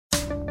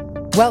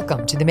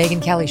Welcome to The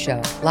Megyn Kelly Show,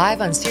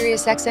 live on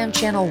Sirius XM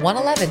Channel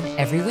 111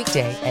 every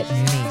weekday at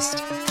noon East.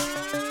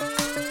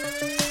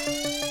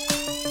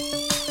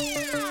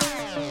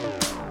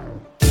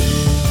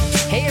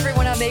 Hey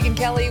everyone, I'm Megyn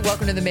Kelly.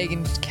 Welcome to The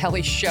Megyn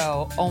Kelly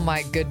Show. Oh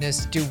my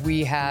goodness, do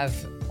we have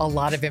a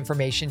lot of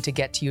information to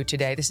get to you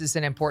today. This is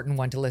an important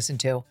one to listen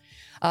to.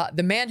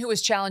 The man who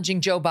is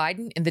challenging Joe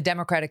Biden in the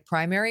Democratic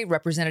primary,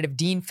 Representative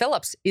Dean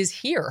Phillips, is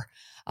here.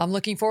 I'm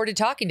looking forward to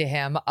talking to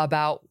him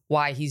about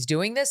why he's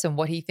doing this and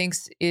what he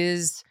thinks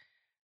is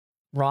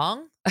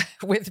wrong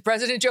with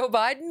President Joe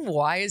Biden.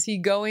 Why is he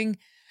going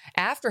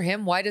after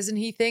him? Why doesn't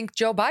he think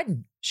Joe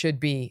Biden should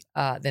be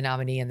the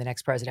nominee and the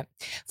next president?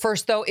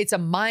 First, though, it's a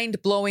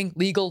mind-blowing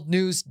legal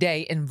news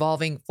day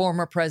involving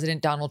former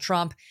President Donald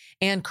Trump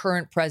and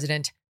current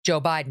President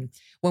Joe Biden.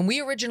 When we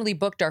originally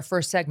booked our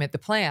first segment, the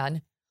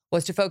plan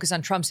was to focus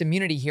on Trump's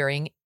immunity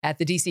hearing at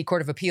the D.C.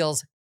 Court of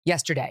Appeals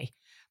yesterday.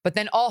 But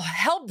then all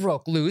hell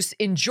broke loose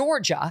in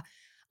Georgia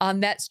on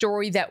that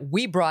story that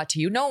we brought to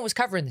you. No one was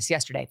covering this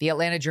yesterday. The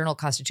Atlanta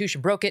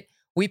Journal-Constitution broke it.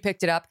 We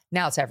picked it up.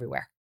 Now it's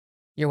everywhere.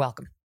 You're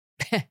welcome.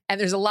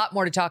 And there's a lot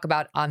more to talk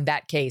about on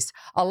that case.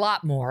 A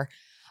lot more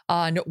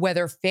on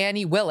whether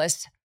Fani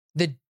Willis,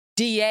 the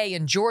DA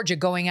in Georgia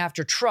going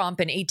after Trump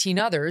and 18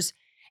 others,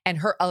 and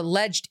her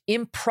alleged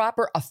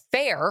improper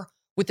affair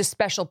with the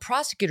special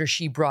prosecutor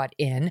she brought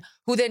in,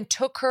 who then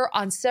took her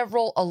on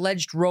several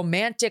alleged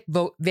romantic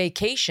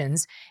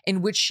vacations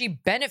in which she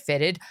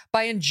benefited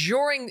by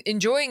enjoying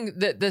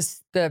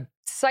the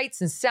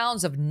sights and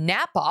sounds of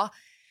Napa,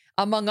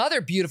 among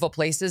other beautiful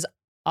places,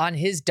 on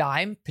his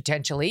dime,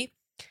 potentially,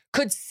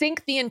 could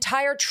sink the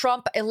entire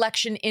Trump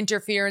election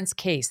interference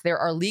case. There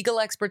are legal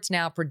experts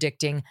now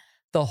predicting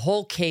the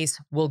whole case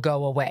will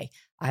go away.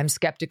 I'm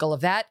skeptical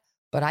of that,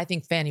 but I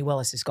think Fani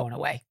Willis is going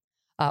away.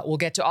 We'll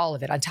get to all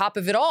of it. On top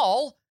of it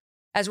all,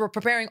 as we're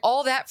preparing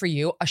all that for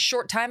you, a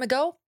short time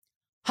ago,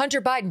 Hunter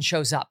Biden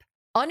shows up,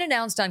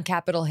 unannounced on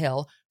Capitol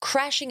Hill,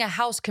 crashing a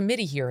House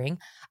committee hearing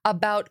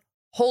about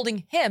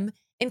holding him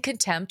in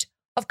contempt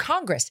of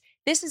Congress.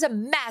 This is a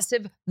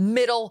massive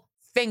middle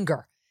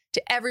finger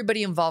to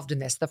everybody involved in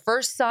this. The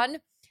first son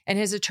and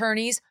his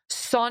attorneys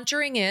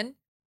sauntering in,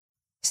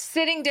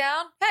 sitting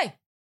down. Hey,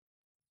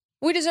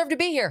 we deserve to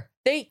be here.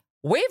 They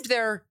waived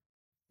their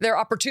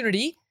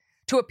opportunity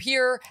to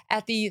appear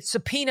at the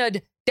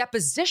subpoenaed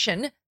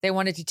deposition they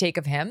wanted to take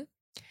of him.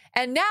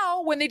 And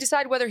now, when they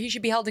decide whether he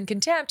should be held in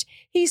contempt,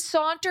 he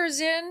saunters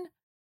in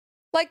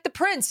like the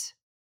prince.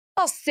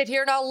 I'll sit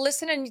here and I'll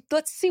listen and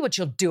let's see what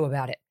you'll do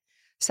about it.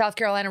 South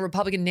Carolina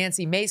Republican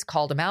Nancy Mace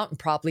called him out and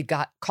probably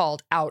got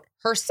called out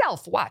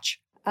herself. Watch.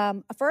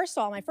 First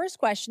of all, my first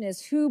question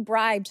is, who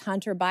bribed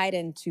Hunter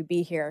Biden to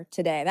be here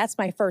today? That's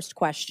my first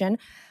question.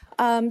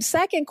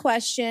 Second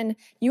question,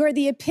 you are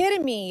the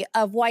epitome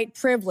of white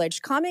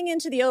privilege, coming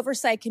into the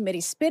Oversight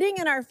Committee, spitting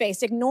in our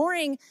face,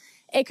 ignoring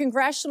a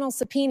congressional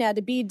subpoena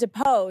to be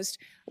deposed.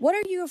 What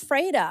are you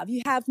afraid of?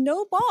 You have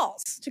no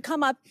balls to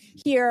come up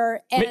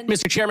here and...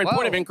 Mr. Chairman,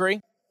 point of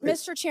inquiry.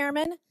 Mr.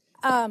 Chairman,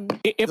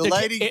 if the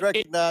ladies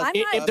recognize...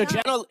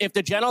 If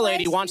the gentle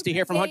lady wants to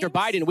hear from Hunter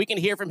Biden, we can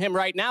hear from him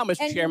right now,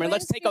 Mr. Chairman.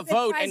 Let's take a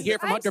vote and hear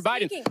from Hunter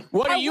Biden.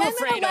 What are you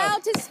afraid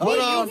of? Hold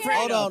on.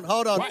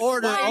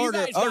 Order.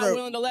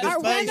 Are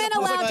women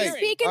allowed to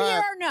speak in here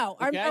or no?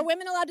 Are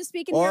women allowed to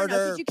speak in here or no?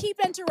 Because you keep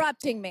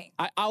interrupting me.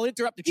 I'll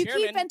interrupt the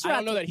chairman. I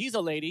don't know that he's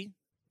a lady.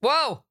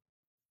 Whoa.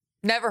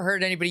 Never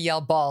heard anybody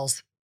yell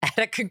balls at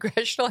a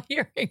congressional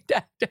hearing.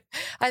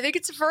 I think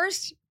it's the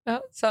first.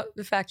 So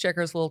the fact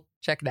checkers will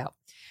check it out.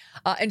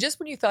 And just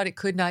when you thought it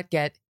could not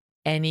get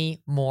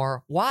any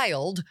more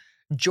wild,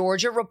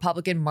 Georgia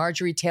Republican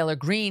Marjorie Taylor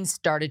Greene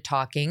started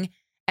talking,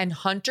 and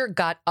Hunter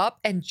got up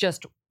and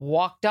just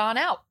walked on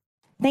out.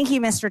 Thank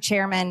you, Mr.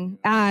 Chairman.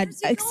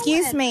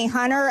 Excuse me,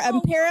 Hunter. Whoa.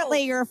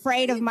 Apparently you're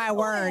afraid of my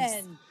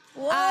words.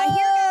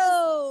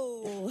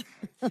 Whoa.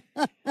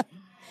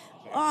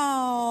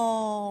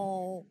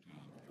 Oh.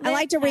 I'd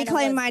like to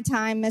reclaim my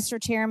time,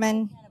 Mr.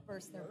 Chairman.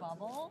 Burst their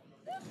bubble.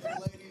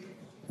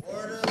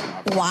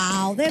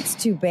 Wow, that's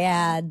too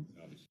bad.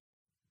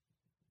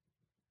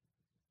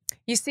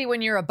 You see,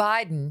 when you're a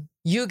Biden,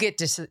 you get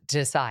to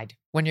decide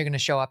when you're going to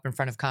show up in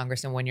front of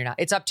Congress and when you're not.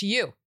 It's up to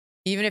you,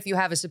 even if you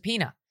have a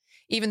subpoena.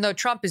 Even though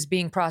Trump is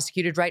being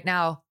prosecuted right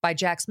now by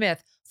Jack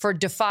Smith for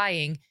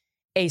defying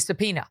a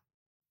subpoena.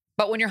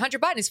 But when you're Hunter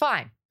Biden, it's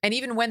fine. And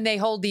even when they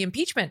hold the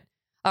impeachment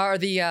or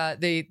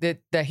the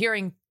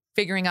hearing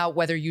figuring out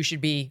whether you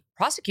should be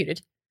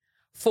prosecuted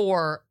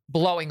for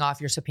blowing off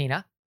your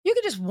subpoena, you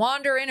can just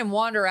wander in and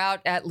wander out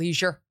at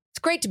leisure. It's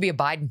great to be a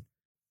Biden.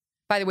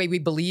 By the way, we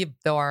believe,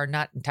 though are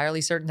not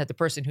entirely certain, that the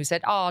person who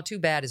said, "Oh, too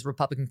bad," is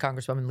Republican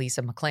Congresswoman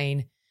Lisa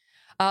McClain.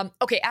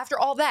 Okay, after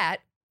all that,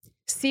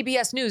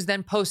 CBS News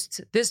then posts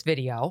this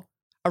video,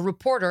 a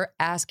reporter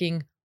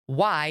asking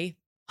why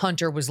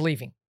Hunter was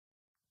leaving.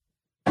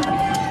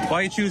 Why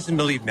are you choosing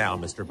to leave now,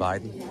 Mr.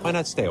 Biden? Why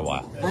not stay a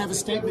while? I have a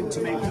statement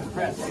to make to the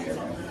press. Statement.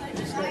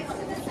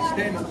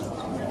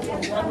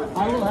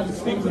 I will have a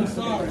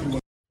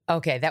statement.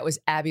 Okay, that was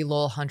Abby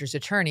Lowell, Hunter's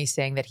attorney,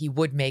 saying that he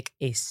would make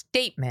a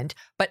statement.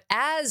 But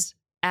as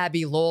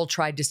Abby Lowell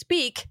tried to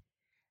speak,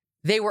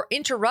 they were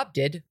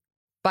interrupted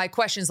by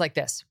questions like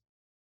this.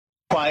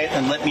 Quiet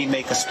and let me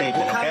make a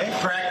statement, okay? What kind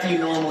of crack do you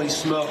normally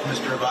smoke,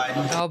 Mr.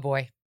 Biden? Oh,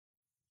 boy.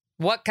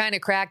 What kind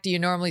of crack do you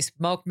normally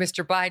smoke,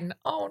 Mr. Biden?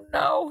 Oh,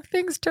 no.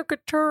 Things took a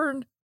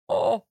turn.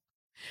 Oh.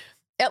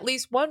 At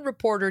least one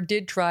reporter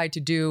did try to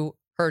do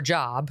her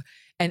job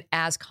and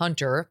ask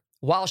Hunter,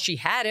 while she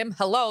had him,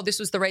 hello, this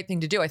was the right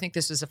thing to do. I think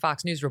this was a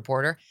Fox News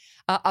reporter,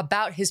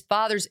 about his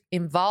father's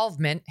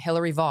involvement,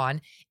 Hillary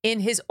Vaughn,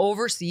 in his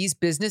overseas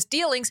business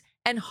dealings.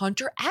 And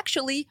Hunter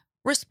actually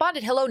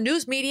responded, hello,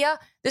 news media.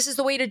 This is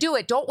the way to do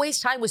it. Don't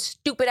waste time with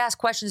stupid ass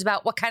questions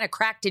about what kind of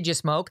crack did you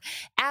smoke.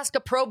 Ask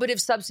a probative,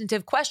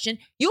 substantive question.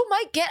 You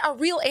might get a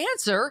real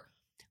answer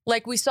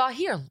like we saw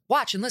here.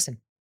 Watch and listen.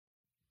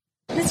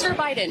 Mr.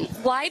 Biden,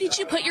 why did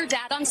you put your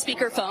dad on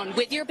speakerphone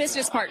with your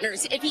business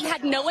partners if he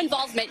had no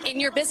involvement in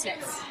your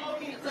business?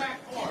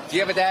 Do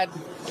you have a dad?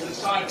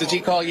 Did he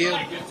call you?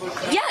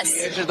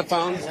 Yes. Answer the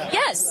phone?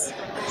 Yes.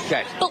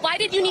 Okay. But why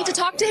did you need to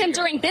talk to him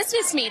during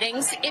business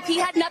meetings if he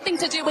had nothing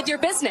to do with your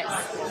business?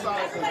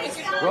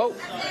 Whoa.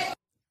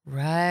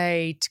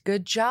 Right.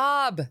 Good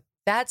job.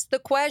 That's the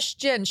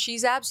question.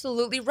 She's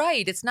absolutely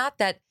right. It's not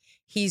that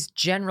he's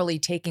generally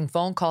taking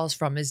phone calls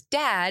from his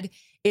dad.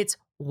 It's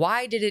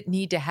why did it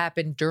need to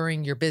happen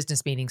during your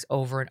business meetings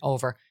over and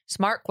over?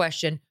 Smart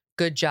question.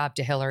 Good job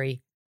to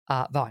Hillary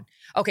Vaughn.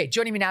 Okay,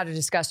 joining me now to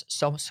discuss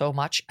so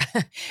much,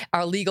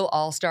 our legal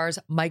all-stars,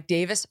 Mike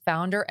Davis,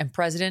 founder and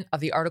president of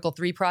the Article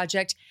 3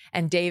 Project,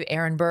 and Dave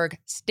Aronberg,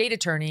 state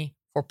attorney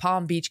for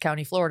Palm Beach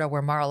County, Florida,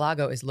 where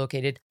Mar-a-Lago is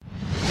located.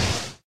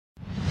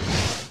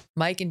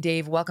 Mike and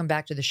Dave, welcome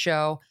back to the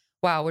show.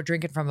 Wow, we're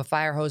drinking from a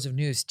fire hose of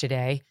news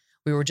today.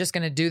 We were just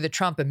going to do the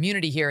Trump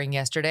immunity hearing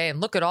yesterday, and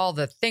look at all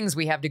the things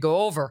we have to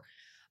go over.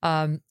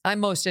 I'm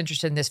most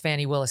interested in this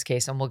Fani Willis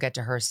case, and we'll get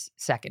to her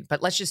second.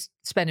 But let's just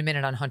spend a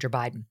minute on Hunter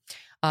Biden.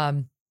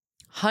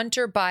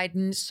 Hunter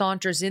Biden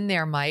saunters in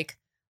there, Mike,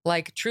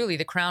 like truly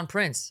the crown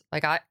prince.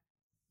 Like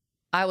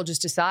I will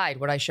just decide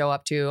what I show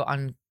up to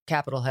on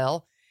Capitol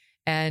Hill,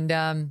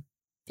 and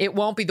it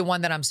won't be the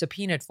one that I'm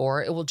subpoenaed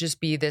for. It will just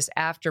be this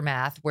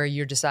aftermath where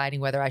you're deciding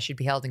whether I should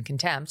be held in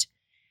contempt,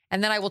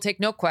 and then I will take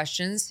no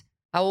questions.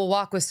 I will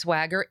walk with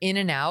swagger in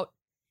and out.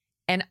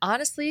 And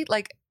honestly,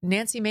 like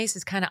Nancy Mace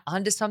is kind of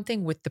onto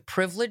something with the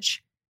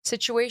privilege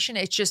situation.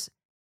 It's just,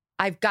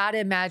 I've got to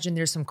imagine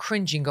there's some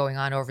cringing going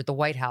on over at the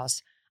White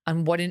House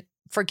on what,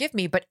 forgive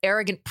me, but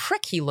arrogant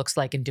prick he looks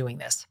like in doing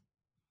this.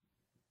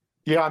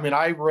 Yeah, I mean,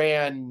 I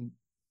ran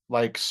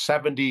like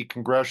 70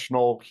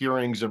 congressional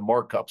hearings and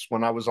markups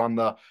when I was on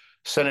the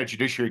Senate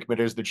Judiciary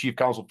Committee as the chief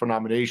counsel for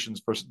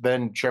nominations for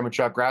then Chairman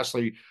Chuck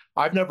Grassley.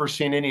 I've never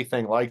seen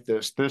anything like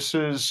this. This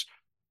is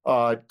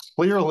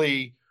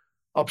clearly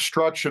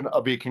obstruction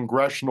of a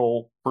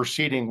congressional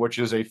proceeding, which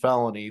is a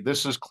felony.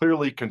 This is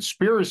clearly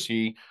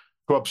conspiracy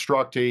to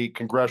obstruct a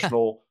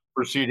congressional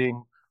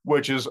proceeding,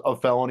 which is a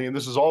felony. And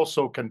this is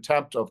also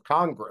contempt of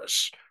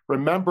Congress.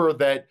 Remember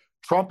that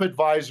Trump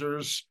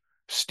advisors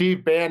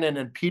Steve Bannon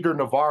and Peter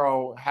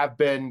Navarro have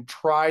been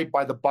tried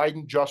by the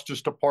Biden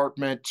Justice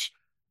Department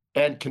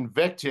and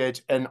convicted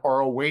and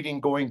are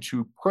awaiting going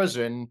to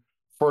prison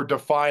for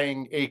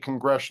defying a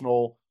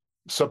congressional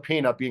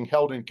subpoena, being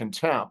held in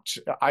contempt.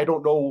 I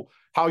don't know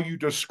how you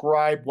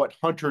describe what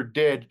Hunter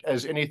did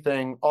as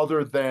anything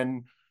other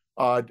than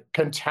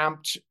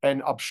contempt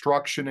and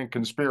obstruction and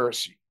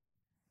conspiracy.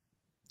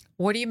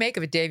 What do you make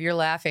of it, Dave? You're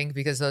laughing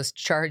because those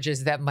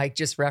charges that Mike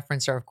just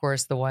referenced are, of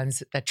course, the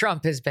ones that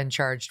Trump has been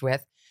charged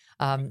with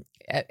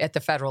at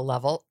the federal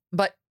level.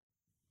 But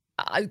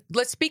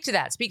let's speak to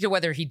that. Speak to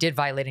whether he did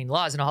violate any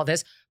laws and all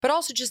this, but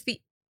also just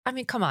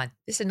come on,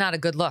 this is not a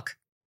good look.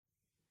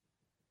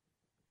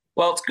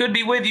 Well, it's good to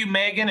be with you,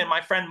 Megan, and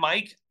my friend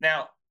Mike.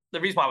 Now,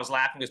 the reason why I was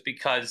laughing is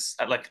because,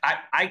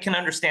 I can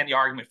understand the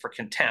argument for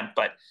contempt,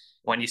 but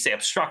when you say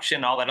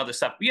obstruction, all that other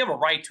stuff, we have a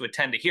right to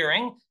attend a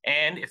hearing,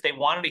 and if they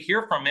wanted to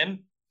hear from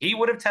him, he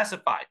would have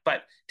testified.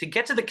 But to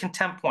get to the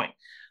contempt point,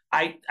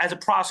 as a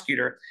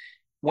prosecutor,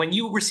 when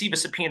you receive a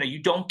subpoena,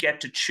 you don't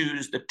get to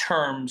choose the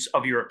terms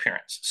of your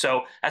appearance.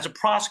 So as a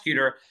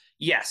prosecutor,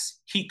 yes,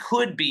 he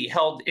could be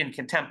held in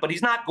contempt, but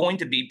he's not going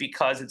to be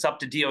because it's up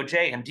to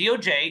DOJ, and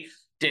DOJ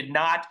did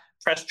not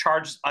press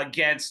charges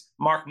against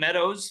Mark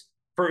Meadows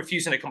for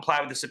refusing to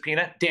comply with the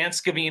subpoena, Dan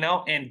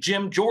Scavino, and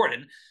Jim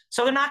Jordan.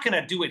 So they're not going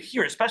to do it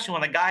here, especially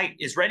when the guy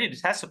is ready to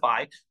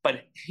testify,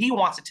 but he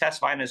wants to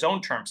testify on his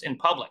own terms in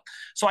public.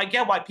 So I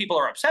get why people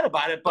are upset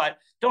about it, but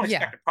don't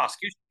expect a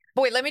prosecution.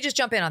 But wait, let me just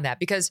jump in on that,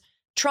 because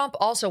Trump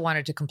also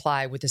wanted to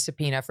comply with the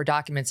subpoena for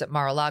documents at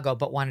Mar-a-Lago,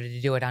 but wanted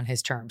to do it on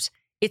his terms.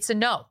 It's a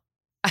no.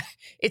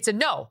 It's a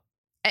no.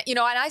 And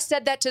I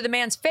said that to the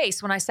man's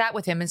face when I sat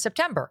with him in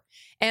September.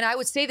 And I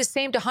would say the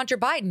same to Hunter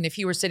Biden if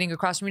he were sitting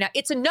across from me now.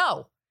 It's a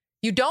no.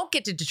 You don't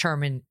get to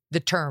determine the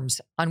terms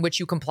on which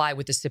you comply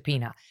with the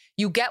subpoena.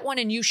 You get one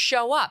and you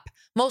show up.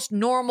 Most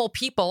normal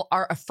people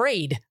are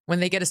afraid when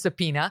they get a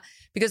subpoena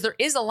because there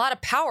is a lot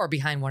of power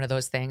behind one of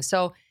those things.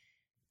 So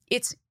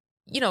it's,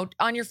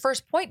 on your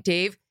first point,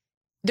 Dave,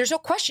 there's no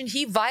question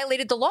he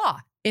violated the law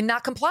in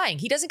not complying.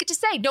 He doesn't get to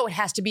say, no, it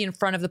has to be in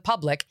front of the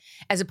public,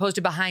 as opposed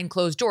to behind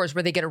closed doors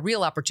where they get a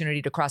real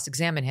opportunity to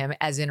cross-examine him,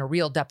 as in a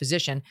real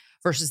deposition,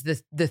 versus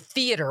the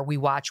theater we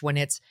watch when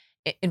it's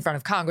in front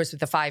of Congress with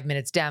the 5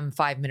 minutes Dem,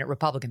 5 minute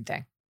Republican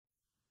thing.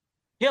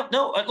 Yeah,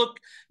 no, look,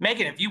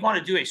 Megan, if you want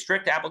to do a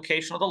strict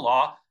application of the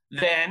law,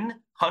 then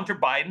Hunter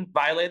Biden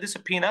violated the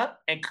subpoena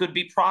and could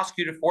be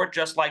prosecuted for it,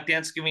 just like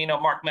Dan Scavino,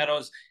 Mark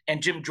Meadows,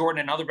 and Jim Jordan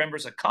and other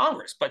members of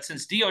Congress. But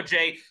since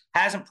DOJ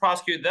hasn't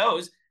prosecuted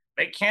those,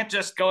 they can't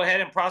just go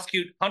ahead and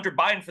prosecute Hunter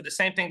Biden for the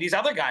same thing these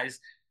other guys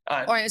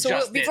all right,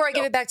 so before I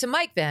give it back to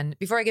Mike,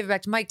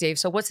 Dave,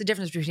 so what's the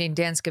difference between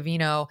Dan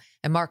Scavino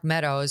and Mark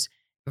Meadows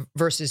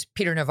versus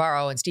Peter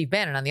Navarro and Steve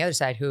Bannon on the other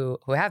side, who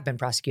have been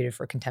prosecuted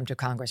for contempt of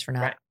Congress for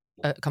not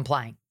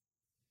complying?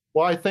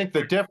 Well, I think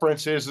the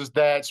difference is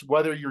that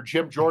whether you're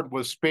Jim Jordan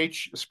with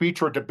speech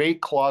or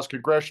debate clause,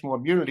 congressional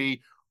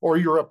immunity, or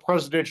you're a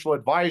presidential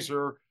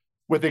advisor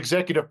with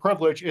executive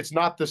privilege, it's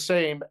not the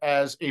same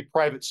as a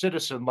private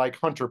citizen like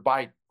Hunter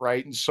Biden,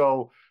 right? And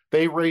so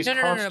they raise no.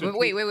 But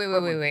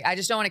wait. I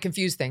just don't want to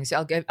confuse things.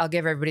 I'll give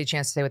everybody a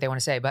chance to say what they want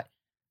to say, but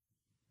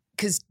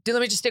because let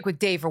me just stick with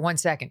Dave for 1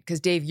 second. Because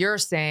Dave, you're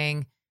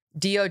saying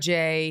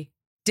DOJ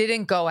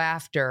didn't go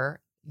after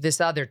this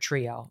other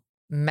trio,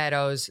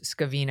 Meadows,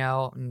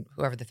 Scavino, and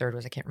whoever the third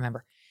was, I can't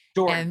remember.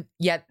 Jordan. And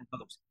yet,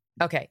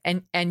 okay,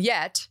 and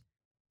yet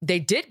they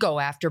did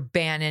go after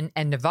Bannon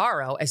and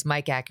Navarro, as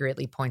Mike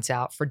accurately points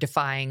out, for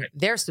defying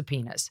their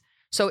subpoenas.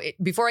 So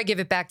before I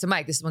give it back to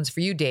Mike, this one's for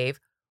you, Dave.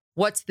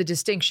 What's the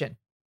distinction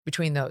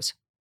between those?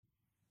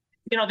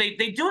 You know,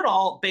 they do it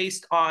all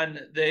based on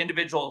the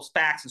individual's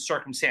facts and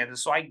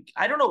circumstances. So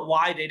I don't know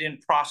why they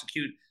didn't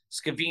prosecute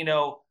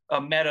Scavino,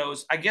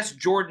 Meadows. I guess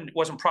Jordan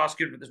wasn't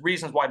prosecuted for the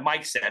reasons why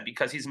Mike said,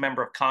 because he's a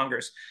member of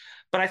Congress.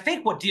 But I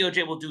think what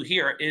DOJ will do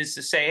here is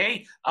to say,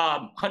 hey,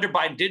 Hunter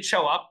Biden did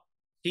show up.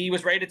 He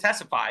was ready to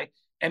testify.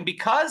 And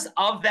because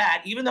of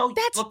that, even though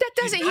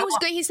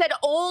he said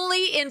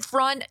only in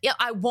front,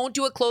 I won't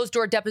do a closed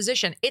door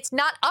deposition. It's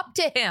not up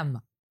to him.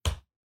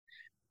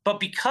 But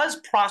because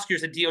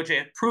prosecutors at DOJ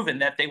have proven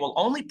that they will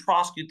only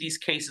prosecute these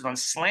cases on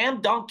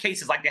slam dunk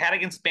cases like they had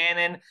against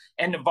Bannon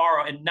and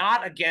Navarro and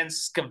not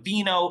against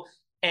Scavino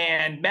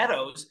and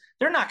Meadows,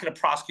 they're not going to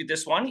prosecute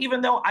this one,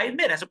 even though I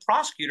admit, as a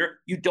prosecutor,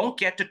 you don't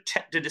get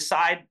to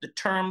decide the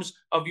terms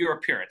of your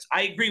appearance.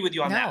 I agree with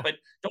you on that, but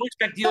don't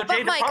expect DOJ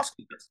to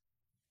prosecute this.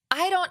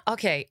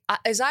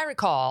 As I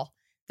recall,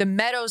 the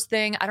Meadows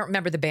thing, I don't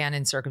remember the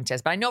Bannon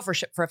circumstance, but I know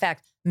for a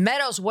fact,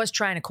 Meadows was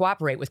trying to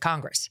cooperate with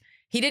Congress.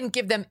 He didn't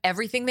give them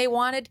everything they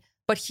wanted,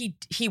 but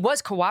he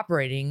was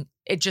cooperating,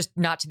 it just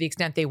not to the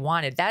extent they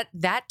wanted.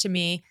 That to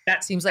me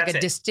seems like a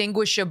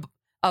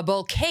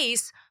distinguishable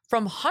case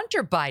from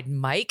Hunter Biden,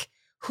 Mike,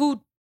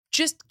 who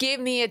just gave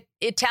me an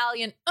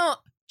Italian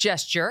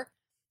gesture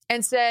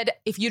and said,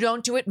 if you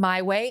don't do it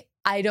my way,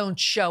 I don't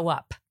show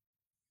up.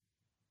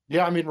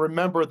 Yeah, I mean,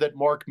 remember that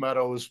Mark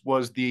Meadows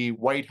was the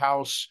White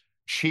House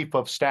chief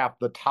of staff,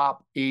 the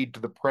top aide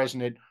to the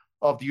president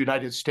of the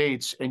United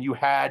States, and you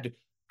had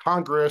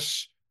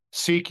Congress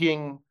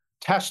seeking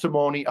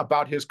testimony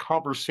about his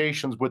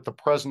conversations with the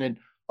president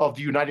of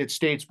the United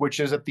States,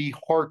 which is at the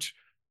heart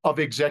of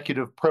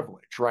executive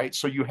privilege, right?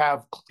 So you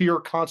have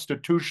clear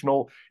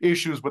constitutional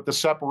issues with the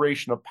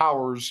separation of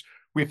powers.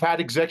 We've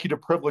had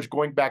executive privilege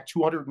going back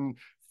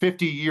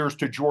 250 years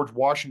to George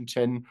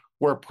Washington,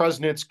 where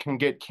presidents can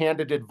get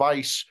candid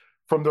advice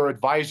from their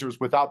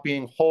advisors without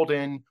being hauled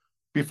in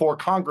before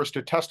Congress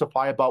to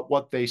testify about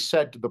what they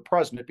said to the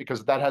president,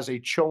 because that has a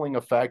chilling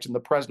effect and the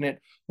president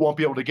won't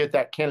be able to get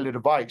that candid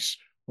advice.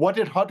 What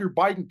did Hunter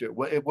Biden do?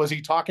 Was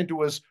he talking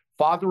to his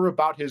father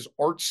about his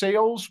art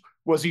sales?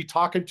 Was he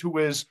talking to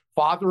his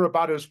father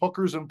about his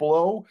hookers and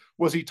blow?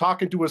 Was he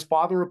talking to his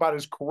father about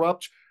his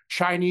corrupt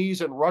Chinese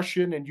and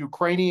Russian and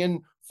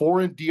Ukrainian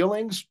foreign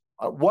dealings?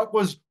 What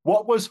was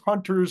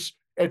Hunter's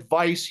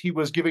advice he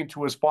was giving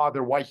to his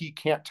father why he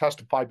can't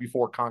testify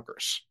before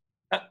Congress?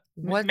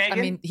 Megan? I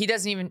mean, he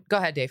doesn't even... Go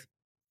ahead, Dave.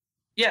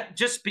 Yeah,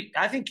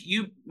 I think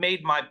you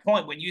made my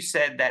point when you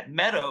said that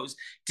Meadows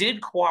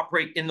did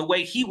cooperate in the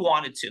way he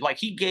wanted to. Like,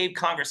 he gave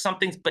Congress some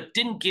things, but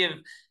didn't give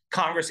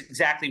Congress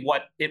exactly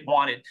what it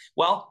wanted.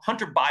 Well,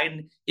 Hunter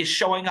Biden is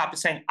showing up and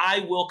saying, I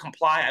will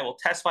comply, I will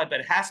testify, but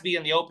it has to be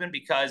in the open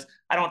because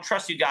I don't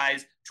trust you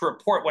guys to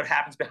report what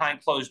happens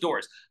behind closed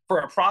doors. For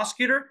a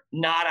prosecutor,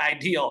 not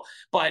ideal.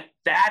 But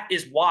that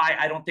is why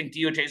I don't think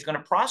DOJ is going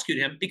to prosecute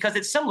him, because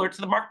it's similar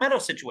to the Mark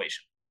Meadows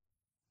situation.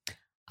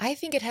 I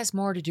think it has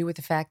more to do with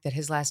the fact that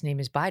his last name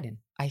is Biden.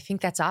 I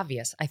think that's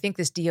obvious. I think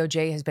this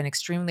DOJ has been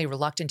extremely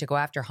reluctant to go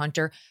after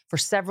Hunter for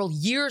several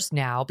years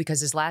now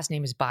because his last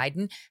name is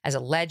Biden, as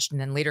alleged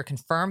and then later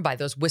confirmed by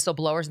those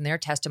whistleblowers in their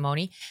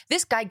testimony.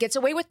 This guy gets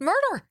away with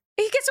murder.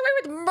 He gets away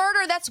with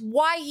murder. That's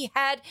why he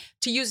had,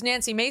 to use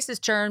Nancy Mace's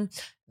term,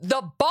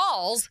 the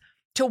balls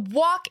to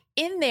walk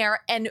in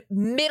there and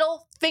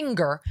middle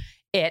finger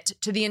it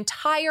to the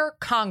entire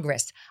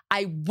Congress.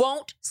 I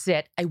won't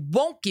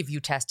give you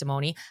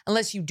testimony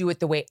unless you do it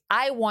the way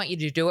I want you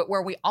to do it,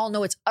 where we all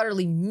know it's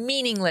utterly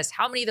meaningless.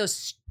 How many of those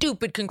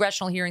stupid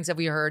congressional hearings have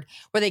we heard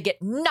where they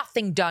get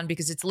nothing done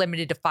because it's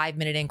limited to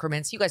 5-minute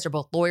increments? You guys are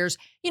both lawyers.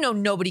 You know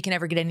nobody can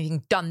ever get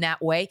anything done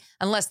that way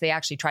unless they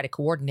actually try to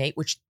coordinate,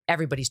 which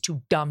everybody's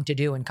too dumb to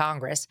do in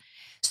Congress.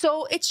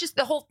 So it's just,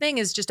 the whole thing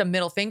is just a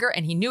middle finger,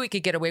 and he knew he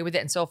could get away with it,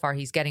 and so far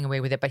he's getting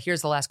away with it. But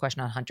here's the last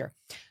question on Hunter.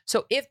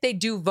 So if they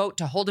do vote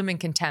to hold him in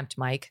contempt,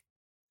 Mike,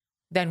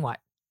 then what?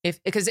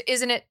 Because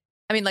isn't it,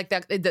 I mean, like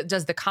that,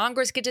 does the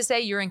Congress get to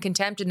say you're in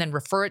contempt and then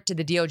refer it to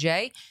the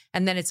DOJ,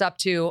 and then it's up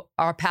to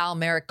our pal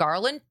Merrick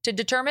Garland to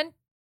determine?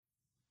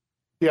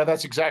 Yeah,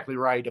 that's exactly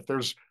right. If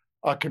there's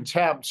a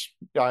contempt,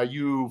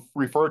 you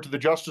refer it to the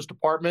Justice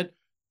Department,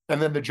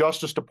 and then the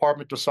Justice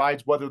Department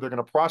decides whether they're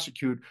going to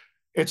prosecute.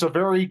 It's a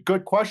very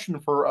good question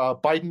for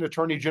Biden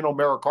Attorney General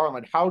Merrick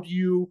Garland. How do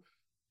you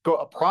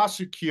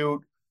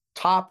prosecute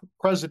top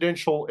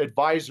presidential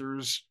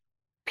advisors,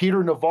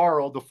 Peter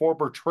Navarro, the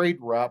former trade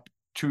rep,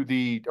 to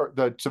the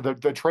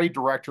trade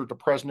director to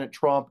President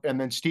Trump, and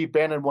then Steve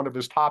Bannon, one of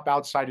his top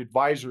outside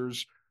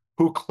advisors,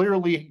 who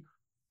clearly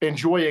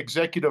enjoy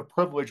executive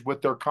privilege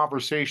with their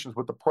conversations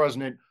with the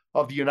President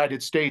of the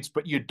United States,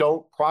 but you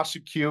don't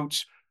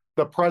prosecute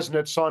the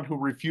president's son who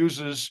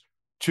refuses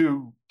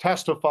to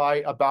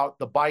testify about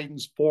the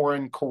Biden's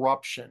foreign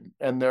corruption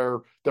and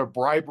their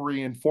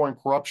bribery and foreign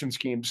corruption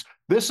schemes.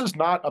 This is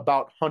not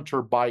about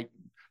Hunter Biden.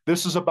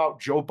 This is about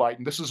Joe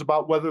Biden. This is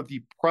about whether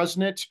the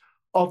president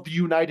of the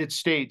United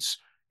States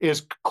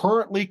is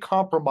currently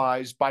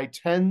compromised by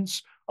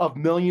tens of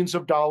millions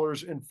of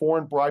dollars in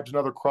foreign bribes and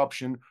other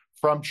corruption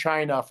from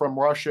China, from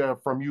Russia,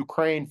 from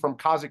Ukraine, from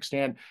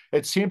Kazakhstan.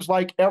 It seems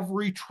like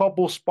every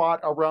trouble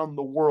spot around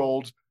the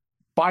world,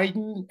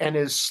 Biden and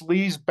his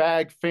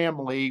sleazebag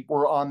family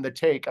were on the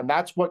take. And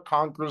that's what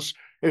Congress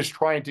is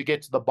trying to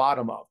get to the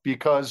bottom of,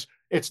 because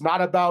it's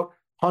not about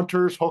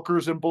hunters,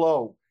 hookers, and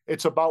blow.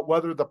 It's about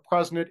whether the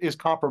president is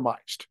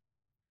compromised.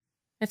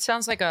 It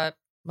sounds like a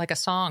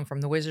song from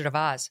The Wizard of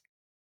Oz.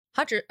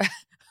 Hunter,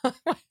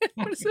 what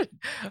is it?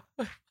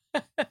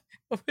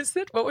 What was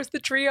it? What was the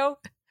trio?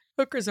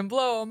 Hookers and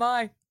blow, oh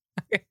my.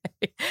 Okay.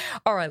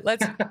 All right,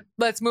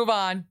 let's move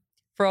on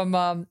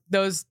from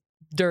those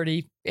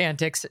dirty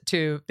antics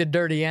to the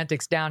dirty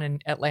antics down in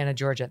Atlanta,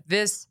 Georgia.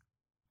 This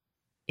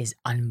is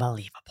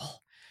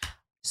unbelievable.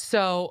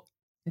 So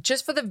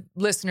just for the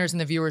listeners and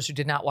the viewers who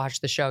did not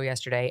watch the show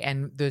yesterday,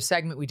 and the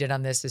segment we did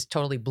on this is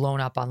totally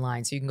blown up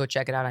online, so you can go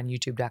check it out on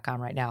youtube.com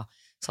right now,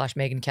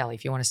 /Megyn Kelly,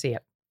 if you want to see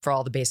it for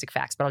all the basic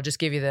facts. But I'll just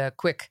give you the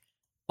quick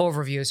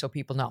overview so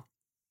people know.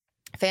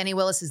 Fani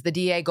Willis is the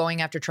DA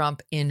going after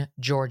Trump in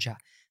Georgia.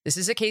 This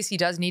is a case he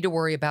does need to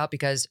worry about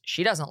because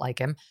she doesn't like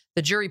him.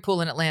 The jury pool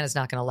in Atlanta is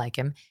not going to like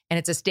him. And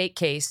it's a state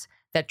case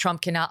that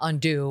Trump cannot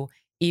undo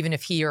even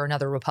if he or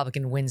another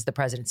Republican wins the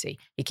presidency.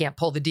 He can't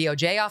pull the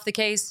DOJ off the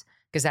case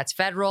because that's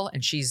federal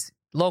and she's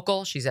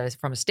local. She's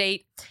from a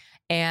state.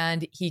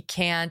 And he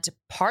can't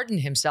pardon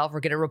himself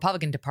or get a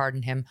Republican to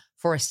pardon him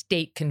for a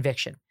state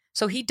conviction.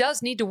 So he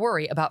does need to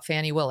worry about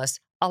Fani Willis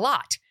a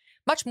lot.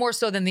 Much more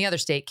so than the other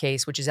state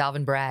case, which is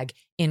Alvin Bragg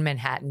in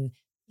Manhattan.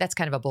 That's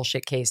kind of a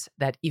bullshit case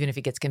that even if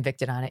he gets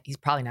convicted on it, he's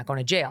probably not going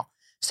to jail.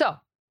 So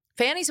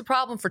Fani's a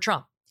problem for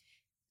Trump.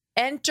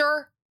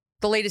 Enter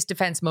the latest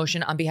defense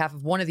motion on behalf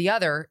of one of the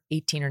other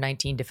 18 or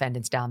 19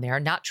 defendants down there,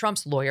 not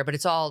Trump's lawyer, but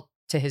it's all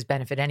to his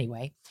benefit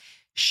anyway.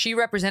 She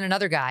represents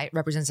another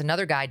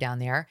guy down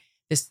there,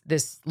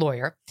 this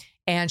lawyer,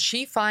 and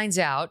she finds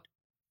out,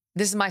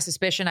 this is my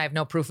suspicion, I have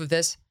no proof of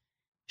this,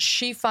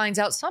 she finds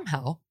out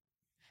somehow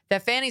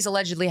that Fani's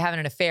allegedly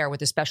having an affair with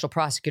the special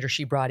prosecutor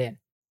she brought in.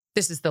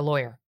 This is the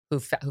lawyer who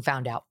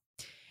found out.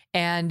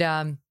 And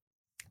I'm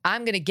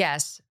going to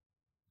guess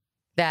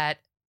that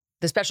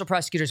the special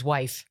prosecutor's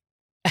wife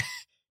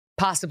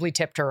possibly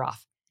tipped her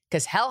off,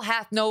 because hell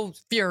hath no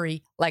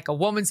fury like a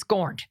woman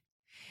scorned.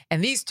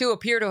 And these two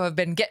appear to have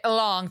been getting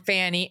along,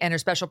 Fani and her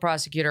special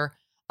prosecutor,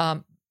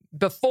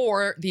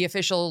 before the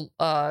official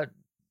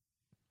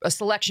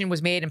selection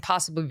was made and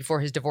possibly before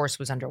his divorce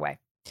was underway.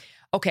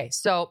 Okay,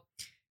 so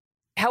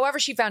however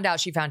she found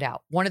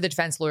out. One of the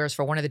defense lawyers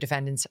for one of the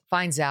defendants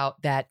finds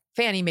out that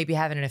Fani may be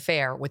having an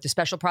affair with the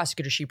special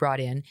prosecutor she brought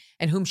in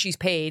and whom she's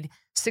paid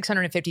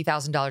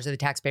 $650,000 of the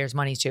taxpayers'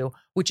 money to,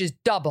 which is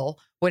double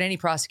what any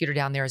prosecutor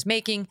down there is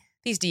making.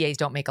 These DAs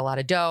don't make a lot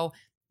of dough.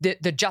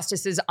 The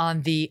justices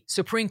on the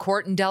Supreme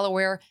Court in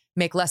Delaware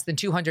make less than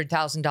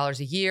 $200,000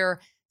 a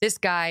year. This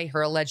guy,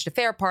 her alleged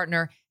affair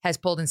partner, has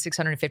pulled in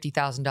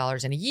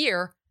 $650,000 in a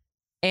year.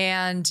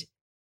 And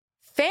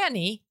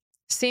Fani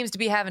seems to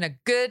be having a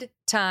good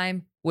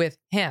time with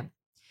him.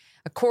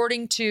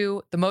 According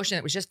to the motion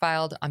that was just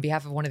filed on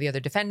behalf of one of the other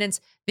defendants,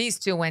 these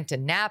two went to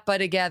Napa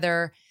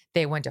together.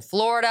 They went to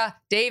Florida.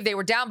 Dave, they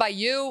were down by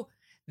you.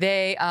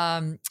 They,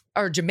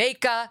 or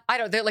Jamaica.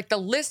 They're like, the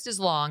list is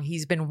long.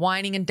 He's been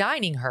whining and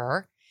dining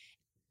her.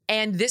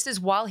 And this is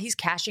while he's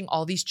cashing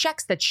all these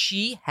checks that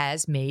she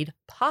has made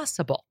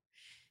possible.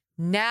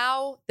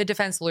 Now the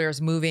defense lawyer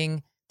is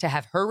moving to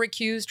have her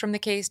recused from the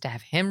case, to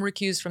have him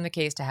recused from the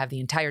case, to have the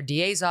entire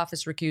DA's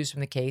office recused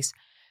from the case,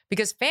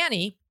 because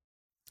Fannie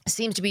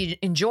seems to be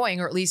enjoying,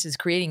 or at least is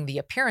creating the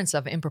appearance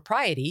of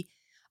impropriety,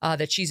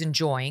 that she's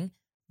enjoying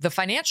the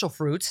financial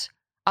fruits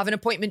of an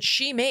appointment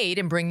she made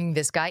in bringing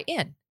this guy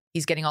in.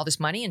 He's getting all this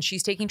money and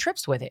she's taking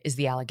trips with it, is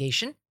the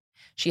allegation.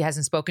 She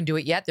hasn't spoken to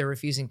it yet. They're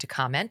refusing to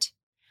comment.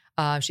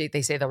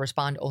 They say they'll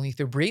respond only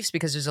through briefs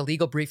because there's a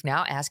legal brief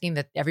now asking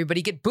that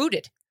everybody get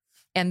booted.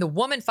 And the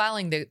woman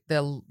filing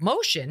the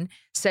motion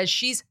says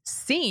she's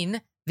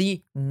seen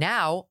the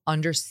now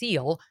under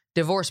seal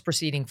divorce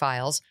proceeding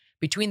files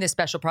between the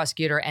special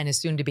prosecutor and his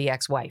soon-to-be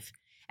ex-wife.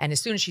 And as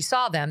soon as she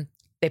saw them,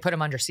 they put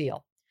them under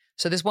seal.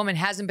 So this woman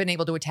hasn't been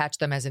able to attach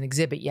them as an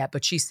exhibit yet,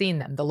 but she's seen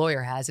them. The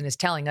lawyer has, and is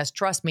telling us,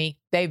 trust me,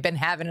 they've been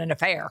having an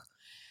affair.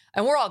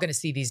 And we're all going to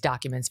see these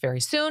documents very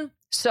soon.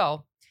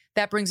 So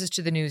that brings us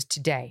to the news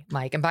today,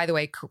 Mike. And by the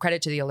way,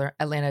 credit to the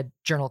Atlanta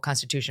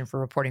Journal-Constitution for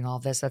reporting all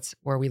of this. That's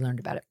where we learned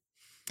about it.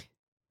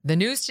 The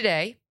news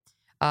today,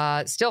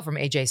 still from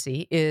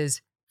AJC,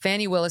 is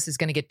Fannie Willis is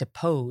going to get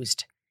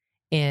deposed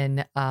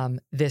in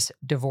this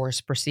divorce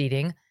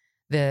proceeding.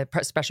 The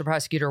special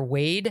prosecutor,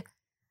 Wade,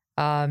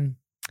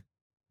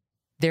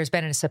 there's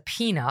been a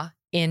subpoena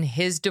in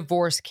his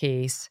divorce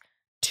case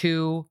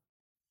to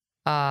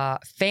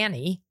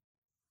Fannie,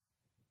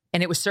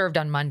 and it was served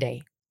on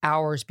Monday,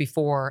 hours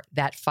before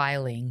that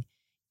filing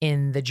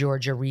in the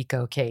Georgia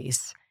RICO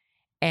case.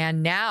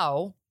 And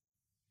now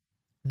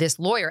this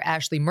lawyer,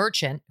 Ashley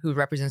Merchant, who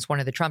represents one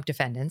of the Trump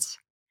defendants,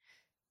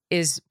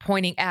 is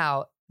pointing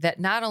out that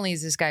not only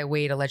is this guy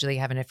Wade allegedly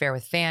having an affair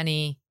with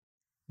Fannie,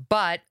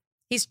 but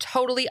he's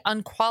totally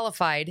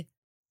unqualified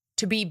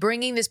to be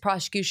bringing this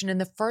prosecution in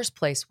the first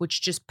place,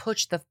 which just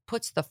puts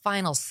the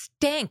final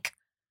stank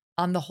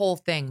on the whole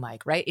thing,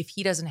 Mike, right? If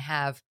he doesn't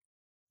have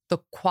the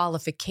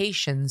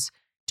qualifications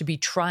to be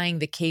trying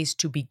the case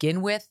to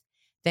begin with,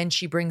 then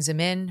she brings him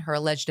in, her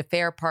alleged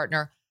affair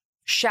partner,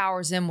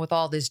 showers him with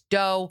all this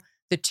dough.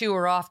 The two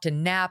are off to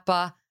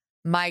Napa.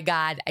 My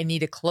God, I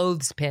need a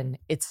clothespin.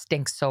 It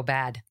stinks so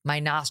bad. My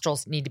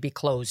nostrils need to be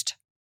closed.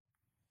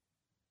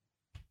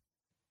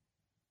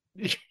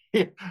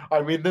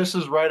 I mean, this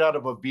is right out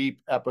of a Veep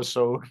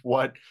episode,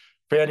 what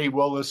Fannie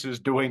Willis is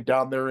doing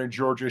down there in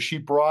Georgia. She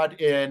brought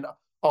in,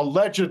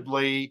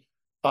 allegedly,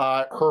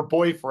 her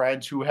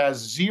boyfriend, who has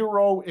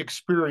zero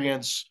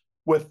experience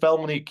with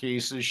felony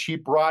cases. She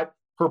brought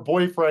her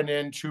boyfriend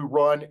in to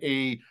run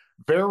a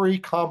very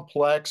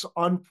complex,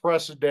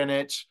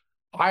 unprecedented,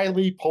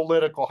 highly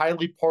political,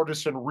 highly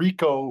partisan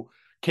RICO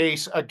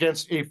case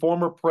against a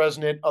former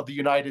president of the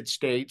United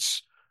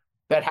States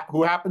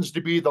who happens to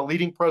be the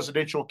leading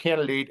presidential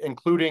candidate,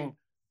 including,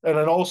 and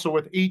then also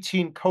with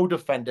 18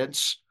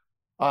 co-defendants,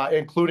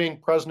 including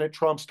President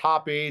Trump's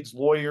top aides,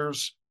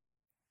 lawyers,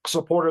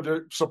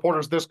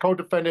 supporters. This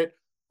co-defendant,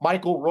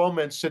 Michael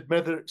Roman,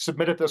 submitted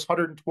this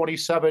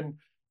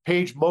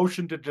 127-page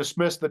motion to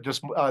dismiss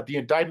the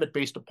indictment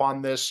based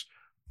upon this.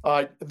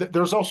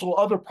 There's also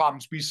other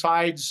problems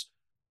besides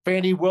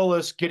Fannie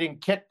Willis getting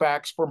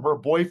kickbacks from her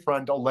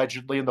boyfriend,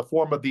 allegedly, in the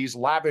form of these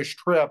lavish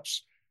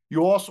trips.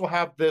 You also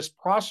have this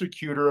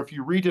prosecutor, if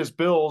you read his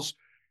bills,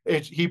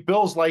 he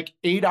bills like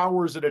 8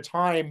 hours at a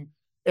time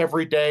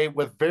every day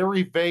with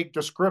very vague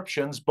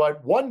descriptions.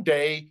 But one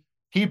day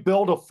he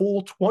billed a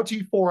full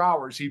 24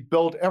 hours. He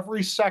billed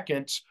every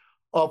second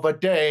of a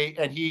day,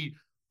 and he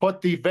put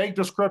the vague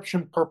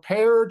description,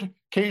 prepared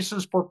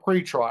cases for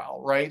pretrial,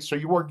 right? So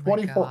you work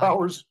 24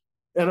 hours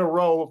in a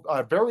row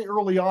very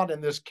early on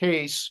in this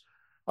case.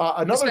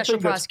 The special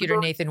prosecutor,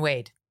 Nathan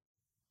Wade.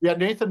 Yeah,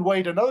 Nathan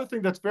Wade. Another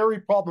thing that's very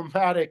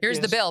problematic.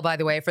 Here's the bill, by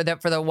the way, for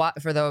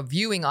the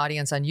viewing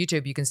audience on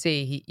YouTube. You can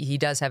see he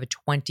does have a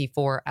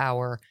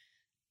 24-hour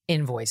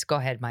invoice. Go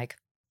ahead, Mike.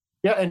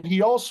 Yeah, and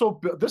he also,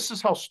 this is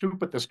how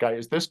stupid this guy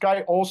is. This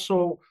guy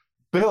also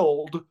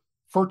billed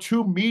for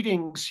 2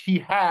 meetings he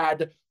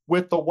had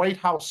with the White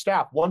House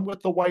staff. One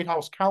with the White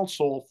House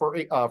counsel for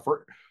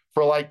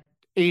like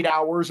 8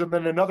 hours, and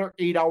then another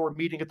 8-hour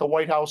meeting at the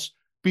White House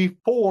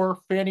before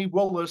Fannie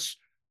Willis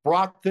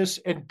brought this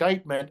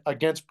indictment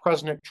against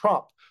President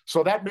Trump.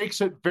 So that makes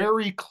it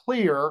very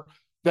clear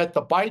that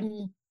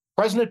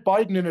President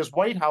Biden and his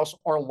White House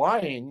are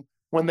lying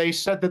when they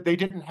said that they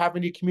didn't have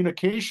any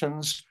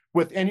communications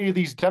with any of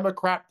these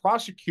Democrat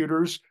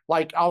prosecutors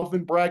like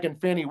Alvin Bragg and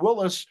Fannie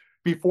Willis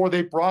before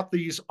they brought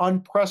these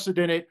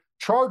unprecedented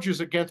charges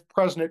against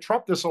President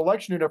Trump, this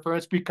election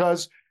interference,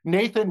 because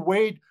Nathan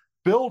Wade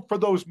billed for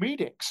those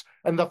meetings.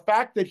 And the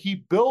fact that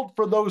he billed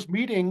for those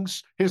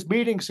meetings, his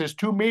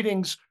 2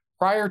 meetings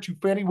prior to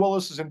Fannie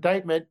Willis's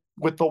indictment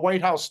with the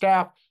White House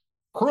staff,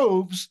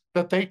 proves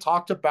that they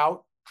talked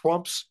about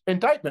Trump's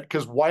indictment.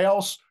 Because why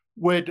else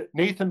would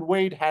Nathan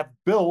Wade have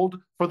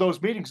billed for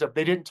those meetings if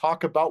they didn't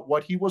talk about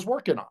what he was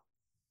working on?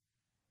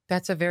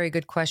 That's a very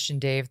good question,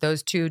 Dave.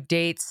 Those 2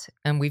 dates,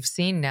 and we've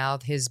seen now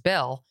his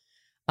bill,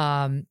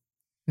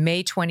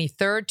 May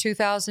 23rd,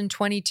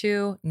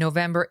 2022,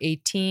 November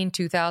 18,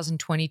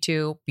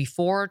 2022,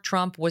 before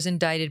Trump was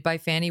indicted by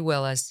Fannie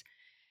Willis.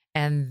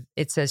 And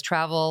it says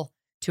travel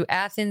to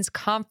Athens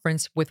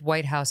conference with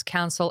White House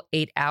counsel,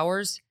 8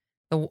 hours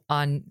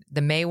on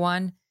the May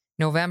 1.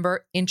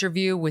 November,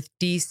 interview with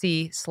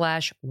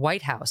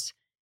DC/White House,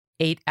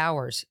 8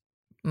 hours.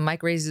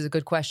 Mike raises a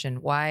good question.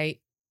 Why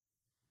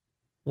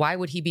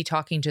would he be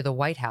talking to the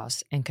White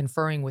House and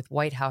conferring with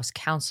White House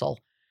counsel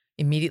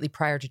immediately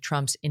prior to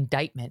Trump's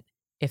indictment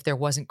if there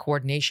wasn't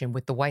coordination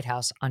with the White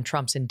House on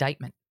Trump's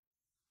indictment?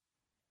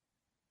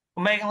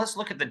 Well, Megan, let's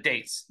look at the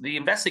dates. The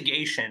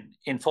investigation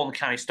in Fulton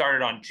County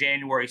started on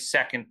January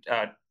 2nd,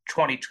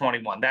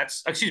 2021.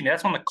 That's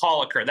when the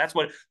call occurred. That's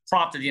what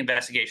prompted the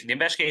investigation. The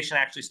investigation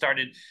actually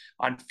started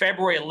on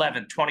February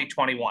 11th,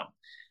 2021.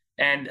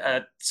 And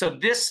so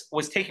this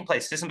was taking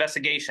place, this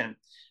investigation,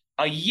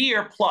 a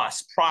year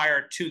plus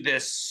prior to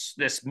this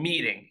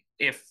meeting.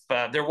 If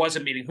there was a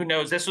meeting, who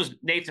knows? This was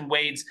Nathan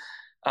Wade's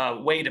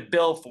way to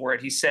bill for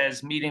it. He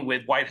says meeting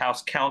with White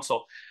House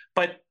counsel.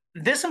 But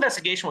this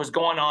investigation was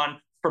going on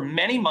for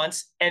many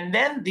months. And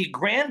then the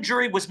grand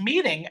jury was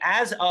meeting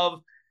as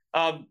of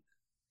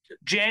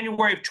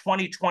January of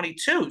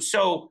 2022.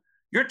 So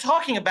you're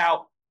talking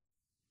about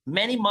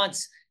many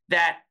months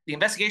that the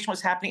investigation was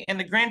happening and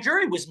the grand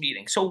jury was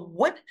meeting. So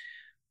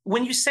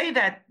when you say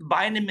that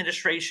Biden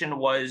administration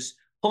was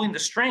pulling the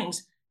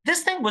strings,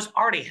 this thing was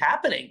already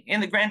happening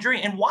in the grand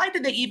jury. And why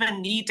did they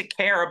even need to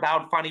care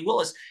about Fani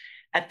Willis?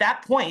 At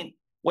that point,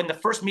 when the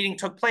first meeting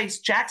took place,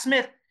 Jack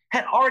Smith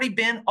had already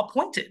been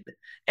appointed.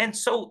 And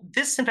so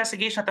this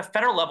investigation at the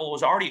federal level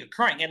was already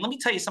occurring. And let me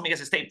tell you something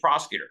as a state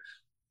prosecutor.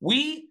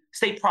 We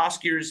state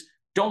prosecutors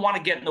don't want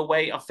to get in the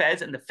way of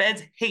feds, and the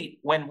feds hate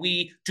when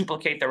we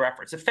duplicate their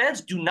efforts. The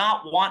feds do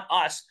not want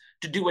us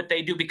to do what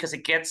they do because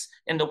it gets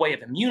in the way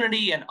of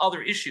immunity and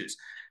other issues.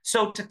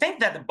 So to think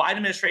that the Biden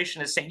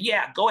administration is saying,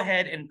 yeah, go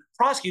ahead and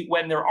prosecute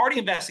when they're already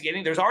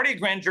investigating, there's already a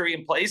grand jury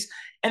in place,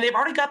 and they've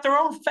already got their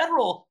own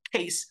federal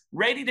case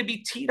ready to be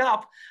teed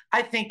up,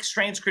 I think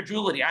strains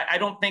credulity. I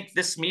don't think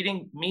this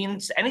meeting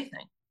means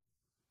anything.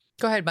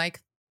 Go ahead,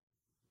 Mike.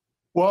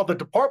 Well, the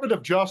Department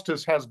of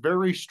Justice has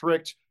very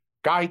strict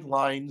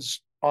guidelines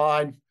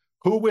on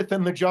who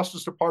within the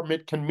Justice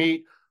Department can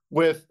meet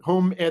with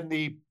whom in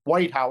the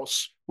White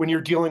House when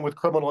you're dealing with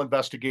criminal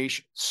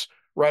investigations,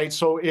 right?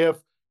 So if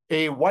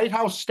a White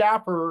House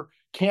staffer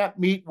can't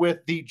meet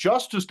with the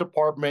Justice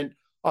Department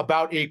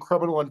about a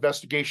criminal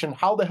investigation,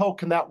 how the hell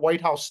can that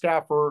White House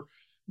staffer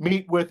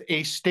meet with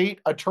a state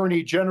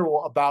attorney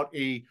general about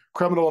a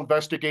criminal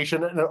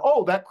investigation? And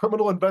that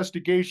criminal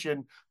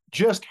investigation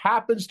just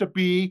happens to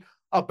be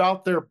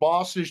about their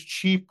boss's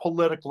chief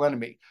political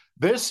enemy.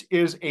 This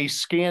is a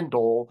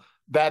scandal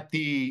that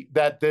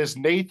this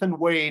Nathan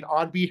Wade,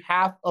 on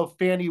behalf of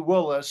Fani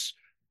Willis,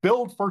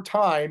 billed for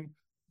time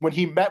when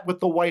he met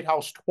with the White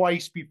House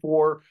twice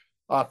before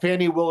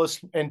Fani Willis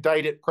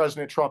indicted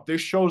President Trump.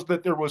 This shows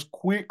that there was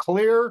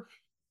clear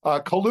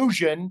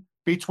collusion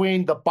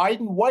between the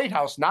Biden White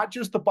House, not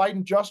just the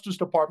Biden Justice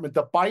Department,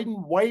 the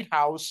Biden White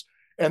House,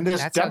 and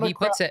this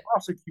Democrat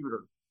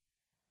prosecutor.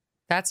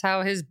 That's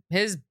how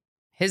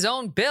his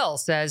own bill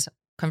says,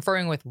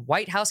 conferring with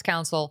White House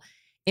counsel,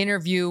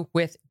 interview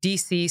with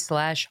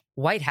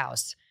DC/White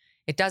House.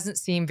 It doesn't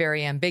seem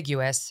very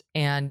ambiguous,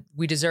 and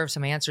we deserve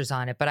some answers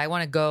on it. But I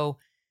want to go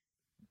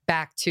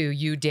back to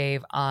you,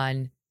 Dave,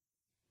 on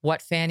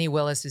what Fani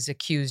Willis is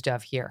accused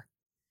of here.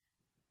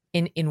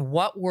 In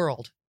what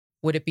world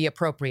would it be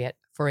appropriate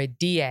for a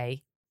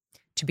DA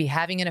to be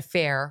having an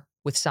affair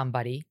with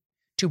somebody,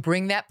 to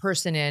bring that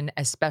person in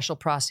as special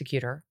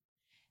prosecutor,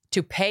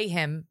 to pay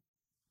him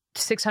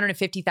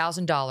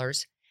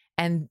 $650,000,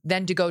 and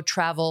then to go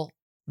travel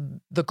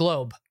the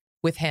globe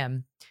with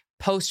him,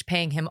 post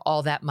paying him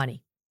all that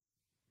money?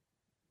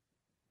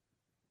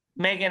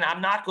 Megan,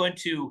 I'm not going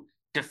to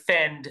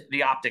defend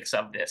the optics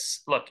of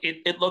this. Look,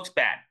 it looks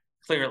bad,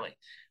 clearly.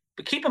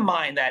 But keep in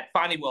mind that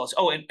Fani Willis,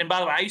 and by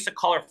the way, I used to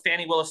call her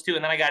Fani Willis too,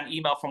 and then I got an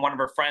email from one of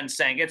her friends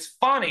saying it's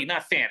Fani,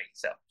 not Fanny.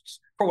 So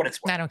for what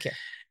it's worth. I don't care.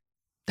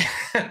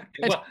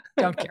 Well,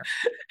 don't care.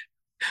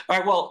 All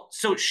right. Well,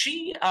 so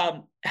she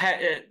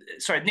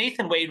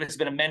Nathan Wade has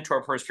been a mentor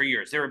of hers for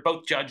years. They were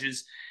both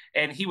judges,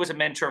 and he was a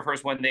mentor of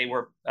hers when they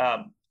were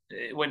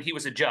when he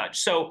was a judge.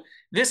 So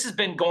this has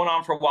been going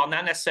on for a while,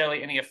 not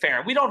necessarily any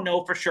affair. We don't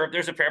know for sure if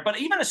there's an affair, but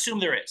even assume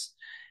there is.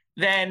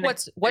 Then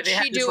what's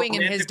she doing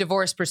in his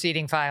divorce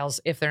proceeding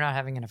files if they're not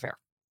having an affair?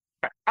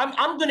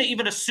 I'm going to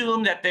even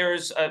assume that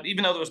there's,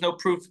 even though there was no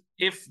proof,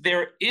 if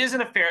there is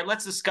an affair,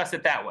 let's discuss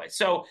it that way.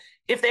 So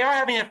if they are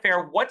having an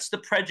affair, what's the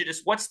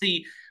prejudice? What's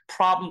the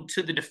problem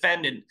to the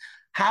defendant?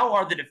 How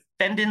are the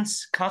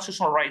defendant's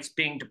constitutional rights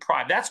being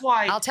deprived? That's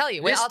why I'll tell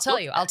you.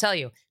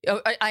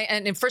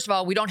 And first of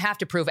all, we don't have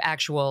to prove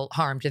actual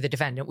harm to the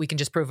defendant. We can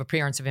just prove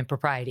appearance of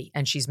impropriety,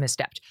 and she's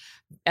misstepped.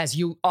 As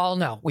you all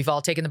know, we've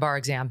all taken the bar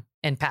exam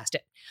and passed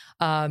it.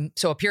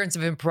 So appearance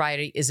of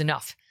impropriety is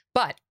enough.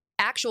 But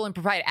actual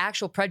impropriety,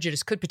 actual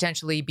prejudice could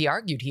potentially be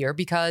argued here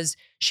because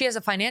she has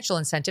a financial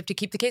incentive to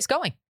keep the case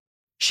going.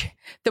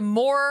 The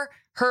more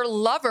her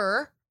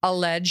lover,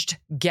 alleged,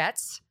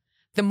 gets,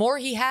 the more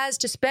he has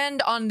to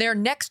spend on their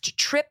next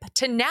trip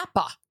to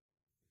Napa.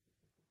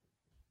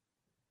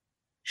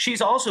 she's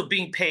also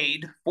being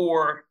paid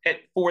for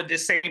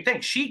this same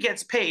thing. She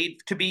gets paid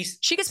to be.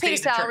 She gets paid a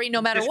salary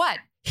no matter what.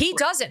 He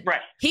doesn't.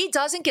 Right. He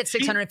doesn't get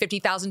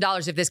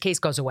 $650,000 if this case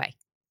goes away.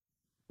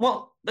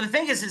 Well, but the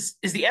thing is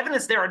the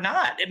evidence there or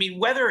not? I mean,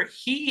 whether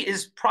he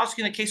is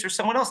prosecuting the case or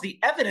someone else, the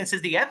evidence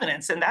is the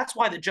evidence, and that's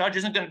why the judge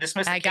isn't going to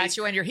dismiss the case. I got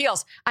you on your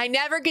heels. I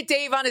never get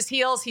Dave on his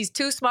heels. He's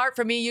too smart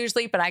for me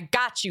usually, but I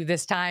got you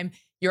this time.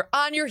 You're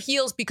on your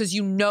heels because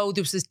you know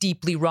this is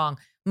deeply wrong.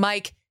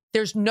 Mike,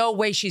 there's no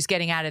way she's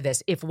getting out of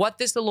this. If what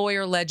this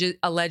lawyer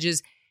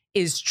alleges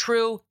is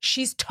true,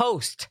 she's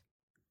toast.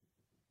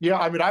 Yeah,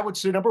 I mean, I would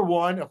say, number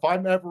one, if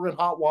I'm ever in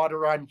hot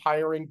water, I'm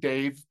hiring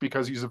Dave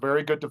because he's a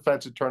very good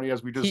defense attorney,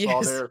 as we just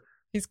saw there.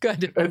 He's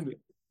good. And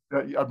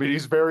I mean,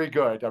 he's very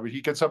good. I mean, he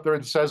gets up there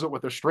and says it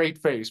with a straight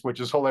face, which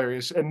is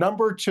hilarious. And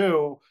number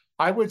two,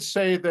 I would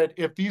say that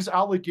if these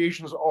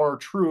allegations are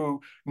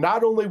true,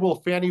 not only will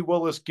Fani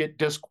Willis get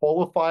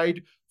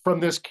disqualified from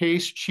this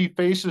case, she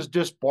faces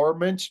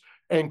disbarment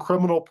and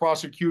criminal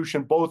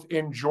prosecution both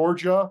in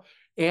Georgia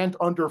and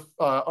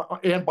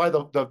and by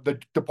the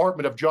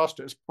Department of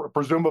Justice,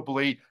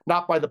 presumably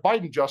not by the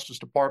Biden Justice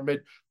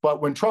Department,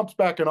 but when Trump's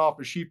back in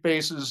office, she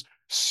faces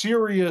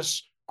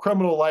serious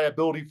criminal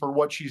liability for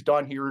what she's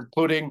done here,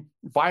 including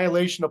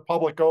violation of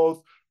public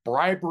oath,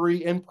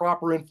 bribery,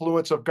 improper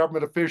influence of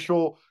government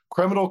official,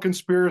 criminal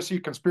conspiracy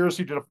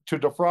to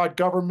defraud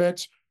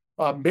government,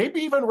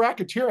 maybe even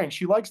racketeering.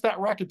 She likes that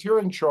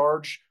racketeering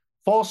charge,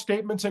 false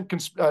statements and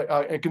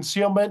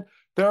concealment.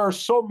 There are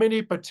so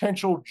many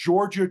potential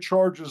Georgia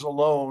charges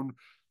alone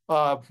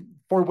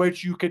for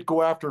which you could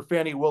go after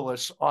Fani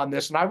Willis on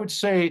this. And I would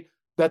say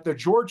that the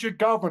Georgia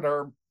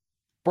governor,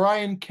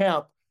 Brian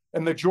Kemp,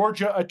 and the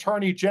Georgia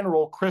Attorney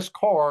General, Chris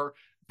Carr,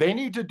 they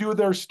need to do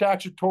their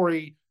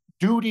statutory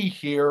duty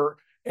here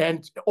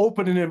and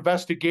open an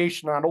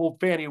investigation on old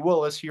Fani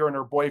Willis here and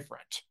her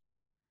boyfriend.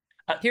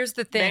 Here's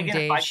the thing,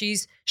 Megan,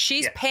 Dave.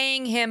 She's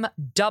paying him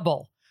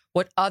double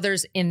what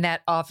others in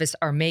that office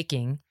are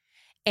making.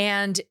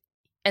 And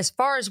as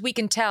far as we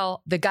can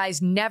tell, the guy's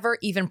never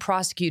even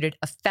prosecuted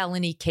a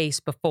felony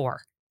case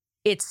before.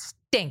 It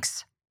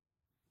stinks.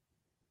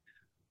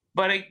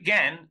 But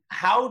again,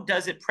 how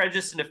does it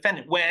prejudice the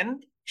defendant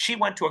when she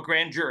went to a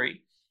grand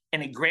jury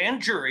and a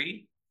grand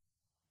jury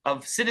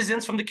of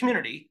citizens from the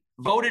community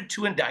voted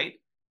to indict,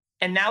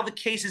 and now the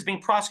case is being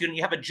prosecuted, and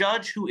you have a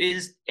judge who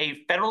is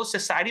a Federalist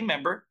Society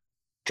member,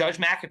 Judge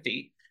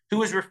McAfee,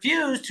 who has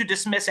refused to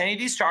dismiss any of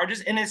these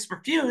charges and has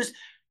refused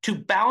to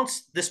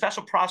bounce the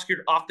special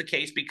prosecutor off the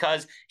case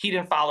because he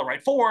didn't file the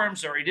right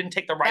forms or he didn't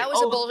take the right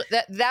oath.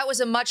 That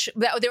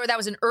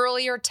was an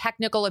earlier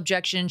technical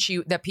objection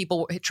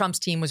that Trump's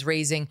team was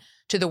raising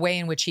to the way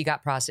in which he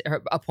got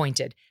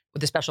appointed with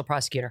the special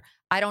prosecutor.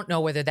 I don't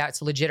know whether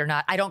that's legit or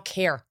not. I don't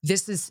care.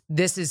 This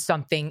is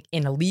something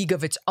in a league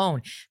of its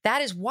own.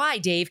 That is why,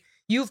 Dave,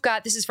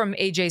 this is from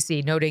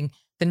AJC, noting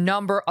the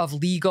number of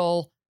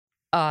legal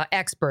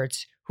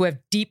experts who have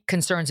deep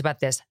concerns about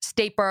this.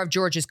 State Bar of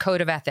Georgia's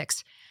Code of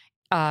Ethics.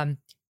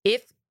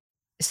 If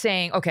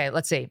saying, okay,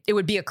 let's say it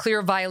would be a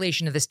clear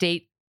violation of the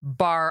State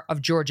Bar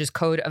of Georgia's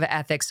Code of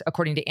Ethics,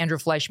 according to Andrew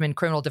Fleischman,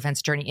 criminal defense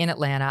attorney in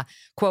Atlanta,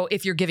 quote,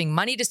 if you're giving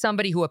money to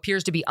somebody who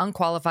appears to be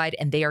unqualified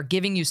and they are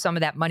giving you some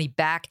of that money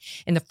back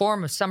in the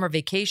form of summer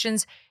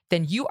vacations,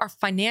 then you are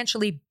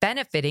financially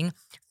benefiting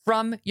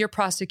from your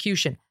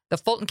prosecution. The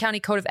Fulton County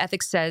Code of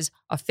Ethics says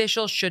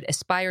officials should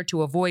aspire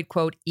to avoid,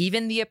 quote,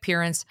 even the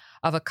appearance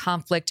of a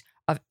conflict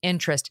of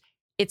interest.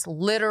 It's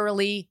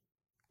literally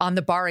on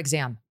the bar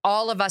exam.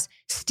 All of us,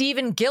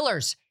 Stephen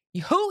Gillers.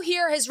 Who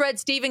here has read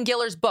Stephen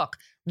Gillers' book?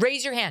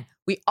 Raise your hand.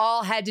 We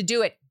all had to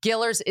do it.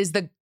 Gillers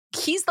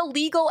he's the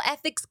legal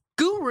ethics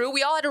guru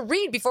we all had to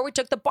read before we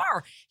took the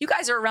bar. You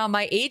guys are around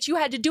my age. You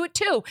had to do it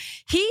too.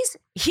 He's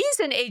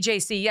in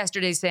AJC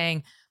yesterday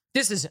saying,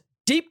 this is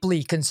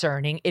deeply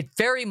concerning. It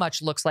very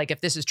much looks like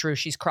if this is true,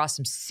 she's crossed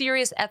some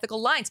serious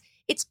ethical lines.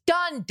 It's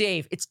done,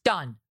 Dave. It's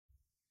done.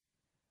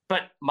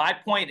 But my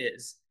point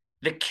is,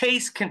 the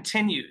case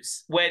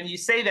continues. When you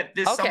say that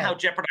this somehow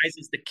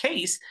jeopardizes the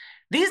case,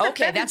 these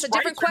that's a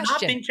different question. Are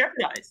not being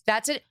jeopardized.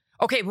 That's it.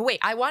 Okay, but wait,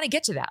 I want to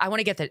get to that.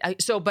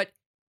 But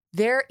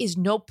there is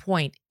no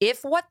point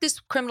if what this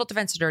criminal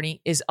defense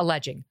attorney is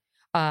alleging,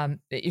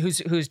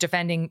 she's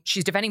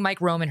defending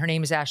Mike Roman. Her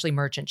name is Ashley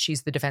Merchant.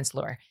 She's the defense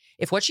lawyer.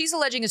 If what she's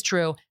alleging is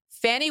true,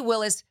 Fani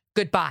Willis,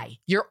 goodbye.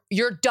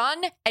 You're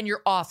done, and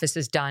your office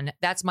is done.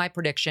 That's my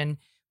prediction.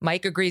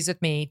 Mike agrees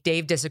with me.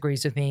 Dave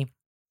disagrees with me.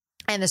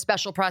 And the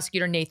special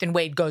prosecutor, Nathan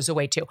Wade, goes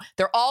away too.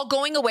 They're all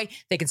going away.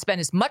 They can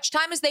spend as much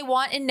time as they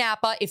want in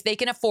Napa if they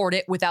can afford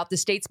it without the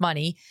state's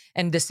money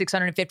and the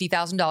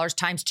 $650,000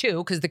 times 2,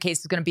 because the case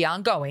is going to be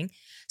ongoing.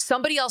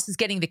 Somebody else is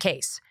getting the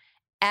case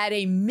at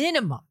a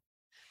minimum.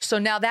 So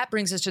now that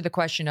brings us to the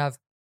question of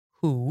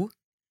who,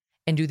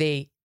 and do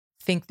they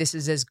think this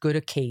is as good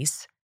a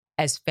case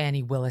as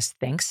Fani Willis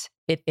thinks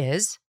it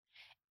is?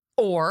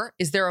 Or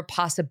is there a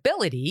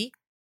possibility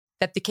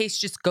that the case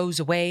just goes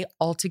away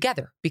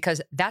altogether?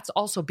 Because that's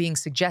also being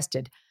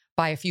suggested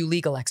by a few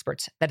legal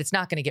experts, that it's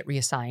not going to get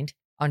reassigned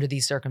under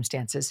these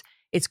circumstances.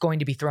 It's going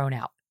to be thrown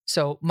out.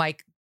 So,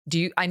 Mike,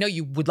 I know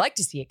you would like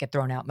to see it get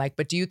thrown out, Mike,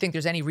 but do you think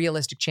there's any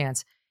realistic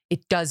chance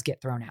it does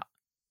get thrown out?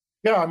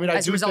 Yeah, I mean,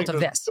 as a result of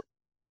this.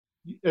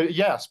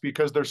 Yes,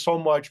 because there's so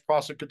much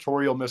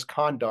prosecutorial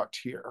misconduct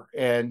here,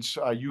 and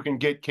you can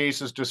get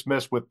cases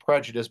dismissed with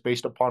prejudice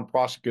based upon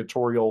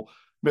prosecutorial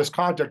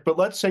misconduct. But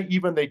let's say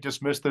even they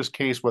dismiss this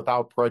case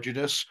without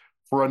prejudice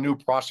for a new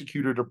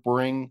prosecutor to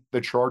bring the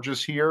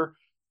charges here.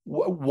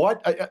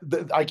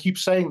 I keep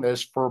saying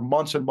this for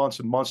months and months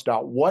and months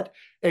now. What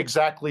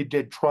exactly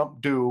did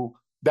Trump do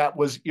that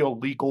was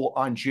illegal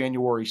on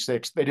January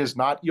 6th? It is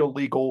not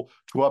illegal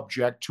to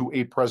object to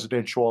a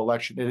presidential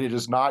election. And it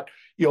is not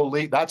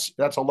illegal.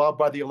 That's allowed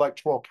by the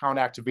Electoral Count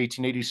Act of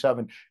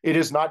 1887. It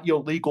is not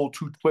illegal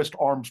to twist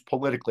arms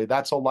politically.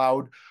 That's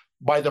allowed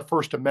by the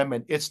First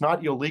Amendment. It's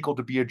not illegal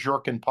to be a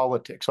jerk in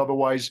politics.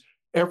 Otherwise,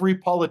 every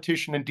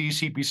politician in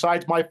D.C.,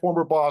 besides my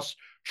former boss,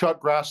 Chuck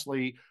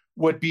Grassley,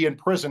 would be in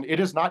prison. It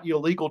is not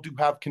illegal to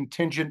have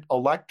contingent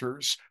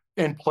electors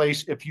in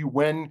place if you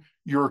win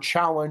your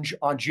challenge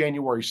on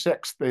January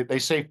 6th. They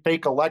say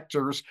fake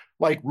electors,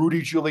 like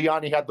Rudy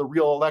Giuliani had the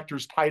real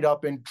electors tied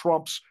up in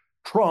Trump's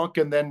trunk,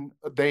 and then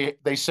they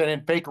sent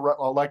in fake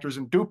electors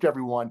and duped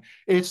everyone.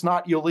 It's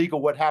not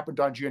illegal what happened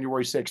on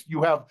January 6th.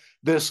 You have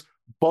this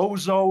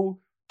bozo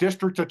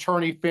district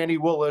attorney, Fani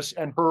Willis,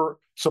 and her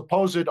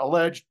supposed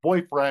alleged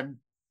boyfriend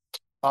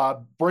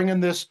bringing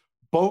this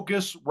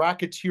bogus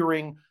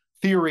racketeering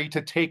theory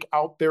to take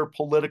out their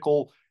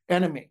political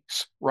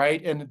enemies,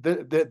 right? And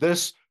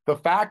the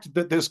fact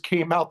that this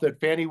came out that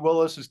Fani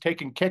Willis is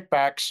taking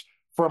kickbacks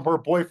from her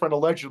boyfriend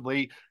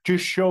allegedly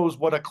just shows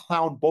what a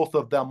clown both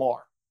of them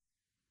are.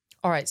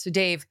 All right. So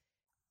Dave,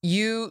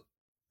 you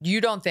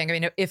don't think,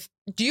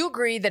 do you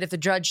agree that if the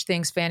judge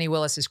thinks Fani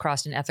Willis has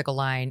crossed an ethical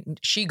line,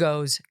 she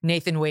goes,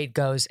 Nathan Wade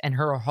goes, and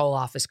her whole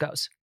office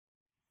goes?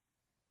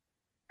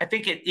 I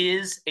think it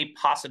is a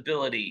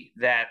possibility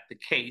that the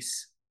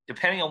case,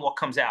 depending on what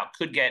comes out,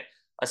 could get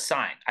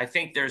assigned. I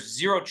think there's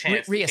zero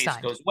chance the case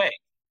goes away.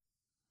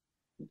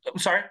 I'm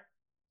sorry?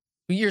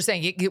 You're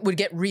saying it would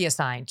get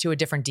reassigned to a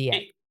different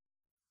DA,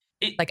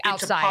 like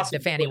outside the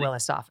Fani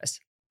Willis office.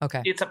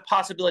 Okay. It's a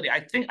possibility.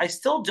 I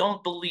still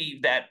don't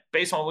believe that,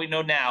 based on what we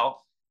know now,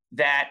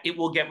 that it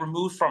will get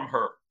removed from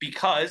her,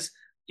 because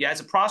as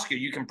a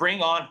prosecutor, you can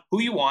bring on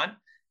who you want.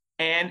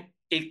 And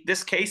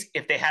this case,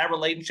 if they had a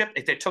relationship,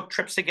 if they took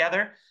trips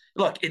together,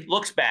 look, it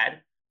looks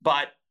bad,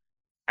 but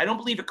I don't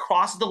believe it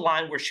crosses the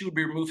line where she would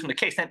be removed from the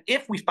case. And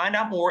if we find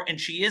out more and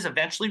she is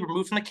eventually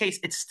removed from the case,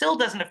 it still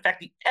doesn't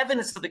affect the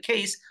evidence of the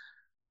case,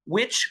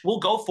 which will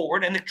go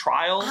forward, and the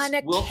trials on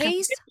a will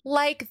case continue.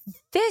 like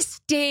this,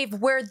 Dave,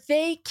 where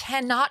they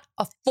cannot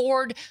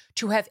afford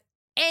to have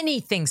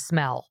anything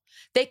smell.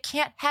 They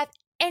can't have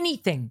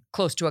anything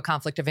close to a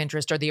conflict of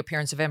interest or the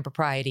appearance of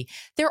impropriety.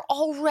 They're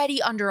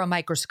already under a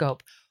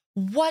microscope.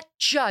 What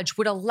judge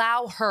would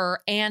allow her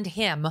and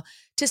him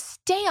to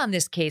stay on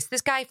this case?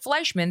 This guy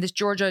Fleischman, this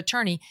Georgia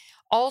attorney,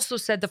 also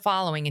said the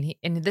following,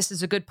 and this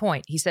is a good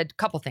point. He said a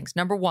couple things.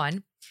 Number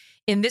one,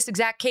 in this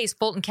exact case,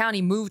 Fulton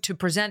County moved to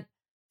present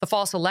the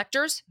false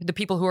electors, the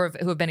people who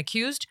have been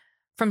accused,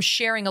 from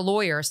sharing a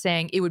lawyer,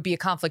 saying it would be a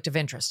conflict of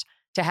interest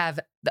to have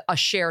a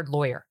shared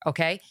lawyer,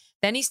 okay?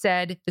 Then he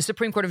said the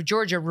Supreme Court of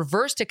Georgia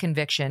reversed a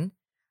conviction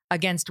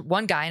against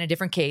one guy in a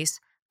different case,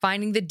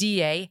 finding the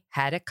DA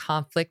had a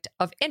conflict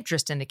of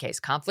interest in the case.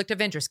 Conflict of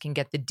interest can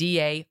get the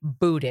DA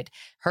booted.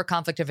 Her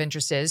conflict of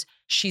interest is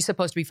she's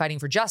supposed to be fighting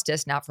for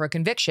justice, not for a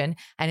conviction.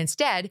 And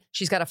instead,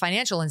 she's got a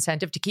financial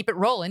incentive to keep it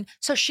rolling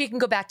so she can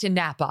go back to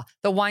Napa.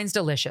 The wine's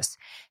delicious.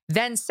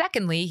 Then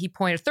secondly, he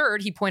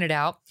pointed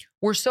out,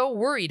 we're so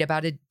worried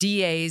about a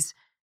DA's,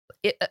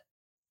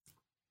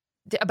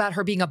 about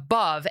her being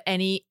above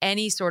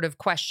any sort of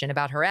question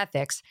about her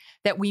ethics,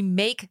 that we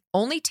make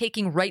only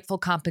taking rightful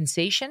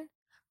compensation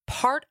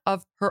part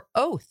of her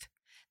oath.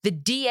 The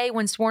DA,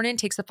 when sworn in,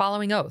 takes the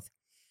following oath: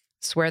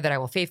 swear that I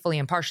will faithfully,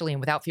 impartially, and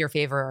without fear,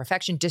 favor, or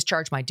affection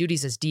discharge my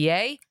duties as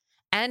DA,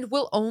 and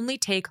will only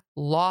take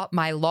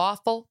my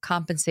lawful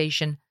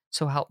compensation,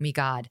 so help me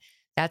God.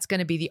 That's going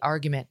to be the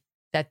argument,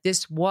 that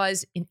this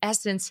was, in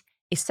essence,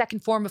 a second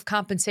form of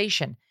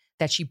compensation,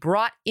 that she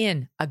brought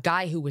in a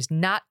guy who was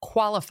not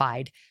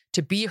qualified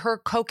to be her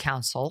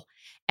co-counsel,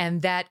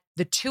 and that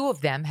the two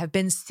of them have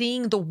been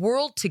seeing the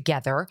world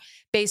together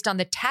based on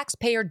the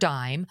taxpayer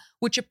dime,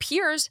 which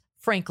appears,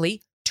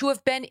 frankly, to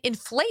have been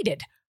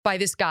inflated by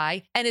this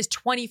guy and his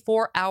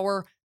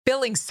 24-hour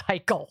billing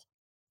cycle.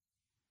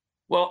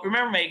 Well,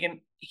 remember,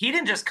 Megan, he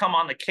didn't just come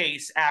on the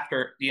case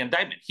after the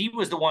indictment. He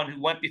was the one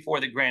who went before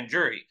the grand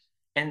jury.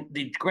 And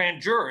the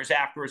grand jurors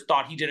afterwards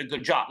thought he did a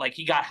good job. Like,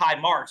 he got high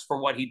marks for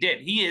what he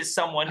did. He is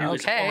someone who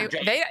is a former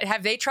judge.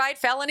 Have they tried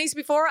felonies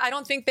before? I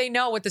don't think they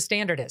know what the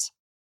standard is.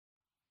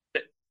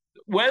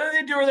 Whether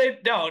they do or they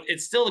don't,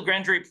 it's still a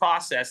grand jury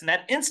process. And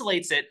that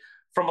insulates it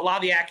from a lot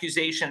of the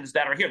accusations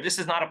that are here. This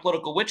is not a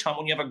political witch hunt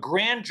when you have a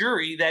grand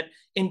jury that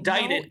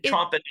indicted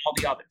Trump and all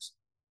the others.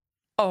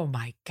 Oh,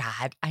 my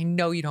God. I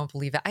know you don't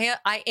believe it.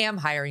 I am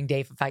hiring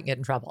Dave if I can get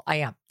in trouble. I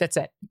am. That's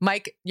it.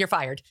 Mike, you're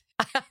fired.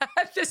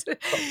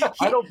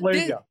 I don't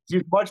blame you.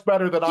 He's much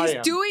better than I am.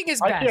 He's doing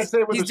his best. I can't say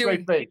it with a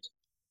straight face.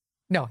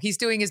 No, he's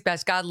doing his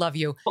best. God love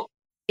you.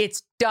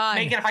 It's done.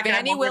 Megan, if I can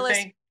Fannie add one more Willis,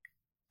 thing.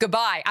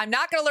 goodbye. I'm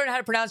not going to learn how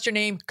to pronounce your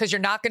name because you're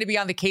not going to be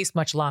on the case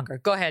much longer.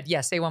 Go ahead.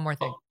 Yes, say one more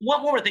thing.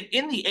 One more thing.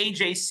 In the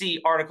AJC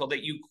article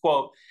that you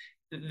quote,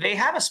 they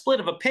have a split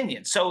of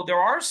opinion. So there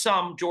are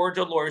some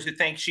Georgia lawyers who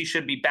think she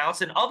should be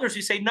bounced and others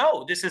who say,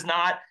 no, this is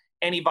not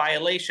any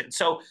violation.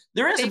 So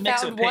there is a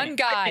mix of opinion. One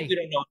guy. We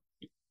don't know.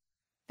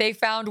 They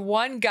found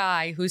one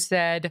guy who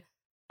said,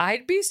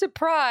 I'd be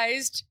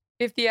surprised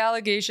if the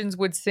allegations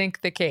would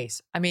sink the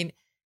case. I mean,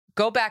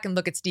 go back and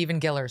look at Stephen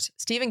Gillers.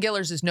 Stephen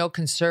Gillers is no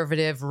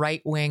conservative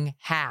right-wing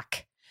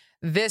hack.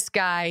 This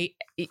guy,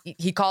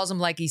 he calls him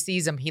like he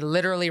sees him. He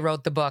literally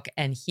wrote the book,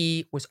 and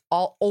he was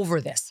all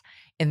over this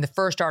in the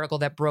first article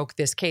that broke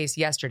this case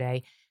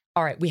yesterday.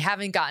 All right, we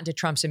haven't gotten to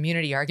Trump's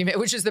immunity argument,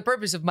 which is the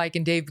purpose of Mike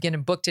and Dave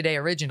getting booked today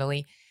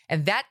originally.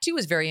 And that, too,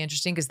 is very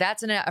interesting because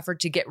that's an effort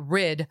to get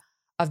rid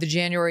of the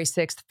January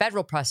 6th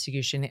federal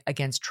prosecution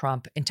against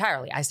Trump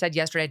entirely. I said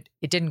yesterday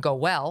it didn't go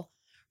well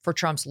for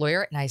Trump's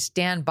lawyer, and I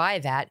stand by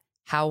that.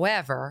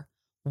 However,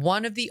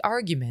 one of the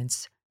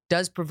arguments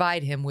does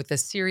provide him with a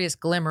serious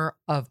glimmer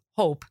of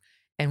hope,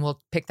 and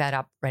we'll pick that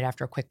up right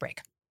after a quick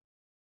break.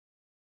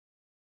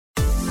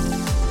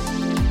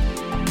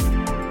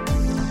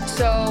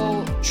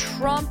 So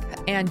Trump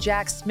and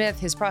Jack Smith,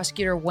 his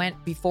prosecutor,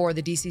 went before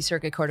the D.C.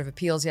 Circuit Court of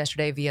Appeals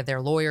yesterday via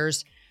their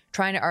lawyers,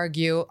 trying to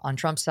argue on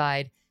Trump's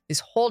side this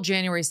whole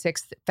January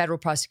 6th federal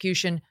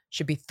prosecution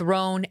should be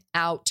thrown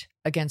out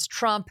against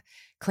Trump,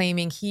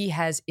 claiming he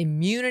has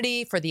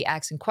immunity for the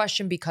acts in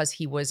question because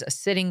he was a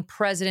sitting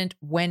president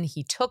when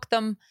he took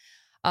them.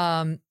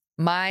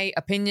 My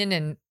opinion,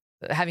 and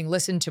having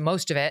listened to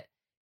most of it,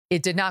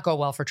 it did not go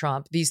well for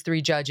Trump. These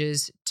three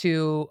judges,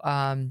 two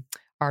are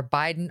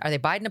Biden. Are they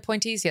Biden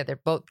appointees? Yeah,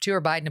 two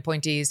are Biden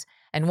appointees,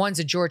 and one's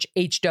a George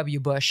H.W.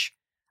 Bush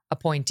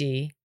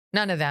appointee.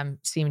 None of them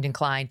seemed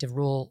inclined to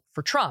rule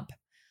for Trump.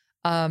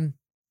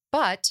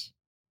 But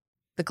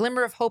the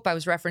glimmer of hope I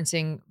was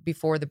referencing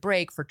before the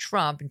break for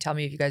Trump, and tell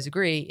me if you guys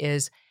agree,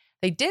 is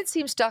they did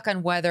seem stuck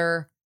on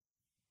whether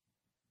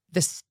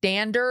the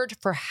standard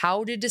for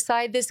how to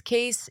decide this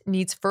case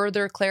needs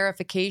further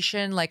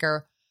clarification, like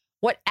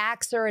what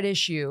acts are at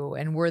issue,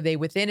 and were they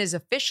within his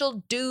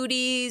official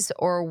duties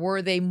or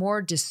were they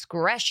more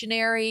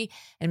discretionary?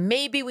 And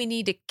maybe we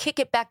need to kick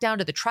it back down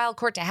to the trial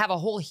court to have a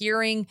whole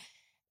hearing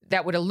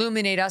that would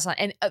illuminate us on.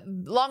 And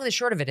long and the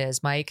short of it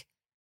is, Mike,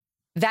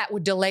 that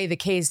would delay the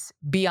case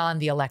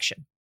beyond the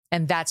election.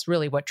 And that's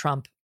really what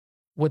Trump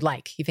would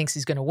like. He thinks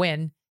he's going to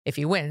win. If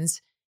he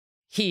wins,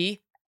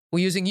 he,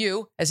 using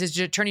you as his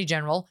attorney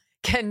general,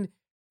 can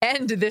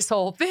end this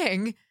whole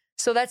thing.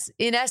 So that's,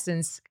 in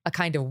essence, a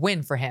kind of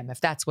win for him if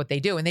that's what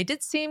they do. And they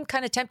did seem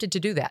kind of tempted to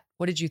do that.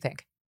 What did you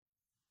think?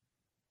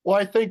 Well,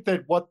 I think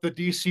that what the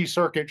D.C.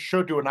 Circuit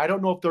should do, and I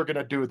don't know if they're going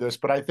to do this,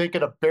 but I think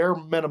at a bare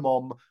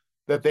minimum,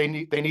 that they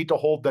need to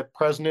hold that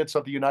presidents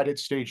of the United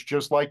States,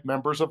 just like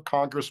members of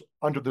Congress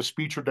under the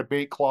speech or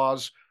debate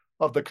clause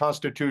of the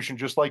Constitution,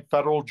 just like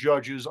federal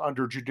judges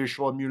under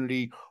judicial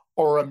immunity,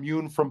 are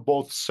immune from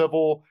both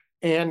civil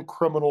and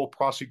criminal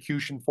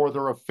prosecution for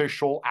their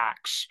official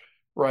acts,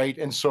 right?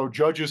 And so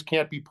judges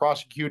can't be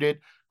prosecuted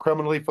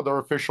criminally for their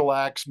official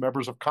acts.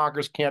 Members of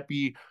Congress can't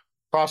be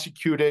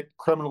prosecuted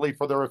criminally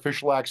for their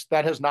official acts.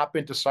 That has not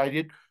been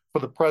decided for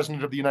the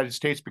president of the United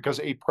States because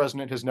a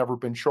president has never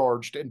been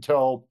charged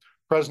until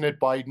President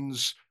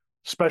Biden's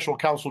special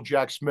counsel,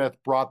 Jack Smith,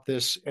 brought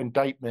this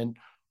indictment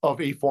of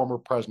a former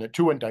president,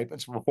 two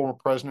indictments of a former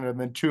president, and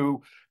then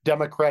two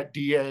Democrat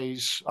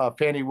DAs,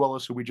 Fannie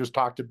Willis, who we just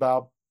talked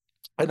about,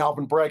 and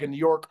Aronberg in New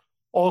York,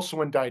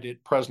 also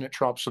indicted President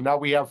Trump. So now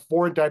we have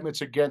four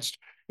indictments against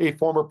a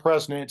former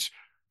president.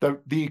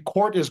 The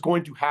court is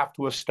going to have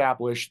to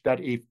establish that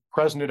a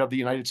president of the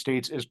United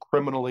States is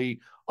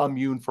criminally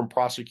immune from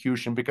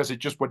prosecution, because it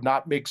just would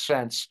not make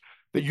sense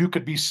that you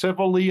could be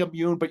civilly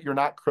immune, but you're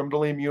not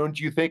criminally immune.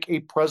 Do you think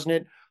a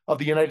president of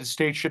the United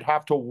States should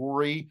have to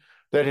worry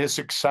that his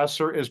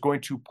successor is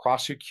going to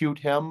prosecute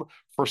him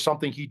for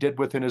something he did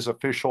within his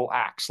official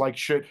acts? Like,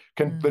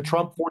 can the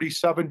Trump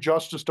 47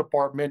 Justice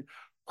Department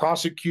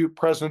prosecute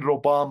President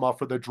Obama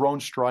for the drone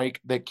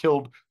strike that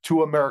killed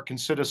two American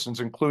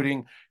citizens,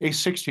 including a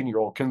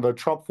 16-year-old? Can the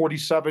Trump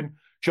 47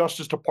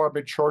 Justice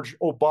Department charge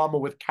Obama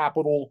with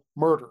capital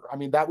murder? I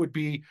mean, that would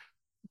be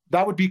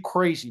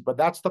crazy, but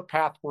that's the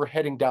path we're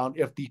heading down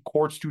if the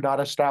courts do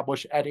not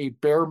establish at a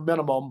bare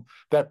minimum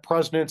that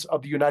presidents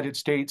of the United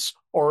States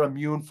are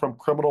immune from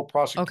criminal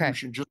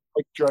prosecution, okay, just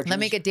like judges. Let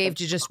me get Dave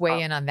to just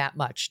weigh in on that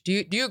much.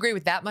 Do you agree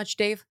with that much,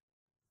 Dave?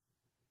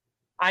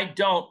 I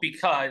don't,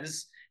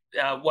 because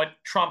what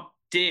Trump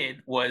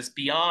did was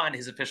beyond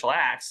his official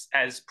acts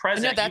as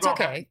president. No, that's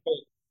okay.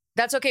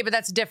 That's okay, but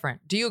that's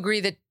different. Do you agree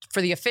that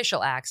for the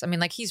official acts, I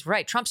mean, like, he's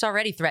right. Trump's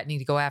already threatening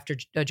to go after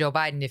Joe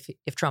Biden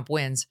if Trump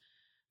wins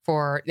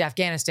for the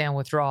Afghanistan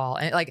withdrawal.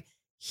 And like,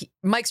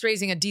 Mike's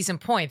raising a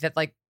decent point that,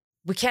 like,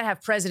 we can't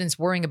have presidents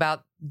worrying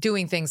about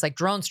doing things like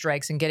drone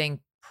strikes and getting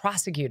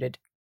prosecuted.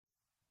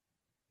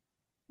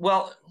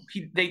 Well,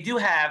 they do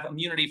have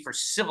immunity for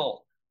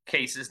civil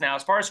cases. Now,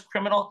 as far as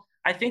criminal,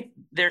 I think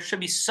there should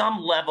be some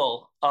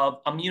level of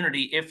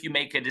immunity if you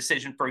make a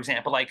decision, for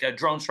example, like a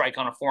drone strike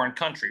on a foreign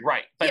country,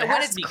 right? But yeah,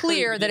 when it's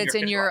clear that it's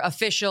in your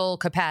official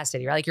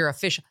capacity, right? Like your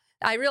official.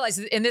 I realize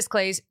in this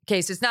case,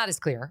 it's not as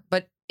clear,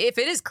 but if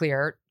it is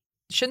clear,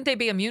 shouldn't they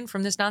be immune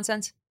from this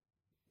nonsense?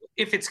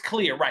 If it's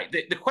clear, right.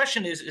 The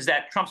question is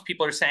that Trump's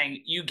people are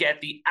saying you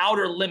get the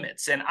outer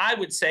limits. And I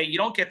would say you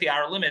don't get the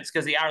outer limits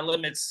because the outer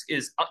limits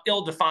is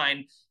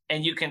ill-defined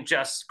and you can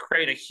just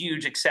create a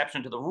huge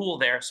exception to the rule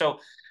there. So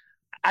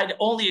I'd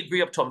only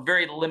agree up to a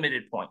very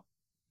limited point.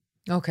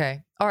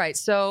 Okay. All right.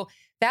 So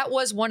that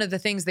was one of the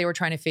things they were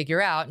trying to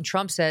figure out. And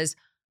Trump says,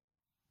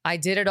 I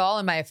did it all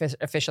in my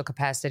official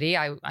capacity.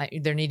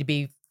 There need to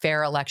be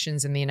fair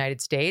elections in the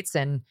United States.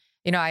 And,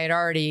 I had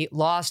already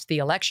lost the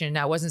election.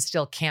 I wasn't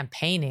still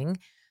campaigning.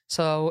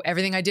 So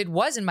everything I did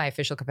was in my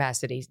official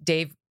capacity.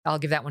 Dave, I'll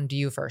give that one to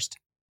you first.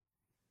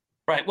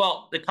 Right.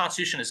 Well, the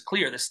Constitution is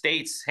clear. The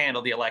states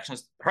handle the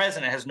elections. The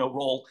president has no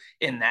role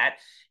in that.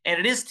 And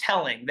it is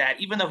telling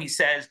that even though he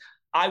says,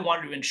 I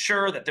wanted to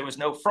ensure that there was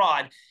no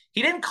fraud,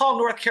 he didn't call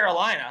North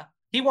Carolina.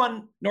 He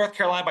won North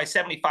Carolina by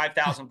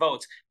 75,000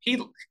 votes. He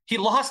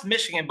lost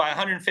Michigan by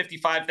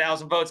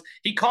 155,000 votes.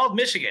 He called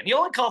Michigan. He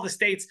only called the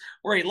states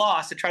where he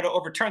lost to try to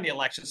overturn the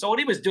election. So what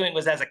he was doing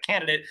was as a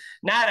candidate,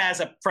 not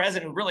as a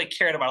president who really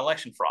cared about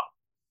election fraud.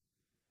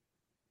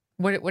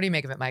 What do you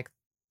make of it, Mike?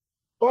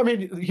 Well, I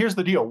mean, here's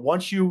the deal.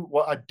 Once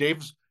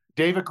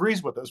Dave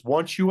agrees with us.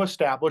 Once you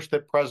establish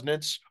that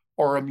presidents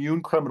are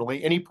immune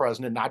criminally, any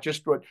president, not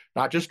just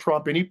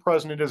Trump, any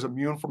president is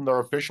immune from their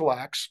official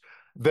acts,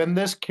 then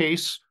this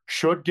case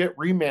should get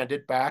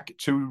remanded back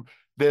to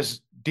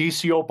this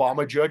D.C.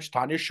 Obama judge,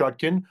 Tanya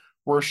Chutkan,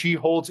 where she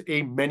holds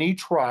a mini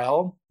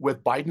trial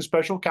with Biden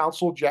special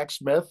counsel Jack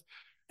Smith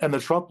and the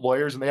Trump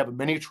lawyers, and they have a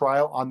mini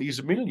trial on these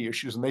immunity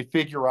issues, and they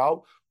figure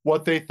out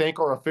what they think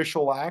are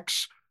official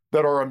acts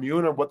that are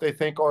immune and what they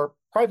think are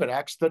private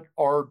acts that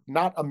are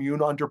not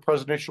immune under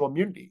presidential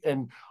immunity.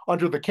 And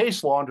under the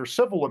case law, under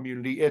civil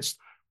immunity, it's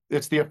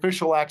the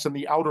official acts and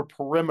the outer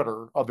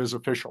perimeter of his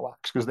official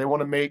acts, because they want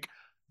to make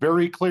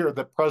very clear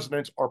that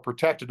presidents are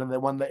protected, and they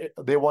want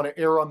to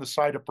err on the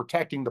side of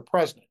protecting the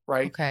president,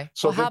 right? Okay.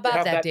 So well, how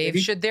about that, Dave?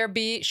 Should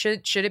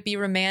it be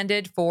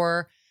remanded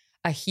for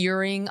a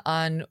hearing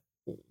on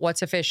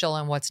what's official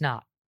and what's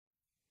not?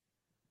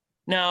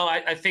 No,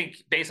 I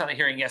think based on the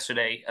hearing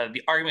yesterday,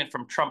 the argument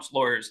from Trump's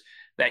lawyers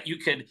that you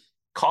could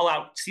call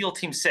out SEAL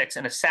Team 6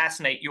 and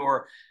assassinate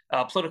your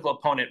political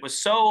opponent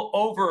was so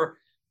overboard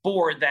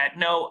that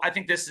no, I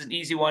think this is an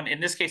easy one. In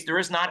this case, there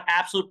is not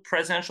absolute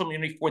presidential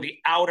immunity for the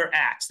outer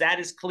acts. That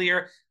is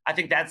clear. I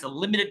think that's a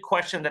limited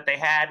question that they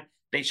had.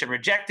 They should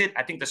reject it.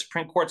 I think the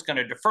Supreme Court's going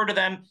to defer to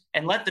them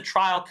and let the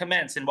trial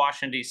commence in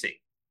Washington, D.C.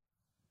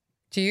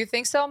 Do you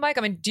think so, Mike?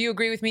 I mean, do you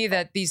agree with me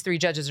that these three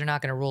judges are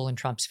not going to rule in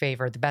Trump's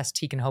favor? The best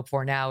he can hope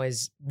for now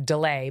is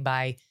delay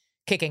by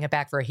kicking it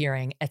back for a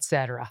hearing, et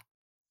cetera.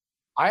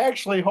 I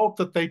actually hope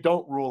that they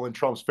don't rule in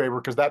Trump's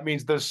favor, because that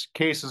means this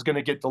case is going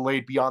to get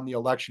delayed beyond the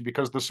election,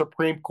 because the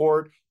Supreme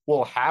Court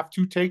will have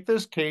to take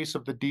this case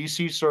if the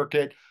D.C.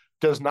 Circuit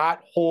does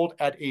not hold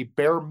at a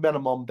bare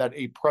minimum that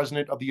a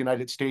president of the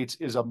United States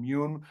is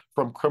immune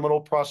from criminal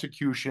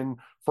prosecution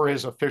for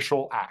his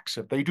official acts.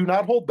 If they do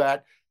not hold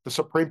that, the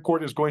Supreme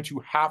Court is going to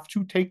have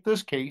to take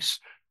this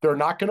case. They're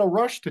not going to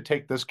rush to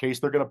take this case.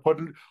 They're going to put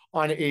it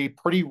on a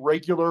pretty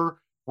regular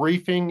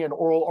briefing and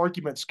oral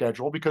argument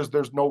schedule, because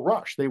there's no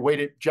rush. They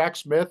waited. Jack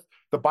Smith,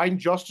 the Biden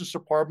Justice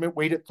Department,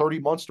 waited 30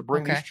 months to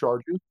bring these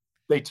charges.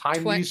 They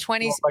timed these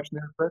 20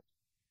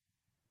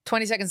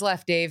 seconds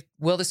left, Dave.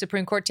 Will the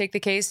Supreme Court take the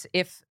case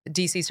if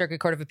D.C. Circuit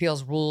Court of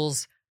Appeals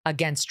rules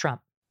against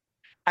Trump?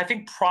 I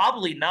think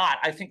probably not.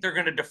 I think they're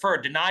going to defer,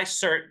 deny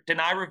cert,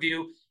 deny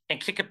review, and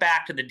kick it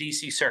back to the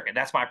D.C. Circuit.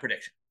 That's my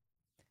prediction.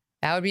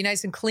 That would be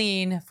nice and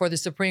clean for the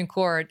Supreme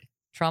Court.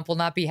 Trump will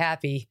not be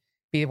happy.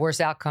 Be the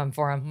worst outcome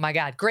for him. My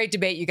God, great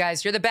debate, you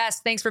guys. You're the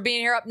best. Thanks for being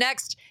here. Up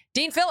next,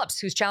 Dean Phillips,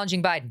 who's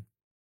challenging Biden.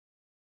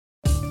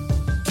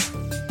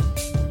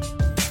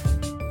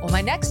 Well,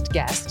 my next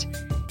guest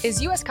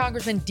is U.S.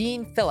 Congressman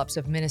Dean Phillips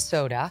of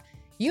Minnesota.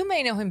 You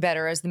may know him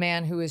better as the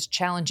man who is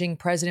challenging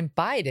President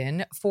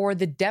Biden for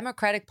the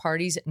Democratic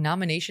Party's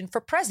nomination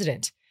for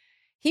president.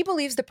 He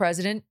believes the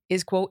president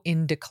is, quote,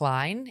 in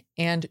decline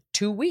and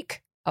too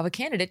weak of a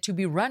candidate to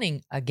be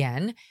running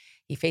again.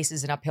 He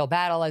faces an uphill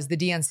battle as the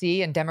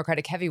DNC and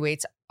Democratic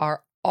heavyweights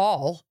are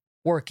all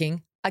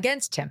working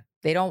against him.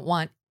 They don't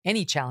want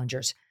any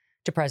challengers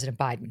to President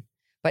Biden.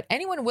 But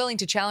anyone willing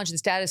to challenge the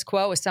status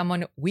quo is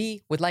someone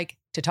we would like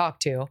to talk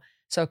to.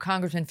 So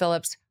Congressman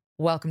Phillips,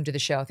 welcome to the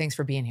show. Thanks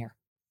for being here.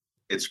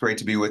 It's great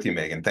to be with you,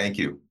 Megan. Thank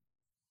you.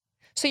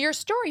 So your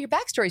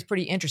backstory is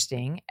pretty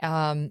interesting.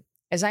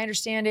 As I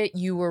understand it,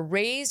 you were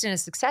raised in a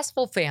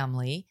successful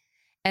family,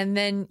 and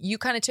then you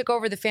kind of took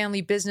over the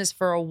family business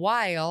for a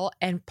while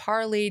and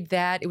parlayed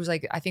that. It was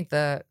like, I think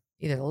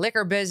either the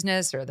liquor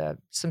business or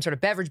some sort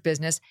of beverage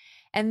business.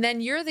 And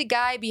then you're the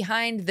guy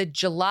behind the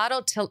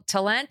gelato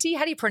Talenti.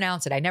 How do you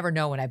pronounce it? I never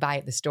know when I buy it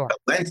at the store.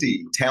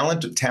 Talenti,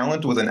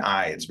 talent with an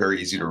I. It's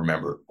very easy to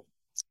remember.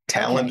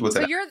 Talent okay. with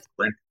so an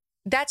I.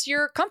 That's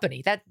your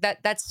company.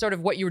 That's sort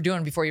of what you were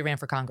doing before you ran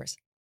for Congress.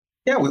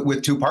 Yeah,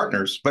 with two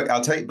partners. But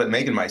I'll tell you,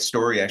 Megan, my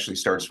story actually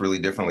starts really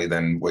differently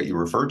than what you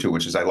referred to,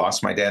 which is I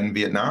lost my dad in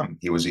Vietnam.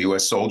 He was a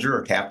U.S.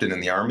 soldier, a captain in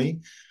the Army,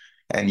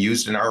 and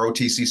used an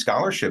ROTC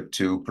scholarship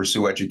to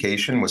pursue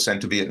education, was sent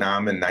to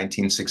Vietnam in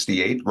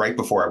 1968, right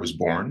before I was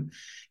born,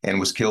 and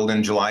was killed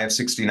in July of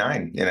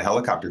 69 in a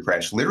helicopter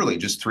crash, literally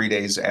just 3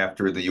 days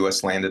after the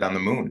U.S. landed on the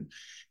moon.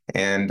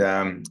 And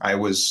I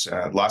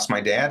lost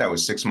my dad. I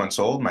was 6 months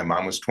old. My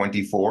mom was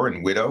 24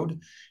 and widowed,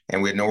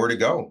 and we had nowhere to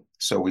go.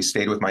 So we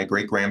stayed with my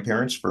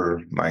great-grandparents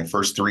for my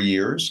first 3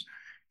 years.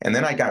 And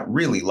then I got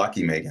really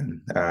lucky,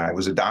 Megan. I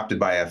was adopted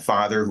by a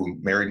father who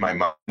married my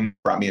mom,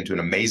 brought me into an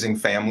amazing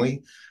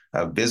family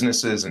of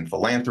businesses and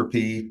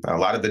philanthropy, a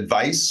lot of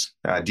advice.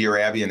 Dear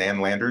Abby and Ann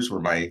Landers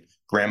were my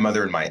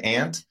grandmother and my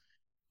aunt.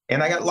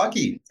 And I got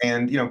lucky.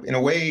 And, in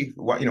a way,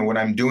 what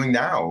I'm doing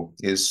now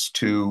is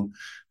to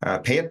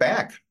pay it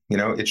back.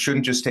 It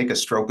shouldn't just take a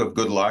stroke of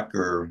good luck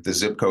or the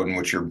zip code in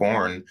which you're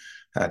born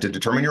to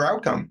determine your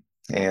outcome.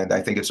 And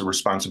I think it's a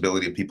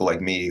responsibility of people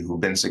like me who've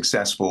been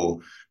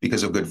successful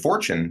because of good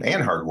fortune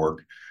and hard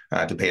work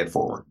to pay it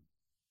forward.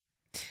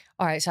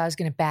 All right. So I was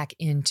going to back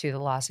into the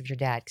loss of your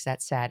dad because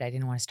that's sad. I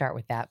didn't want to start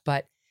with that.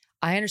 But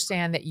I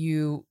understand that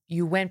you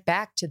went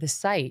back to the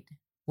site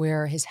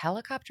where his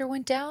helicopter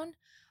went down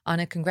on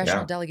a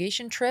congressional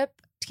delegation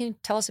trip. Can you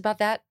tell us about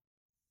that?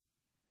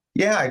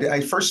 Yeah,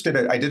 I first did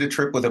a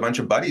trip with a bunch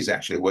of buddies,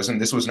 actually.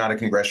 This was not a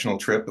congressional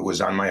trip. It was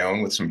on my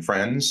own with some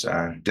friends.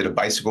 Did a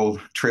bicycle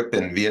trip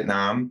in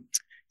Vietnam,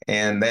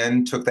 and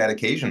then took that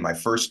occasion, my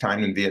first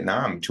time in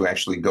Vietnam, to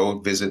actually go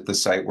visit the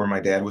site where my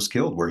dad was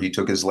killed, where he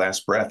took his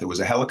last breath. It was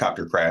a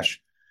helicopter crash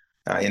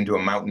into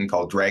a mountain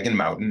called Dragon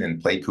Mountain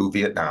in Pleiku,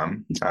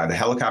 Vietnam. The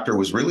helicopter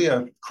was really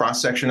a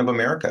cross-section of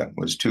America. It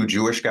was 2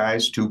 Jewish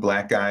guys, 2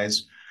 black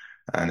guys,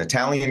 an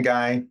Italian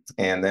guy,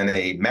 and then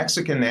a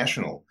Mexican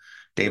national,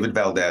 David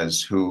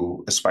Valdez,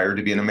 who aspired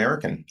to be an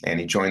American. And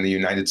he joined the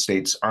United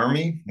States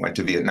Army, went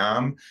to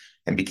Vietnam,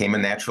 and became a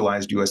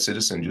naturalized U.S.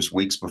 citizen just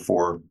weeks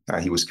before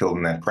he was killed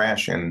in that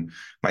crash. And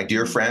my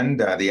dear friend,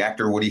 the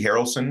actor Woody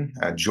Harrelson,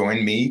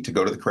 joined me to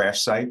go to the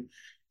crash site.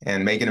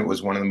 And Megan, it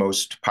was one of the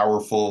most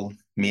powerful,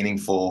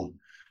 meaningful,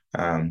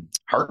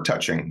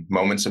 heart-touching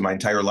moments of my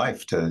entire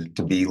life to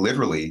be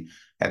literally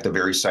at the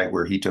very site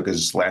where he took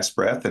his last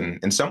breath. And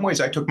in some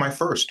ways, I took my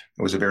first.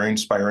 It was a very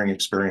inspiring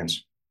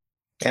experience.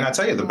 And I'll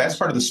tell you, the best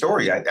part of the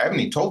story, I haven't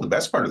even told the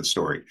best part of the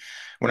story.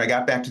 When I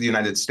got back to the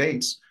United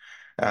States,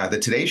 the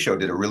Today Show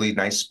did a really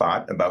nice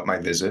spot about my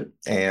visit,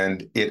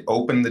 and it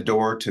opened the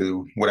door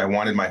to what I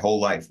wanted my whole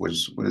life,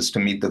 was to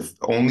meet the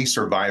only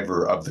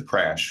survivor of the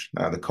crash,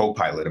 the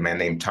co-pilot, a man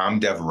named Tom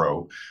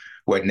Devereaux,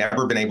 who I'd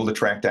never been able to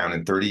track down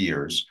in 30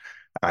 years.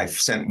 I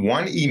sent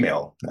one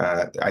email.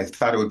 I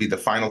thought it would be the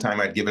final time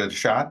I'd give it a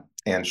shot.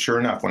 And sure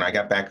enough, when I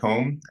got back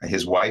home,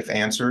 his wife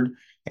answered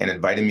and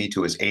invited me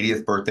to his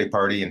 80th birthday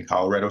party in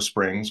Colorado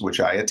Springs, which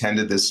I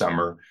attended this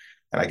summer.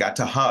 And I got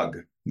to hug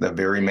the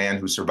very man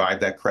who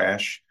survived that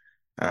crash.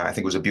 I think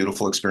it was a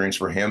beautiful experience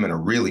for him and a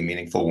really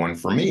meaningful one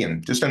for me.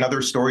 And just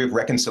another story of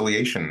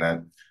reconciliation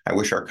that I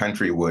wish our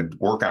country would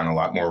work on a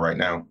lot more right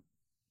now.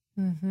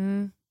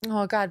 Mm-hmm.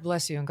 Oh, God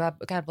bless you. And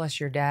God bless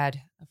your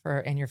dad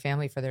and your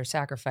family for their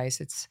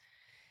sacrifice.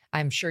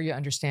 I'm sure you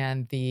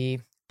understand the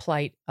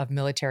plight of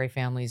military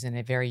families in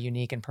a very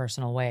unique and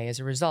personal way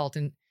as a result.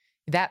 And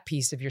that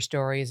piece of your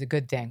story is a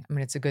good thing. I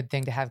mean, it's a good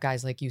thing to have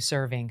guys like you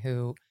serving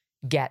who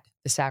get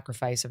the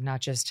sacrifice of not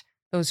just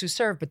those who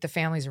serve, but the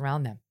families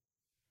around them.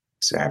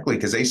 Exactly,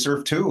 because they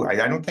serve too. I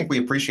don't think we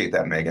appreciate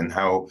that, Megan,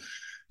 how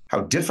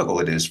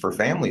difficult it is for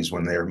families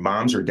when their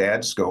moms or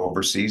dads go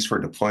overseas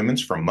for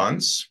deployments for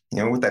months.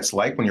 You know what that's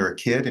like when you're a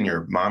kid and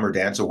your mom or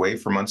dad's away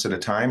for months at a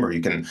time. Or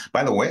you can,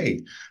 by the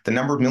way, the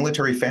number of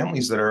military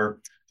families that are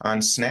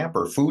on SNAP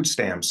or food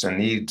stamps and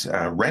need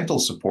rental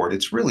support,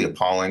 it's really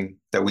appalling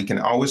that we can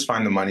always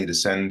find the money to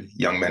send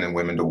young men and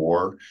women to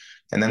war.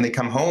 And then they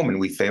come home and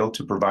we fail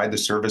to provide the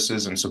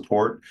services and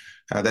support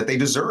that they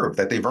deserve,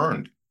 that they've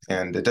earned.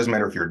 And it doesn't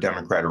matter if you're a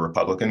Democrat or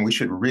Republican, we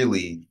should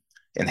really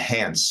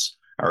enhance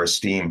our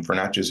esteem for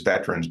not just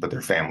veterans, but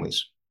their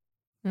families.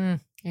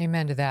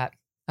 Amen to that.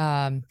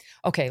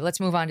 Okay, let's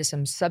move on to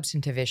some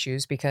substantive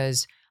issues,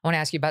 because I want to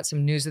ask you about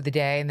some news of the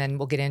day, and then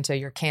we'll get into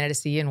your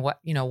candidacy and what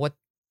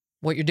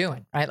you're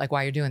doing, right? Like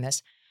why you're doing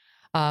this.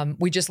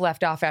 We just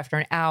left off after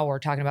an hour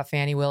talking about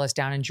Fani Willis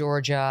down in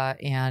Georgia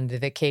and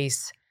the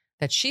case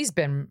that she's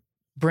been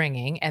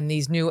bringing and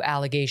these new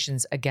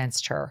allegations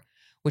against her,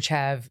 which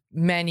have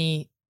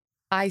many,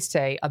 I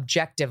say,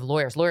 objective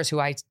lawyers who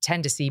I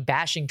tend to see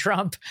bashing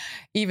Trump.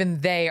 Even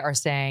they are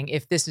saying,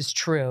 if this is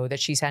true, that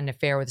she's had an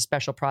affair with a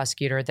special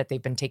prosecutor, that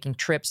they've been taking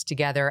trips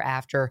together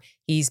after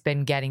he's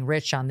been getting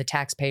rich on the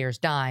taxpayer's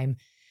dime,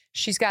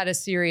 she's got a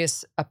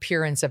serious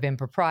appearance of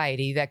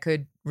impropriety that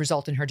could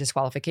result in her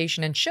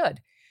disqualification and should.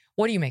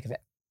 What do you make of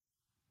it?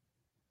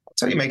 I'll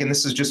tell you, Megan,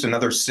 this is just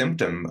another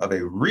symptom of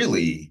a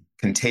really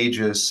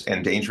contagious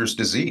and dangerous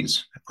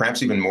disease,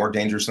 perhaps even more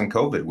dangerous than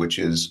COVID, which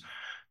is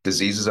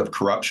diseases of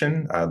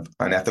corruption, of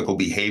unethical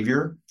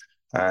behavior,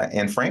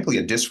 and frankly,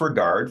 a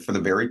disregard for the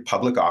very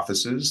public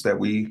offices that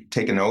we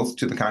take an oath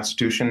to the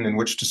Constitution in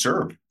which to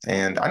serve.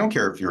 And I don't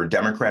care if you're a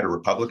Democrat or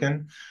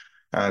Republican,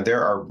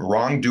 there are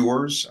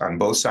wrongdoers on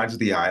both sides of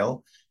the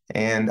aisle.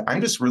 And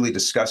I'm just really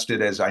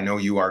disgusted, as I know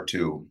you are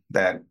too,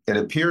 that it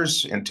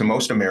appears to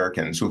most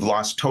Americans who've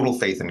lost total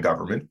faith in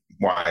government,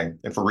 why,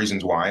 and for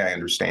reasons why I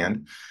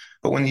understand.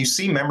 But when you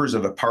see members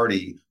of a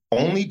party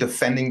only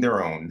defending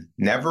their own,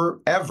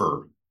 never,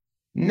 ever,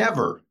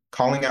 never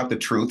calling out the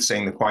truth,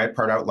 saying the quiet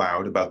part out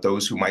loud about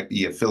those who might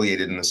be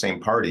affiliated in the same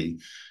party,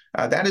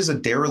 that is a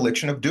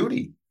dereliction of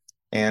duty.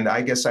 And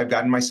I guess I've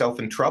gotten myself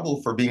in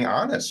trouble for being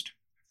honest,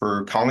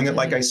 for calling it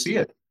like I see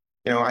it.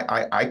 You know,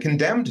 I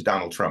condemned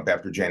Donald Trump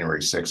after January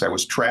 6th. I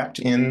was trapped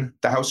in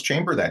the House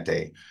chamber that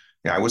day.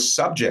 You know, I was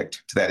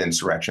subject to that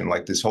insurrection,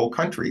 like this whole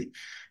country.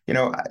 You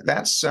know,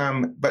 that's,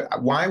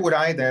 but why would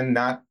I then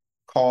not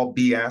call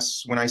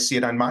BS when I see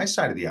it on my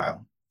side of the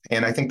aisle?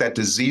 And I think that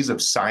disease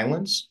of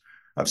silence,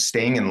 of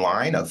staying in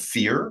line, of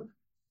fear,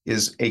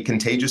 is a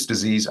contagious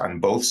disease on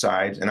both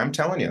sides. And I'm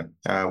telling you,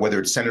 whether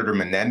it's Senator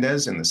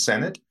Menendez in the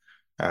Senate,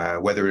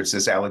 whether it's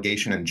this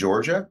allegation in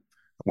Georgia,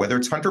 whether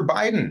it's Hunter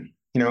Biden,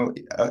 you know,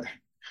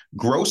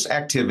 gross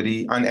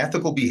activity,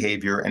 unethical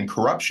behavior, and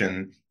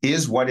corruption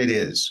is what it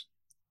is.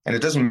 And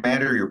it doesn't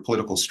matter your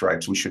political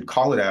stripes. We should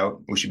call it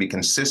out. We should be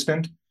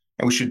consistent.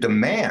 And we should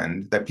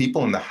demand that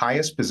people in the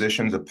highest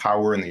positions of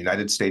power in the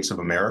United States of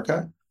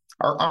America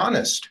are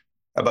honest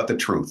about the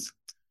truth.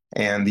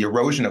 And the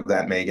erosion of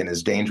that, Megan,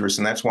 is dangerous.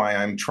 And that's why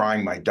I'm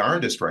trying my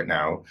darndest right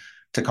now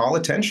to call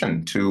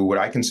attention to what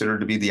I consider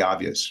to be the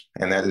obvious.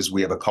 And that is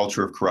we have a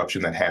culture of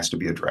corruption that has to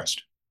be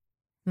addressed.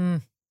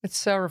 It's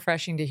so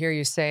refreshing to hear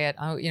you say it.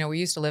 You know, we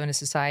used to live in a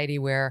society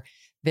where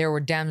there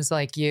were Dems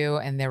like you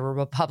and there were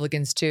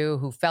Republicans too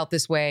who felt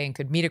this way and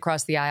could meet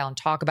across the aisle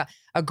and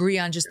agree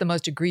on just the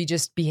most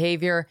egregious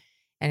behavior.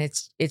 And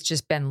it's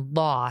just been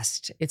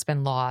lost. It's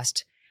been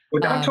lost.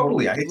 Well, not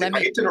totally. I hate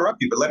to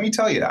interrupt you, but let me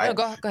tell you,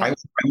 go ahead. I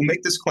will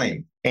make this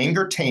claim.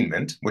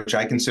 Angertainment, which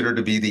I consider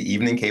to be the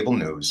evening cable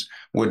news,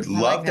 would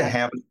love to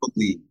have us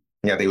believe,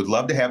 they would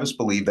love to have us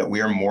believe that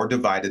we are more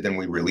divided than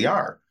we really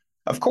are.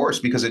 Of course,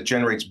 because it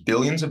generates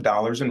billions of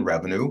dollars in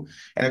revenue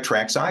and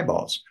attracts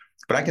eyeballs.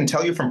 But I can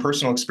tell you from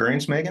personal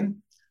experience,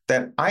 Megan,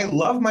 that I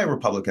love my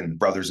Republican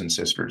brothers and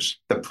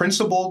sisters. The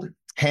principled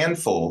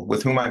handful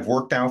with whom I've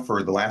worked out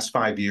for the last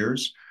 5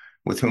 years,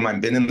 with whom I've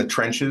been in the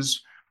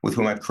trenches, with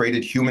whom I've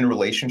created human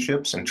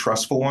relationships and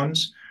trustful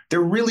ones,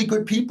 they're really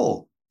good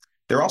people.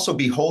 They're also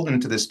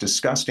beholden to this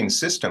disgusting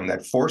system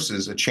that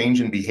forces a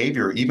change in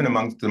behavior, even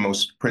among the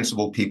most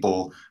principled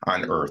people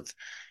on earth.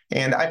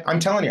 And I'm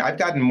telling you, I've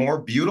gotten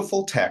more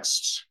beautiful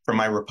texts from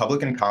my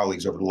Republican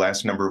colleagues over the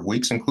last number of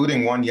weeks,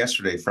 including one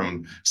yesterday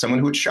from someone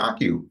who would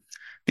shock you,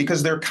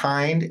 because they're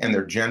kind and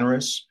they're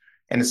generous.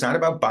 And it's not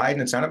about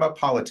Biden. It's not about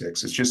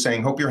politics. It's just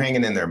saying, hope you're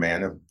hanging in there,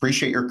 man.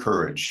 Appreciate your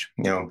courage.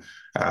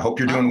 Hope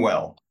you're doing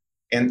well.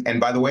 And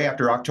by the way,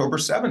 after October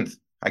 7th,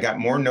 I got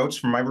more notes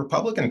from my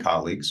Republican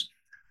colleagues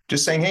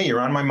just saying, hey,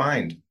 you're on my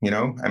mind.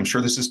 I'm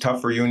sure this is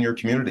tough for you and your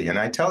community. And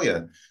I tell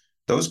you,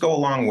 those go a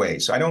long way.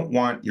 So I don't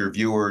want your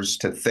viewers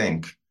to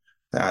think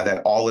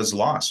that all is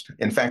lost.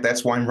 In fact,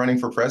 that's why I'm running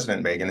for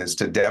president, Megan, is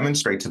to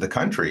demonstrate to the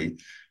country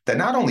that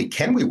not only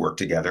can we work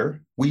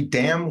together, we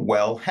damn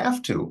well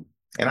have to.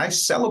 And I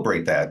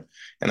celebrate that.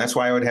 And that's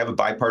why I would have a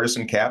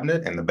bipartisan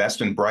cabinet and the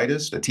best and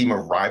brightest, a team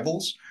of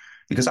rivals,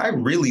 because I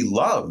really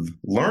love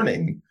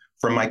learning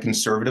from my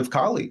conservative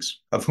colleagues,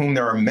 of whom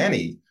there are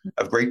many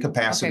of great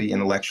capacity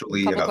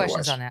intellectually and otherwise. Couple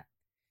questions on that.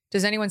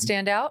 Does anyone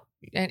stand out?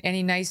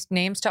 Any nice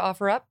names to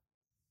offer up?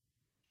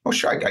 Oh,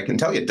 sure. I can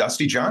tell you,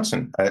 Dusty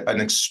Johnson,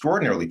 an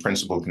extraordinarily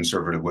principled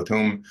conservative with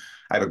whom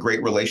I have a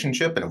great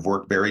relationship and have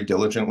worked very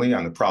diligently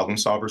on the Problem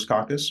Solvers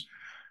Caucus.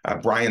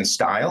 Brian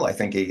Stile, I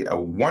think a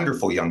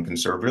wonderful young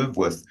conservative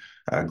with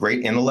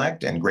great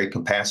intellect and great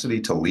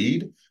capacity to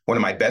lead. One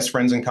of my best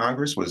friends in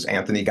Congress was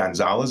Anthony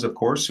Gonzalez, of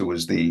course, who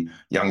was the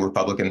young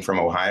Republican from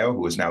Ohio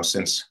who has now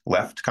since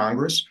left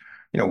Congress.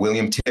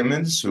 William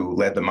Timmons, who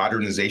led the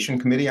Modernization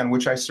Committee on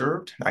which I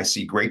served, I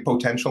see great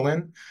potential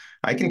in.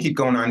 I can keep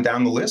going on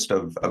down the list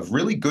of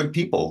really good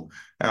people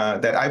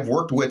that I've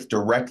worked with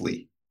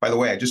directly. By the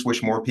way, I just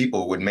wish more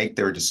people would make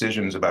their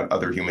decisions about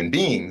other human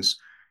beings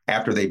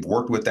after they've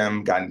worked with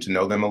them, gotten to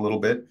know them a little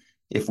bit.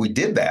 If we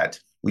did that,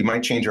 we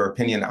might change our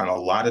opinion on a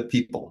lot of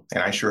people,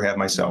 and I sure have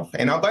myself.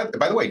 And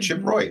by the way,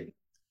 Chip Roy,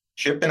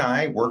 Chip and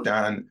I worked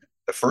on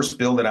the first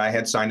bill that I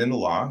had signed into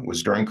law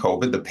was during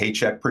COVID, the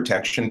Paycheck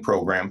Protection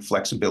Program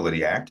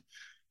Flexibility Act.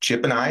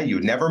 Chip and I,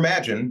 you'd never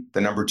imagine, the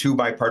number 2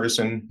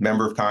 bipartisan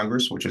member of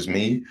Congress, which is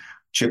me.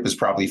 Chip is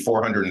probably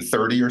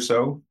 430 or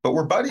so, but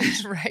we're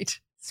buddies. Right.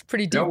 It's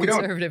pretty deep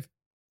conservative.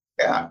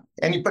 Yeah.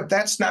 But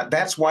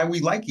that's why we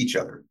like each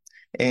other.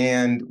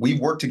 And we've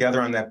worked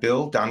together on that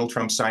bill. Donald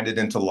Trump signed it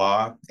into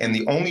law. And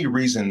the only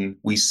reason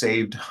we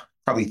saved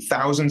probably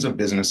thousands of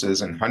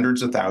businesses and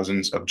hundreds of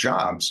thousands of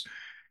jobs,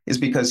 is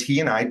because he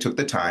and I took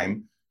the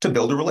time to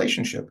build a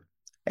relationship.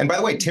 And by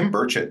the way, Tim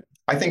Burchett,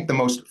 I think the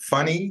most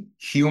funny,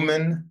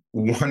 human,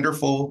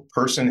 wonderful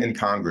person in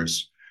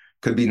Congress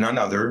could be none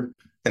other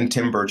than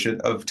Tim Burchett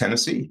of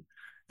Tennessee.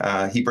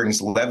 He brings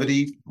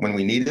levity when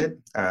we need it.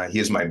 He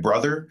is my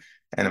brother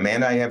and a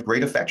man I have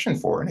great affection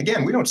for. And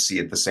again, we don't see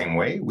it the same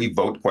way. We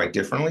vote quite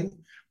differently,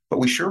 but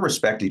we sure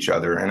respect each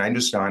other. And I'm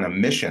just on a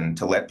mission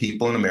to let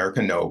people in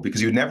America know,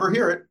 because you'd never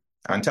hear it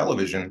on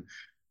television,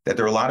 that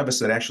there are a lot of us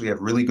that actually have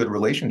really good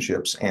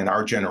relationships. And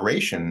our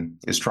generation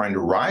is trying to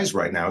rise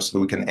right now so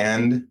that we can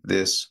end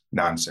this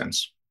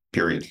nonsense,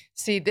 period.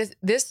 See,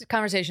 this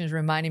conversation is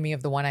reminding me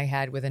of the one I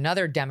had with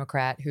another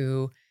Democrat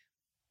who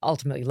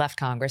ultimately left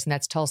Congress, and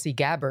that's Tulsi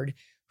Gabbard,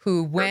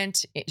 who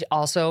went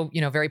also,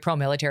 very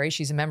pro-military.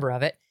 She's a member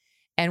of it,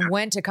 and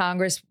went to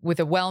Congress with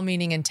a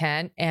well-meaning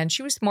intent. And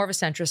she was more of a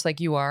centrist like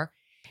you are,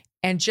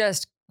 and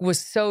just was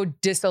so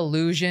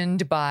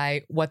disillusioned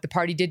by what the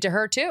party did to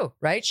her too,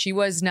 right? She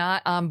was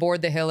not on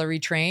board the Hillary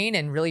train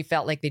and really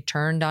felt like they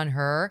turned on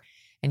her.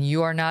 And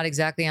you are not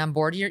exactly on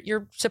board.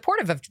 You're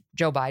supportive of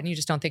Joe Biden. You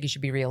just don't think he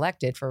should be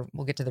reelected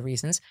we'll get to the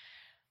reasons.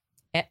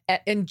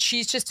 And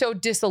she's just so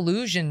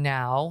disillusioned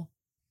now.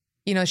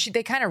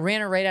 They kind of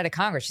ran her right out of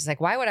Congress. She's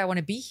like, why would I want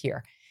to be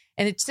here?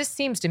 And it just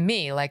seems to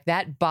me like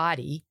that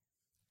body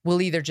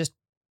will either just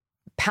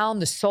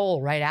pound the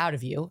soul right out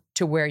of you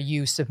to where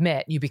you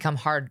submit, you become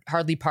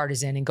hardly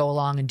partisan and go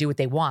along and do what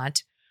they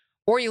want,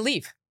 or you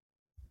leave.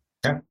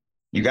 Yeah,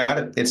 you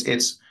got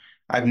it.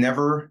 I've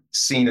never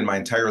seen in my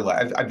entire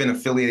life, I've been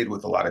affiliated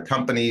with a lot of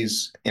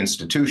companies,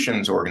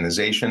 institutions,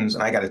 organizations,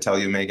 and I got to tell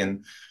you,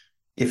 Megan,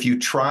 if you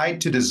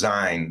tried to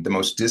design the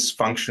most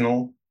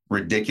dysfunctional,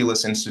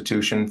 ridiculous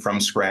institution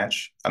from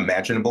scratch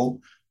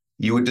imaginable,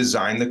 you would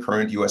design the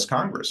current U.S.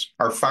 Congress.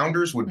 Our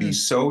founders would be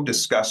so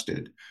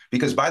disgusted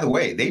because, by the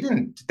way, they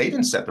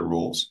didn't set the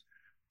rules.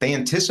 They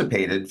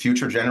anticipated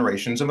future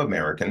generations of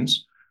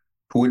Americans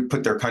who would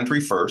put their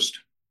country first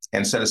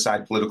and set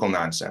aside political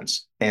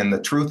nonsense. And the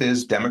truth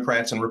is,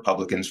 Democrats and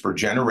Republicans for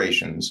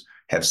generations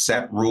have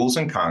set rules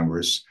in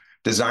Congress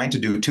designed to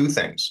do two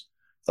things: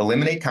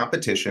 eliminate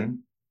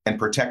competition and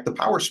protect the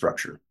power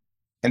structure.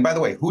 And by the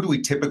way, who do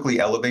we typically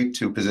elevate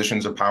to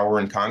positions of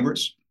power in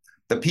Congress?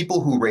 The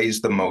people who raise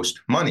the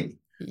most money.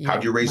 How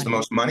do you raise the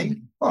most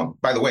money? Well,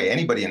 by the way,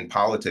 anybody in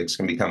politics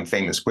can become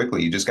famous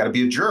quickly. You just got to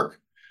be a jerk.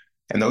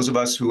 And those of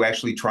us who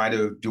actually try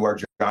to do our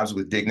jobs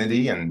with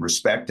dignity and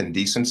respect and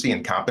decency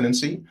and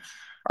competency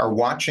are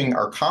watching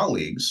our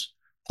colleagues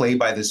play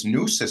by this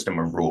new system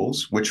of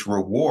rules, which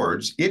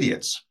rewards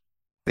idiots.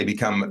 They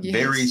become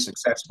very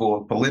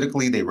successful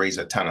politically. They raise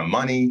a ton of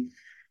money.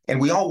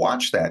 And we all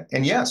watch that.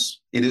 And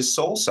yes, it is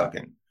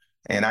soul-sucking.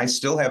 And I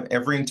still have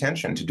every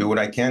intention to do what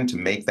I can to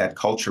make that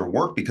culture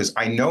work, because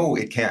I know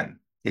it can.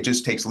 It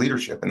just takes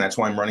leadership. And that's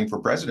why I'm running for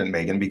president,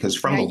 Megan, because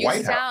from the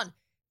White House.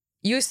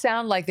 You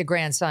sound like the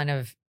grandson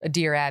of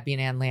Dear Abby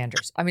and Ann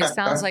Landers. I mean, it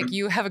sounds like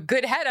you have a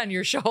good head on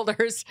your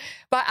shoulders.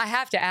 But I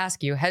have to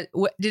ask you,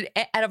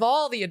 out of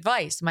all the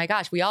advice, my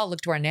gosh, we all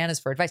look to our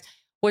nanas for advice.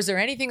 Was there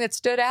anything that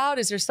stood out?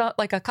 Is there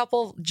like a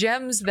couple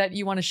gems that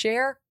you want to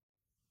share?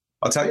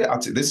 I'll tell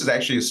you, this is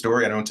actually a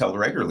story I don't tell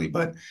regularly,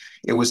 but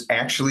it was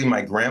actually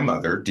my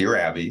grandmother, Dear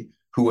Abby,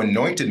 who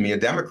anointed me a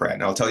Democrat.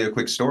 And I'll tell you a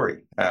quick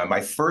story. My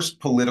first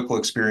political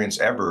experience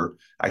ever,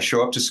 I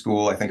show up to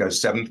school, I think I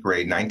was 7th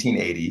grade,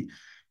 1980.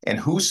 And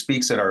who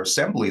speaks at our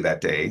assembly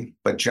that day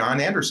but John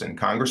Anderson,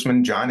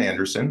 Congressman John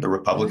Anderson, the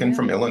Republican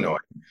from Illinois,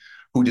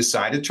 who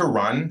decided to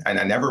run. And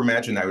I never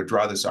imagined I would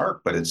draw this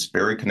arc, but it's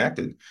very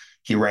connected.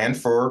 He ran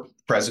for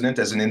president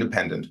as an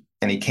independent,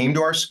 and he came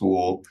to our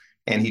school.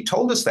 And he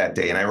told us that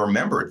day, and I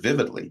remember it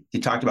vividly, he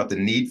talked about the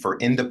need for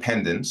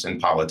independence in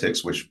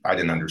politics, which I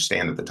didn't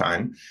understand at the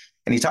time.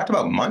 And he talked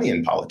about money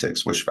in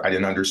politics, which I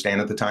didn't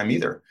understand at the time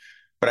either.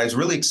 But I was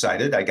really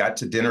excited. I got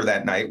to dinner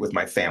that night with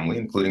my family,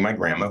 including my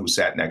grandma, who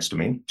sat next to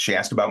me. She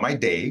asked about my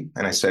day,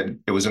 and I said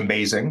it was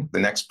amazing. The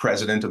next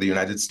president of the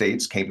United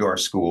States came to our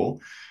school.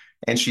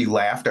 And she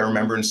laughed, I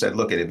remember, and said,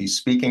 look, if he's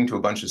speaking to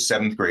a bunch of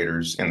 7th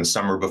graders in the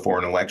summer before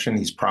an election,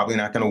 he's probably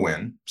not going to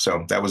win.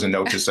 So that was a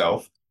note to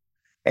self.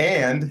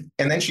 And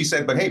then she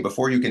said, but hey,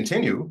 before you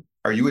continue,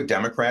 are you a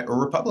Democrat or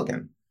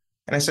Republican?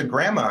 And I said,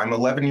 Grandma, I'm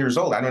 11 years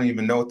old. I don't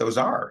even know what those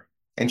are.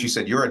 And she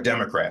said, you're a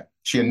Democrat.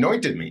 She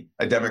anointed me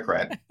a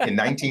Democrat in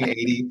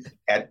 1980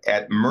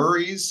 at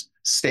Murray's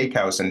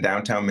Steakhouse in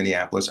downtown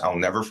Minneapolis. I'll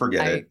never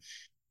forget it.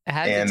 I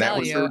have to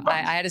tell you,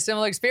 I had a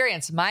similar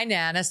experience. My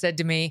Nana said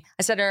to me,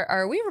 I said,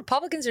 are we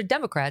Republicans or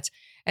Democrats?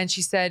 And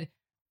she said,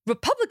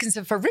 Republicans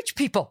are for rich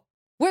people.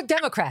 We're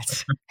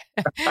Democrats.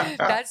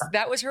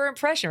 That was her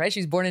impression, right? She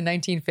was born in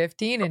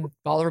 1915, and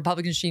all the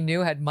Republicans she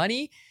knew had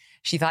money.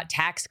 She thought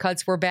tax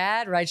cuts were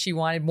bad, right? She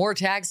wanted more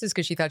taxes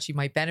because she thought she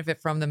might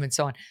benefit from them and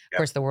so on. Of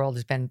course, the world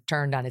has been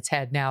turned on its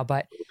head now,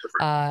 but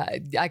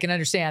I can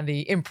understand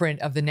the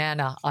imprint of the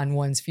Nana on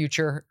one's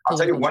future. I'll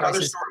tell you one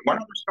other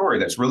story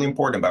that's really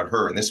important about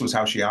her, and this was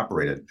how she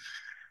operated.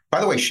 By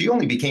the way, she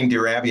only became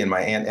Dear Abby and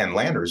my aunt Ann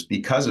Landers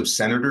because of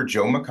Senator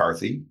Joe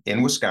McCarthy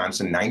in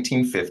Wisconsin,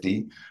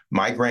 1950.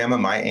 My grandma,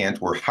 my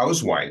aunt were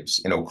housewives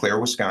in Eau Claire,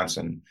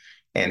 Wisconsin,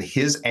 and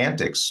his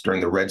antics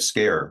during the Red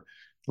Scare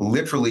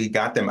literally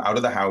got them out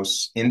of the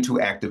house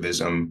into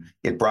activism.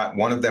 It brought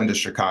one of them to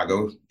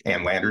Chicago,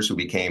 Ann Landers, who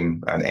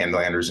became Ann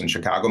Landers in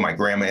Chicago. My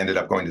grandma ended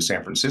up going to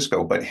San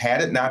Francisco. But had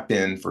it not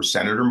been for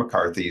Senator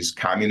McCarthy's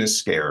communist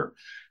scare,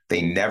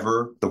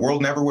 the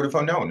world never would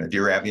have known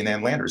Dear Abby and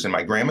Ann Landers. And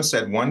my grandma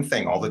said one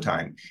thing all the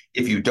time: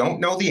 if you don't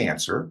know the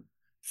answer,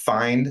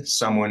 find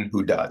someone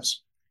who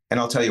does. And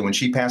I'll tell you, when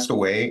she passed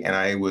away and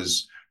I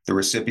was the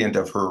recipient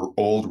of her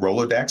old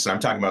Rolodex, and I'm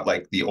talking about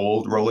like the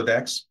old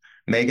Rolodex,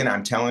 Megan,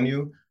 I'm telling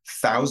you,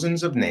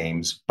 thousands of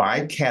names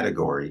by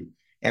category.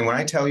 And when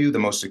I tell you the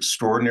most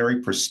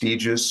extraordinary,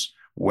 prestigious,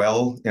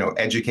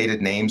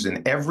 educated names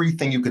in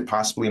everything you could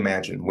possibly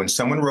imagine, when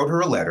someone wrote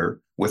her a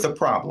letter with a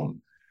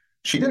problem,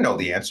 she didn't know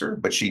the answer,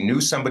 but she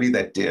knew somebody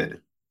that did.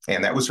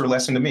 And that was her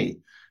lesson to me.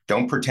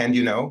 Don't pretend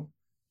you know,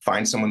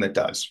 find someone that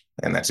does.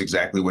 And that's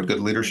exactly what good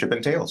leadership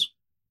entails.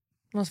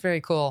 Well, it's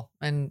very cool.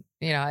 And,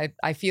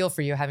 I feel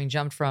for you, having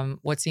jumped from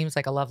what seems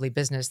like a lovely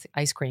business,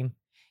 ice cream,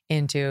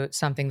 into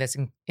something that's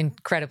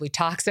incredibly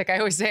toxic. I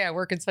always say I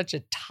work in such a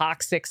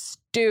toxic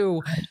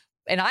stew,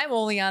 and I'm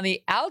only on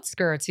the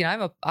outskirts.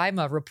 I'm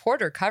a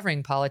reporter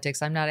covering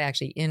politics. I'm not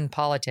actually in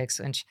politics,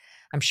 and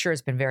I'm sure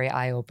it's been very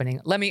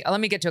eye-opening. Let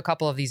me get to a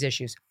couple of these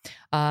issues.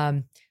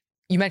 You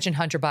mentioned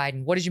Hunter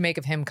Biden. What did you make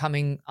of him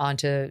coming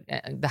onto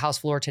the House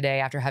floor today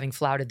after having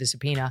flouted the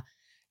subpoena?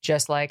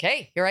 Just like,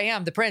 hey, here I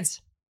am, the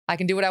prince. I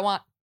can do what I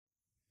want.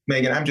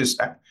 Megan, I'm just,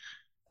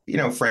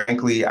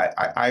 frankly,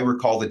 I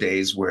recall the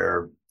days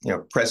where,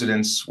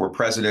 presidents were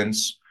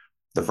presidents.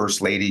 The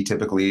first lady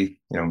typically,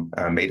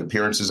 made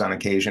appearances on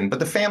occasion, but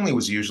the family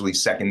was usually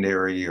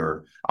secondary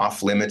or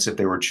off limits if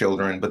they were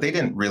children, but they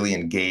didn't really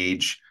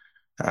engage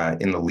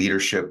in the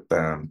leadership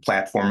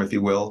platform, if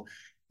you will.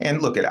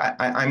 And look,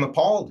 I'm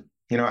appalled.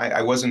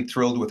 I wasn't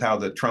thrilled with how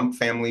the Trump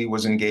family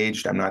was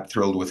engaged. I'm not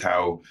thrilled with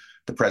how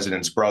the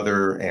president's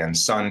brother and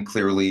son,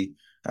 clearly,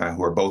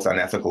 who are both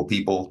unethical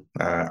people,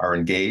 are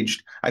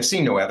engaged. I've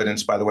seen no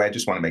evidence, by the way. I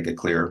just want to make it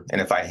clear. And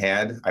if I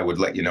had, I would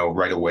let you know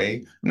right away.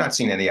 I'm not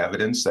seeing any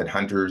evidence that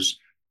Hunter's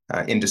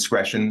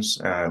indiscretions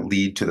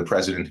lead to the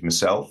president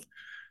himself.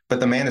 But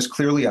the man is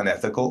clearly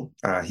unethical.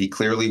 He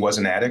clearly was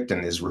an addict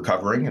and is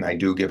recovering, and I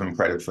do give him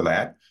credit for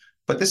that.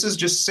 But this is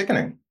just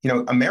sickening.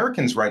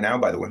 Americans right now,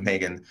 by the way,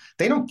 Megan,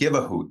 they don't give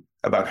a hoot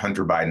about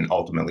Hunter Biden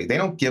ultimately. They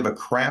don't give a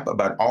crap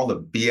about all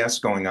the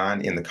BS going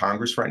on in the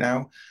Congress right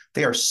now.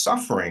 They are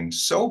suffering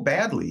so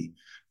badly.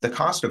 The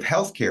cost of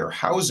healthcare,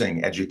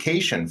 housing,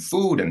 education,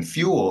 food, and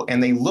fuel.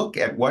 And they look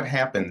at what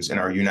happens in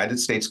our United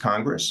States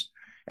Congress,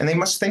 and they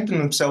must think to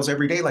themselves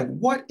every day, like,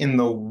 what in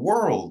the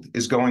world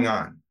is going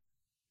on?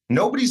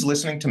 Nobody's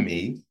listening to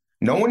me.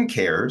 No one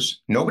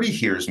cares. Nobody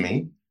hears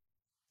me.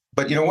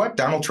 But you know what?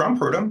 Donald Trump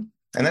heard him.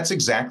 And that's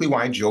exactly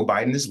why Joe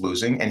Biden is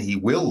losing, and he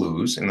will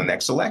lose in the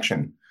next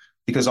election,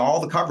 because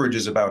all the coverage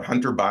is about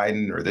Hunter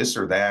Biden or this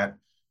or that.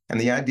 And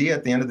the idea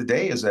at the end of the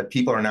day is that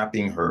people are not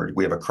being heard.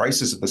 We have a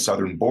crisis at the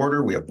southern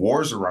border. We have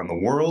wars around the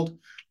world.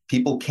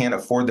 People can't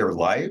afford their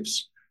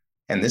lives.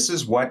 And this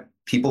is what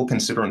people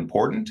consider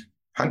important.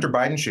 Hunter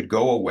Biden should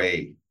go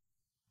away.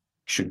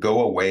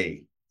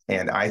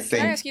 And I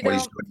think what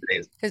he's doing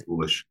today is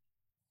foolish.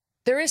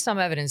 There is some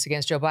evidence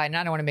against Joe Biden.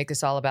 I don't want to make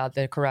this all about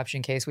the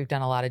corruption case. We've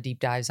done a lot of deep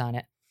dives on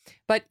it.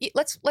 But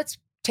let's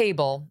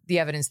table the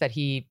evidence that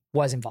he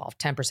was involved.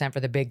 10% for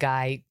the big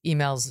guy,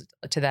 emails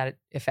to that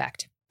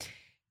effect.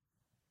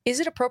 Is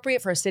it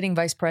appropriate for a sitting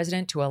vice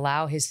president to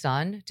allow his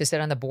son to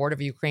sit on the board of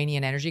a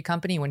Ukrainian energy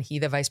company when he,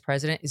 the vice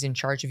president, is in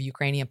charge of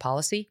Ukrainian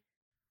policy?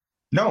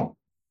 No.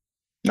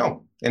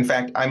 In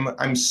fact,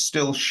 I'm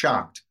still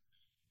shocked.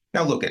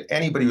 Now, look, at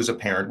anybody who's a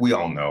parent, we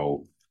all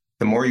know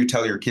the more you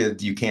tell your kid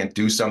you can't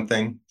do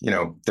something,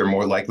 they're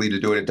more likely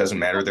to do it. It doesn't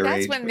matter their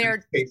age. That's when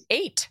they're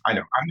 8. I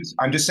know.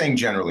 I'm just saying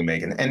generally,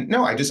 Megan. And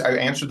no, I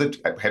answered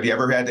have you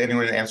ever had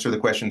anyone answer the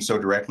question so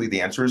directly?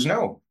 The answer is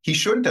no. He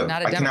shouldn't have.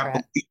 Not a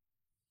Democrat.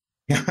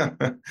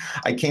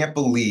 I can't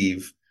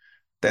believe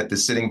that the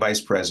sitting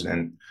vice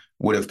president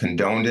would have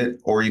condoned it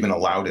or even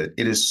allowed it.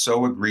 It is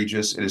so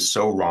egregious. It is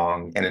so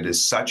wrong. And it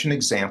is such an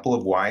example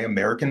of why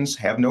Americans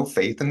have no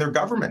faith in their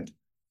government.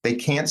 They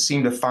can't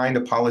seem to find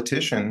a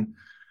politician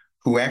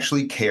who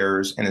actually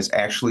cares and is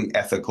actually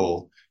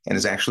ethical and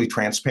is actually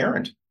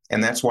transparent.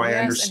 And that's why I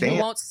understand. And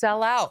who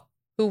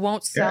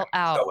won't sell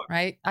out.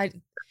 Right?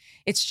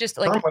 It's just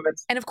like,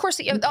 and of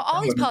course,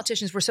 all these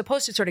politicians were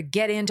supposed to sort of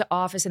get into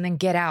office and then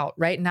get out,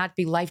 right? Not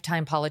be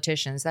lifetime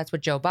politicians. That's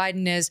what Joe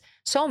Biden is.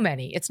 So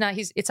many. It's not,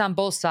 it's on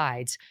both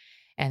sides.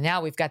 And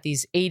now we've got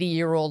these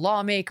 80-year-old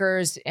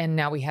lawmakers, and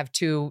now we have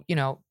 2,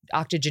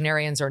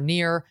 octogenarians or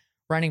near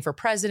running for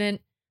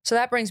president. So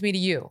that brings me to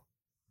you.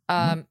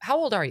 How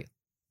old are you?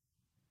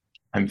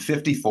 I'm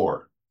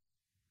 54.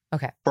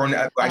 Okay.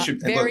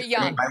 Very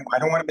young. I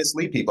don't want to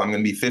mislead people. I'm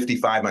going to be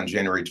 55 on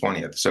January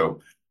 20th. So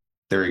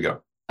there you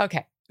go.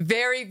 Okay.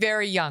 Very,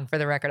 very young, for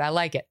the record. I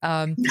like it.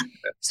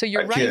 So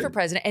you're running for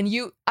president,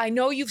 and I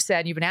know you've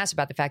said, you've been asked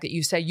about the fact that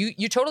you say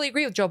you totally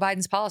agree with Joe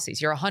Biden's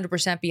policies. You're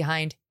 100%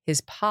 behind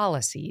his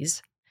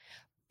policies,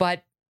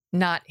 but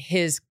not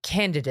his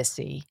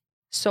candidacy.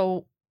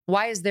 So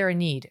why is there a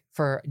need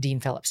for Dean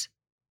Phillips?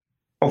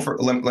 Well,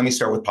 let me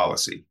start with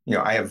policy.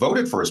 I have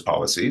voted for his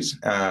policies.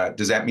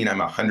 Does that mean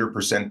I'm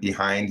 100%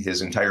 behind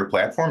his entire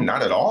platform?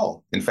 Not at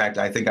all. In fact,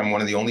 I think I'm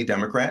one of the only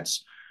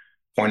Democrats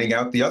pointing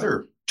out the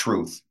other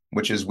truth,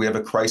 which is we have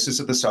a crisis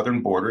at the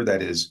southern border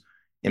that is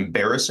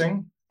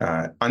embarrassing,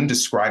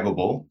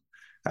 undescribable,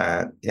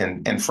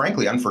 and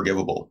frankly,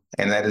 unforgivable.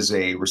 And that is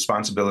a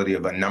responsibility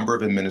of a number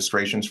of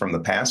administrations from the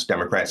past,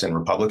 Democrats and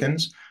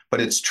Republicans.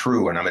 But it's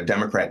true, and I'm a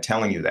Democrat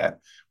telling you that.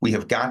 We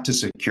have got to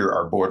secure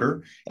our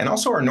border and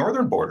also our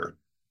northern border.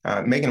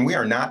 Megan, we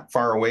are not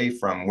far away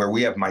from where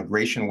we have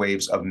migration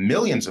waves of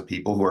millions of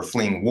people who are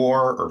fleeing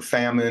war or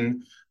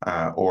famine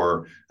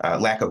or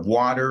lack of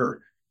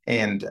water.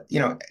 And,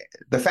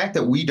 the fact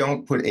that we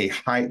don't put the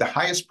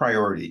highest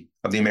priority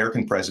of the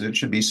American president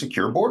should be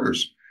secure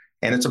borders.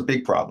 And it's a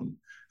big problem.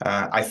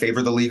 I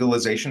favor the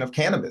legalization of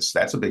cannabis.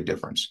 That's a big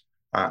difference.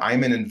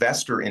 I'm an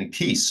investor in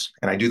peace,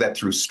 and I do that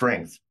through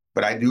strength.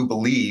 But I do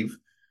believe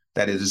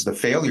that it is the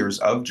failures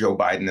of Joe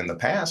Biden in the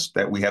past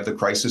that we have the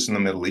crisis in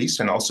the Middle East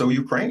and also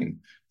Ukraine.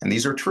 And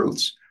these are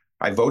truths.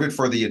 I voted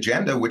for the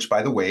agenda, which,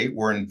 by the way,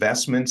 were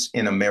investments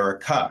in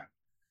America.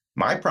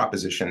 My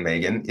proposition,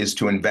 Megan, is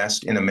to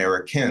invest in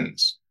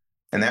Americans.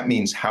 And that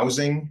means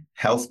housing,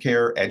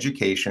 healthcare,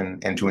 education,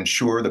 and to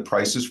ensure the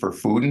prices for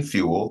food and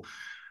fuel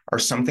are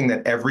something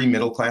that every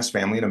middle-class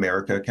family in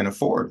America can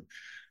afford.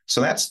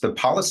 So that's the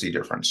policy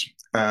difference.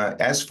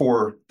 As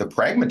for the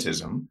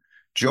pragmatism,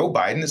 Joe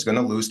Biden is going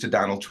to lose to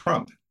Donald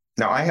Trump.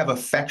 Now, I have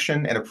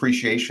affection and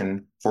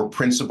appreciation for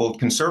principled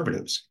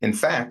conservatives. In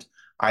fact,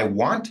 I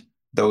want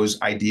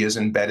those ideas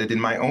embedded in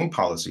my own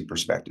policy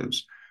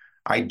perspectives.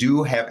 I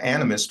do have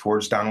animus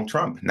towards Donald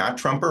Trump, not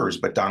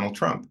Trumpers, but Donald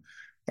Trump.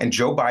 And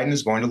Joe Biden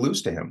is going to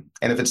lose to him.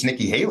 And if it's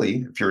Nikki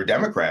Haley, if you're a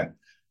Democrat,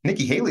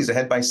 Nikki Haley's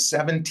ahead by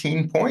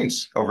 17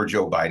 points over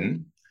Joe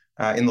Biden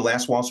in the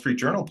last Wall Street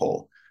Journal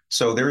poll.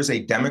 So there is a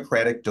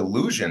Democratic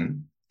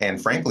delusion and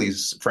frankly,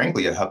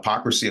 a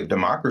hypocrisy of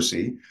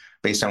democracy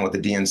based on what the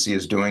DNC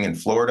is doing in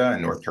Florida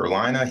and North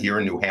Carolina, here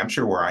in New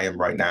Hampshire, where I am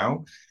right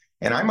now.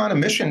 And I'm on a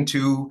mission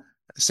to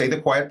say the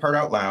quiet part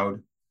out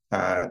loud,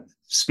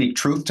 speak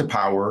truth to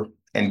power,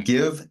 and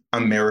give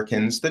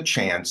Americans the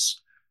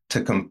chance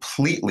to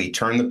completely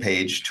turn the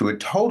page to a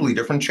totally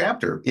different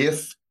chapter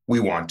if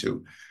we want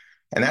to.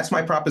 And that's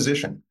my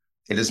proposition.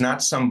 It is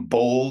not some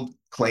bold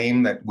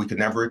claim that we could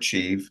never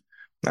achieve.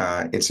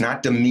 It's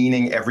not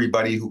demeaning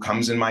everybody who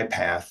comes in my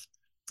path.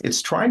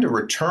 It's trying to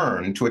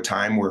return to a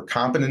time where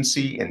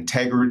competency,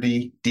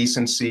 integrity,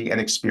 decency,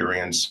 and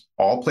experience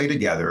all play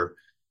together,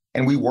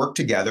 and we work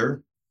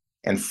together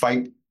and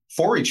fight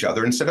for each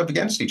other instead of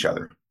against each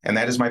other. And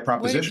that is my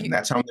proposition.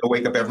 That's how I'm going to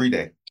wake up every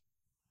day.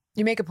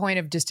 You make a point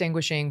of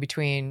distinguishing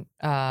between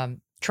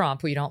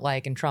Trump, who you don't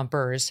like, and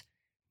Trumpers,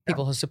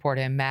 people who support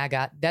him,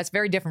 MAGA. That's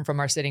very different from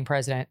our sitting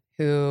president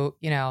who,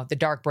 the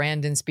Dark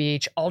Brandon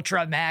speech,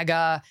 ultra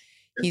MAGA.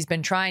 He's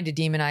been trying to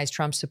demonize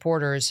Trump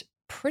supporters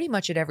pretty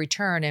much at every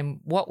turn.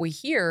 And what we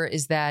hear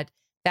is that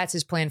that's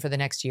his plan for the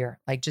next year.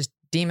 Like, just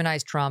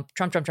demonize Trump,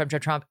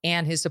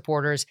 and his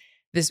supporters.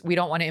 We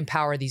don't want to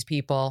empower these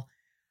people.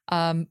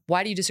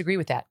 Why do you disagree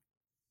with that?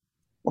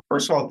 Well,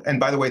 first of all, and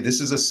by the way,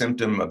 this is a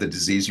symptom of the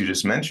disease you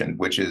just mentioned,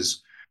 which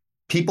is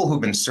people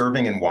who've been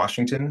serving in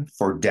Washington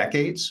for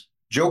decades.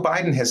 Joe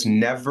Biden has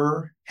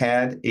never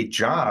had a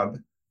job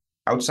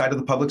outside of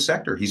the public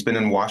sector. He's been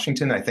in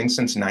Washington, I think,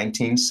 since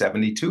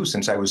 1972,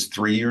 since I was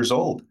 3 years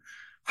old.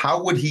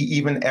 How would he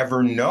even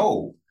ever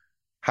know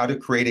how to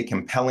create a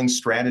compelling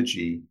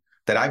strategy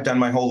that I've done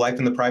my whole life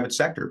in the private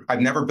sector? I've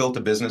never built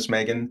a business,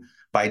 Megan,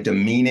 by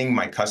demeaning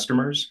my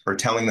customers or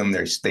telling them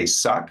they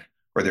suck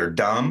or they're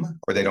dumb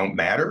or they don't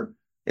matter.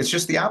 It's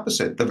just the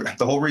opposite.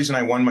 The whole reason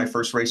I won my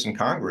first race in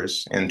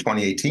Congress in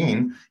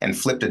 2018 and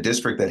flipped a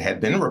district that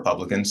had been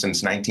Republican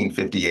since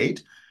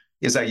 1958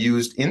 is I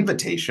used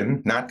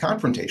invitation, not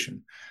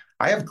confrontation.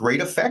 I have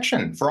great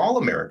affection for all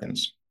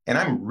Americans, and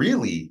I'm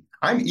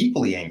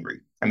equally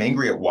angry. I'm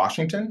angry at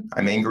Washington.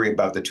 I'm angry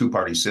about the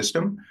two-party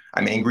system.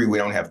 I'm angry we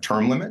don't have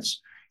term limits.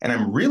 And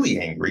I'm really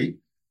angry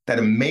that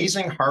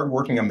amazing,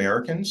 hardworking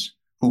Americans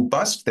who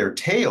bust their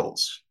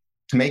tails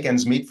to make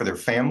ends meet for their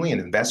family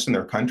and invest in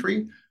their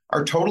country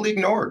are totally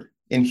ignored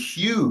in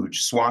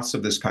huge swaths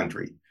of this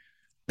country.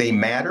 They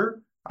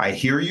matter. I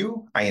hear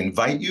you, I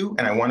invite you,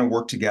 and I want to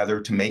work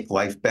together to make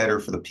life better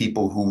for the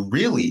people who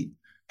really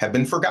have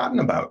been forgotten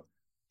about.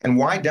 And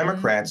why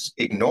Democrats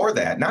ignore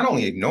that, not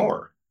only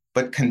ignore,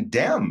 but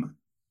condemn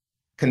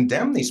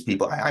these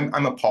people.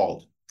 I'm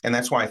appalled. And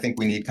that's why I think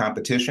we need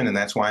competition, and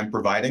that's why I'm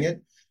providing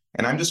it.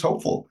 And I'm just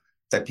hopeful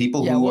that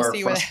people who are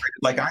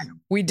frustrated like I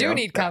am. We do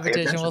need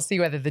competition. We'll see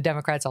whether the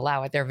Democrats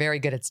allow it. They're very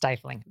good at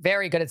stifling.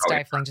 Very good at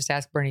stifling. Just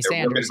ask Bernie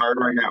Sanders. They're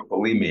working hard right now.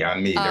 Believe me,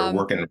 on me. They're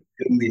working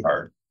really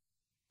hard.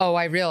 Oh,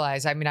 I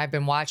realize. I mean, I've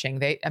been watching.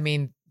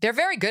 They're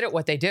very good at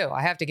what they do.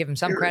 I have to give them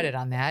some credit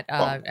on that.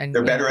 And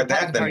they're better at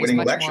that than winning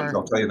elections,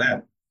 I'll tell you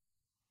that.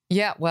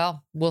 Yeah,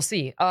 well, we'll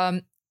see.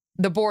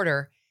 The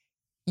border,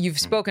 you've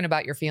spoken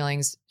about your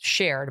feelings,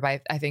 shared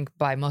by, I think,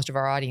 by most of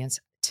our audience.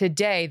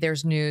 Today,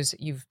 there's news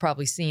you've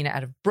probably seen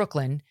out of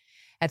Brooklyn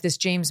at this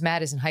James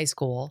Madison High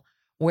School,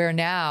 where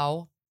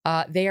now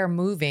they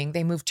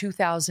moved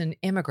 2,000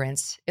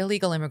 immigrants,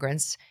 illegal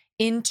immigrants,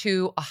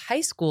 into a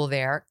high school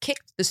there,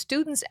 kicked the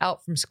students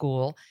out from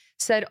school,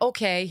 said,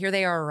 okay, here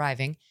they are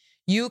arriving.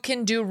 You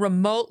can do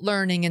remote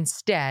learning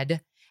instead.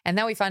 And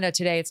now we find out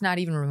today it's not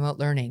even remote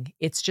learning.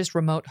 It's just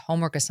remote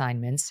homework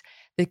assignments.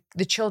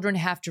 The children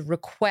have to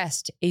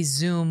request a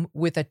Zoom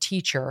with a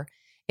teacher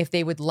if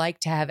they would like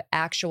to have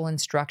actual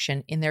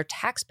instruction in their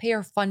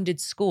taxpayer-funded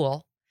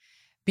school,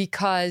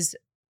 because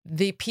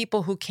the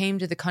people who came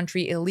to the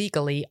country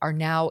illegally are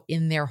now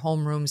in their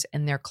homerooms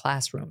and their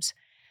classrooms.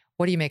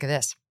 What do you make of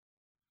this?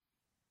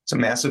 It's a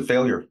massive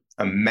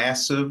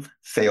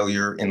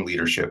failure in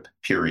leadership,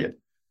 period.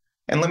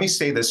 And let me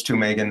say this too,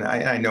 Megan.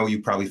 I know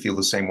you probably feel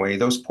the same way.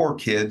 Those poor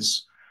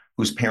kids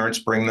whose parents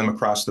bring them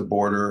across the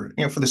border,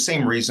 for the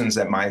same reasons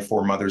that my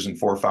foremothers and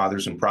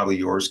forefathers and probably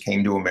yours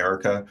came to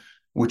America,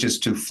 which is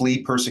to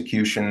flee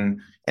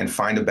persecution and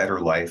find a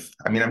better life.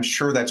 I mean, I'm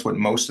sure that's what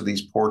most of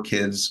these poor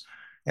kids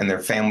and their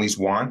families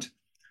want.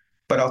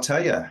 But I'll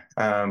tell you,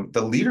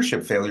 the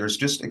leadership failure is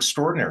just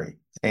extraordinary.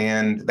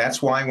 And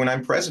that's why when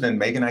I'm president,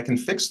 Megan, I can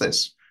fix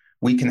this.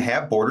 We can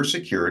have border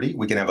security.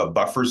 We can have a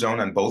buffer zone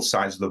on both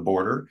sides of the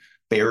border,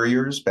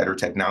 barriers, better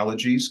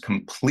technologies,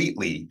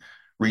 completely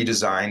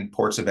redesigned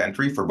ports of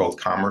entry for both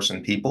commerce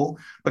and people.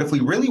 But if we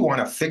really want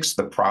to fix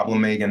the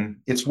problem, Megan,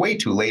 it's way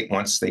too late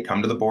once they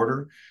come to the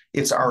border.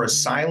 It's our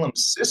asylum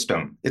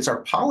system. It's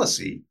our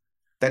policy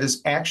that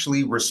is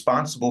actually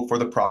responsible for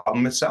the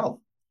problem itself.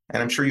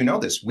 And I'm sure you know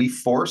this. We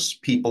force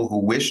people who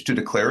wish to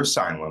declare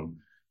asylum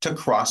to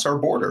cross our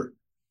border.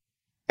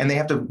 And they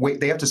have to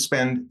wait. They have to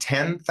spend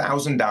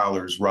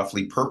 $10,000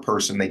 roughly per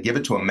person. They give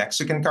it to a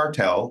Mexican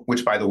cartel,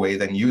 which, by the way,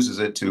 then uses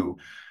it to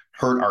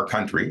hurt our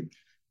country.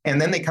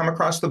 And then they come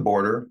across the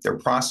border. They're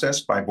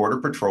processed by Border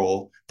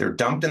Patrol. They're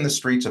dumped in the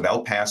streets of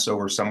El Paso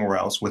or somewhere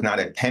else with not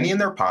a penny in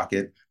their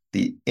pocket,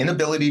 the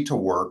inability to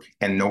work,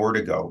 and nowhere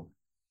to go,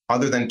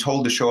 other than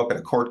told to show up at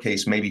a court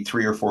case maybe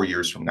 3 or 4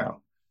 years from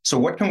now. So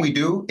what can we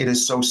do? It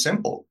is so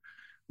simple.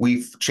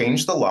 We've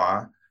changed the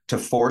law to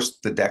force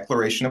the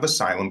declaration of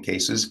asylum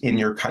cases in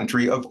your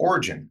country of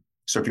origin.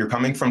 So if you're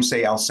coming from,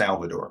 say, El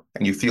Salvador,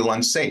 and you feel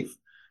unsafe,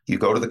 you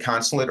go to the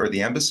consulate or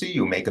the embassy,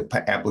 you make an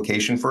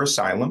application for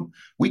asylum.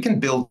 We can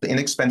build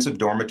inexpensive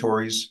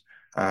dormitories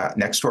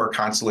next to our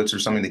consulates or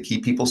something to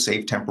keep people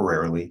safe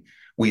temporarily.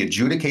 We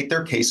adjudicate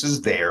their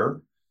cases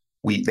there.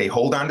 They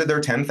hold on to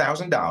their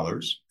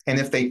 $10,000. And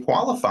if they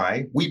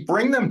qualify, we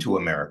bring them to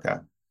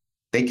America.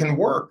 They can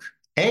work.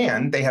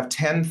 And they have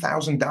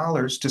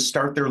 $10,000 to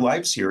start their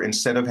lives here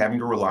instead of having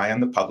to rely on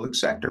the public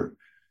sector.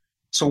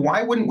 So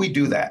why wouldn't we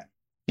do that?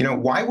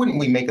 Why wouldn't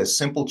we make a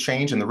simple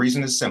change? And the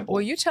reason is simple.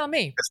 Well, you tell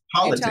me. It's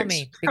politics. You tell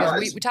me,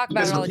 because we talk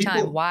about it all the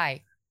time.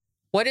 Why?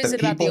 What is it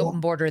about the open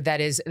border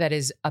that is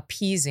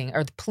appeasing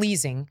or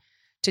pleasing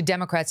to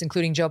Democrats,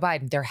 including Joe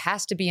Biden? There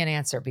has to be an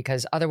answer,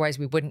 because otherwise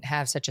we wouldn't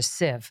have such a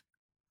sieve.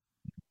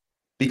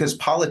 Because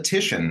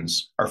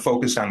politicians are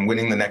focused on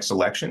winning the next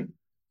election.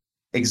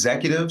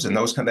 Executives and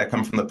those that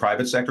come from the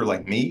private sector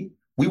like me,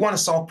 we want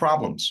to solve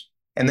problems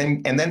and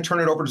then turn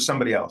it over to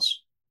somebody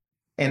else.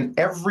 And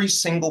every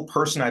single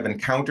person I've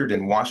encountered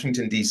in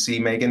Washington, D.C.,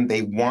 Megan,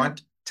 they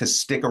want to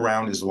stick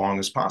around as long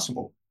as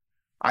possible.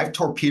 I've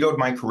torpedoed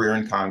my career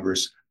in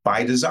Congress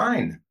by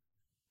design.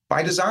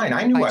 By design.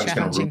 I knew I was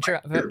going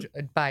to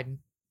Biden,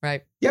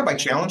 right? Yeah, by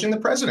challenging the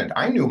president.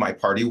 I knew my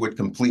party would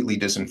completely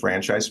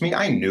disenfranchise me.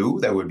 I knew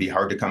that it would be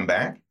hard to come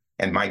back.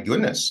 And my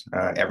goodness,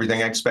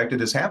 everything I expected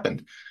has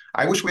happened.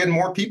 I wish we had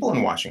more people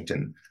in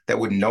Washington that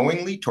would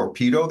knowingly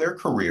torpedo their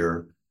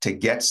career to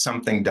get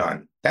something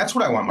done. That's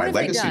what I want my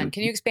legacy to be.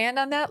 Can you expand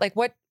on that? Like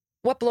what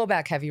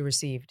blowback have you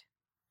received?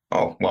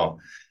 Oh, well,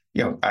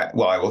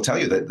 I will tell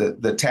you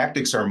that the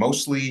tactics are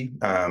mostly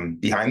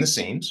behind the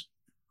scenes.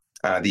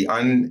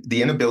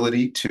 The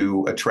inability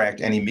to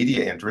attract any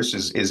media interest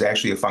is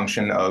actually a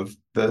function of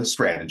the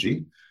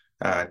strategy.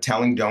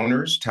 Telling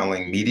donors,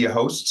 telling media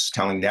hosts,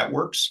 telling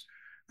networks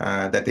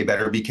that they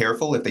better be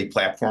careful if they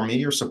platform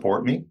me or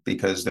support me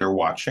because they're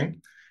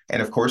watching.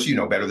 And of course, you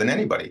know better than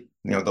anybody,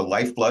 the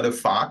lifeblood of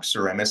Fox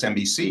or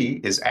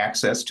MSNBC is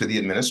access to the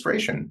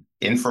administration,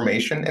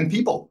 information, and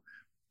people.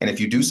 And if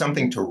you do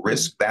something to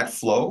risk that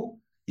flow,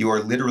 you are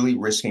literally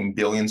risking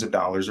billions of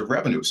dollars of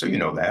revenue. So you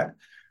know that.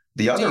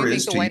 The other Do you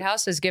think the White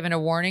House has given a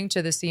warning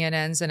to the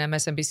CNNs and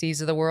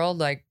MSNBCs of the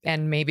world,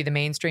 and maybe the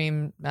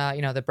mainstream,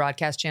 the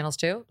broadcast channels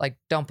too?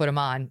 Don't put them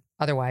on.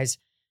 Otherwise,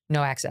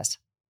 no access.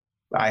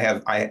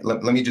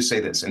 Let me just say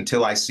this.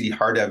 Until I see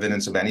hard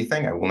evidence of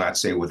anything, I will not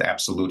say with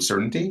absolute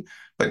certainty.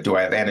 But do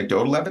I have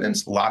anecdotal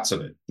evidence? Lots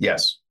of it.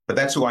 Yes. But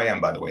that's who I am,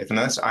 by the way. If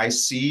unless I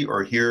see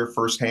or hear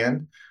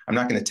firsthand, I'm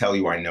not going to tell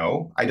you I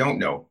know. I don't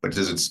know. But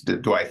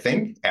do I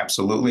think?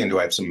 Absolutely. And do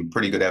I have some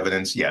pretty good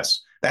evidence?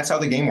 Yes. That's how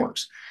the game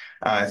works.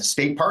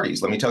 State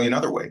parties, let me tell you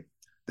another way.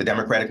 The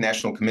Democratic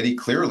National Committee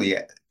clearly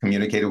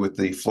communicated with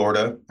the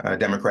Florida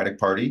Democratic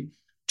Party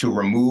to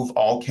remove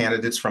all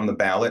candidates from the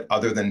ballot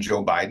other than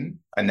Joe Biden,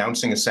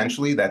 announcing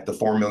essentially that the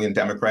 4 million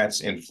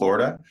Democrats in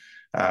Florida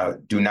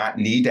do not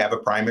need to have a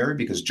primary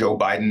because Joe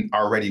Biden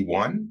already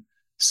won.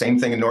 Same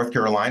thing in North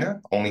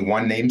Carolina, only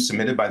one name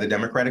submitted by the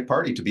Democratic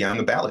Party to be on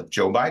the ballot,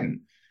 Joe Biden.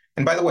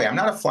 And by the way, I'm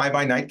not a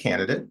fly-by-night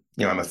candidate.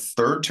 I'm a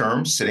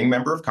third-term sitting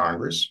member of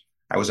Congress.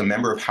 I was a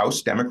member of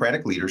House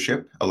Democratic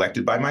leadership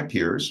elected by my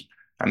peers.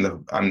 I'm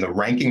the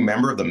ranking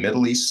member of the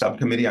Middle East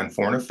Subcommittee on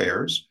Foreign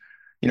Affairs.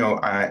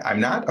 I'm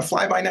not a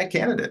fly-by-night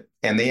candidate,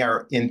 and they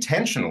are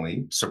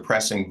intentionally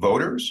suppressing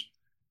voters,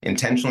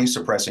 intentionally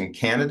suppressing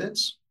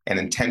candidates, and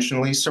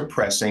intentionally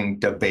suppressing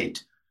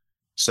debate.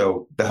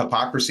 So the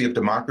hypocrisy of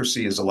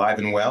democracy is alive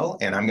and well,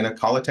 and I'm going to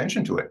call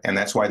attention to it. And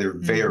that's why they're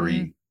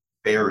very,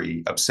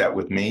 very upset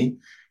with me.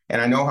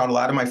 And I know how a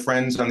lot of my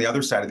friends on the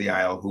other side of the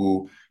aisle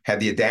who had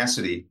the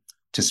audacity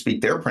to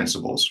speak their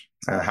principles,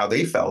 how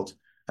they felt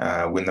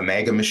when the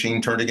MAGA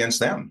machine turned against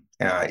them.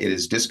 It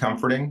is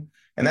discomforting.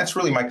 And that's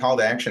really my call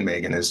to action,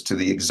 Megan, is to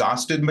the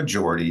exhausted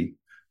majority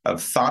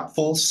of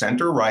thoughtful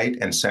center-right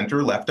and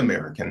center-left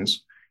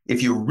Americans.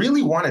 If you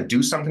really want to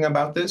do something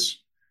about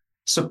this,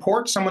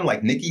 support someone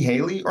like Nikki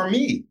Haley or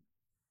me.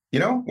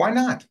 Why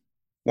not?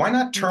 Why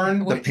not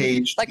turn the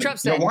page? Like Trump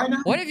said, why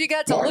not? What have you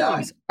got to Why lose?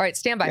 not? All right,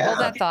 stand by. Yeah. Hold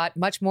that thought.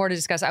 Much more to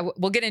discuss.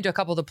 We'll get into a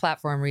couple of the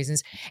platform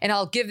reasons. And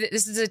I'll give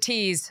this is a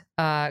tease,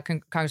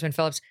 Congressman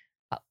Phillips.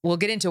 We'll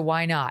get into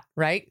why not,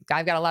 right?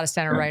 I've got a lot of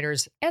center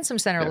righters and some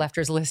center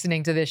lefters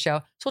listening to this show.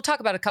 So we'll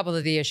talk about a couple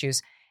of the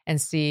issues and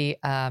see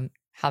how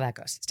that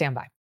goes. Stand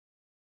by.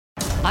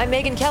 I'm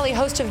Megyn Kelly,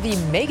 host of The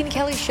Megyn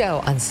Kelly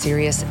Show on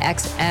Sirius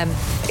XM.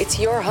 It's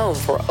your home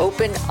for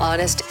open,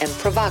 honest, and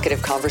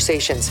provocative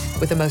conversations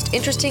with the most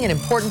interesting and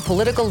important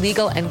political,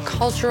 legal, and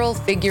cultural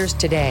figures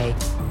today.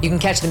 You can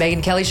catch The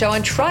Megyn Kelly Show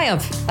on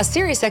Triumph, a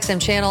Sirius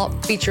XM channel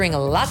featuring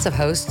lots of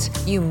hosts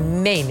you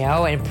may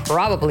know and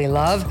probably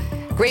love.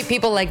 Great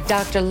people like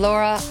Dr.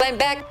 Laura, Glenn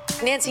Beck,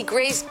 Nancy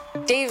Grace,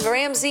 Dave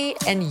Ramsey,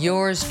 and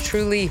yours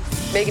truly,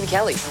 Megyn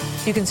Kelly.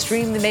 You can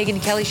stream The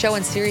Megyn Kelly Show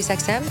on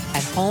SiriusXM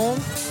at home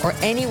or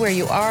anywhere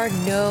you are.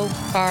 No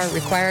car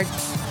required.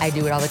 I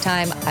do it all the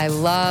time. I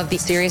love the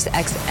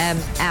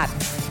SiriusXM app.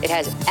 It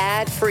has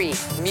ad-free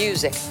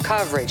music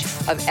coverage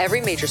of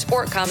every major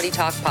sport, comedy,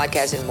 talk,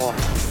 podcast, and more.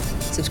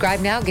 Subscribe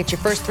now. Get your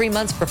first 3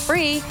 months for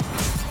free.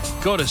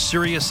 Go to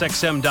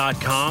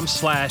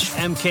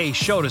SiriusXM.com/MK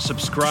Show to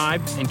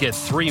subscribe and get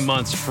 3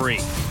 months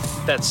free.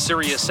 That's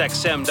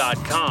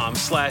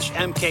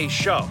SiriusXM.com/MK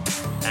Show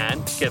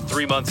and get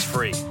 3 months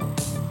free.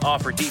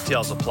 Offer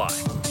details apply.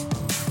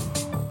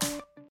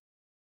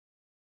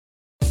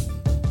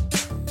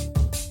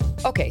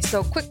 Okay,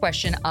 so quick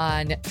question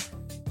on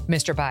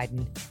Mr.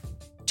 Biden.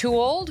 Too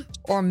old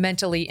or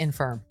mentally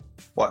infirm?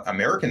 Well,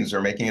 Americans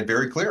are making it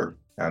very clear.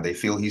 They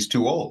feel he's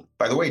too old.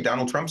 By the way,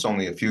 Donald Trump's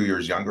only a few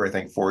years younger, I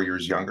think 4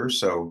 years younger.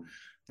 So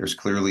there's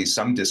clearly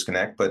some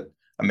disconnect, but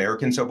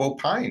Americans have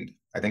opined.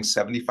 I think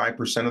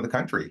 75% of the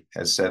country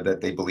has said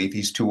that they believe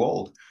he's too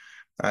old.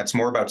 It's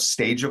more about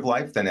stage of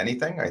life than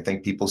anything. I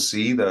think people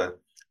see the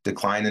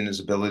decline in his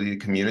ability to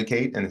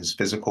communicate and his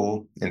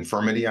physical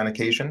infirmity on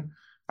occasion.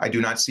 I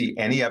do not see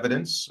any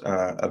evidence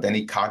of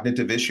any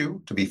cognitive issue,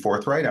 to be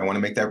forthright. I want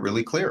to make that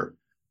really clear.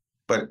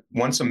 But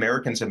once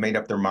Americans have made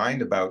up their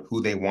mind about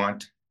who they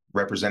want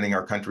representing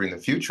our country in the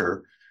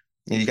future,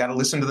 you got to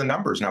listen to the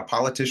numbers. Now,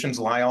 politicians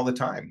lie all the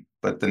time,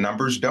 but the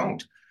numbers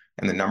don't.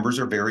 And the numbers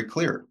are very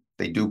clear.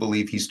 They do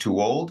believe he's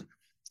too old.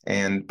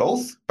 And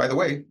both, by the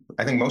way,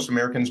 I think most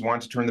Americans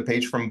want to turn the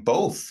page from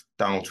both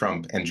Donald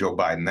Trump and Joe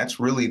Biden. That's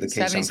really the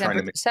case I'm trying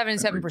to make.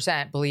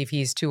 77% believe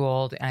he's too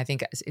old. And I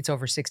think it's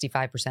over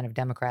 65% of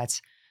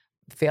Democrats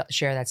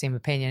share that same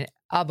opinion.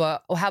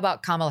 But how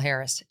about Kamala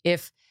Harris?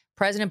 If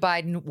President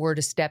Biden were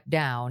to step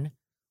down,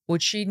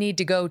 would she need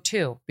to go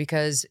too?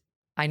 Because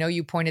I know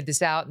you pointed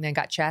this out and then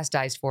got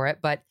chastised for it,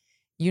 but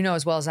you know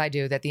as well as I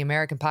do that the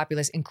American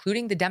populace,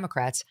 including the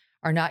Democrats,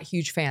 are not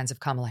huge fans of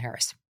Kamala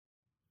Harris.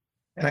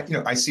 And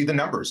I see the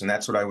numbers, and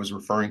that's what I was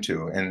referring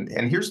to.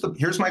 And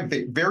here's my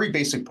very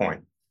basic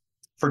point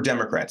for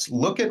Democrats.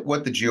 Look at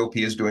what the GOP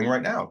is doing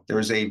right now. There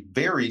is a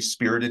very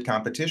spirited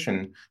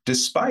competition,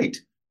 despite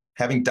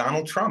having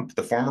Donald Trump,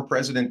 the former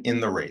president,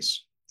 in the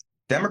race.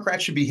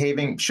 Democrats should be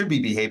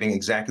behaving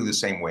exactly the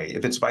same way.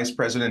 If it's Vice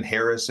President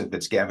Harris, if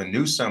it's Gavin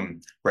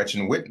Newsom,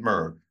 Gretchen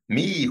Whitmer,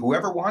 me,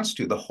 whoever wants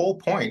to, the whole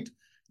point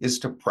is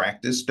to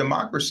practice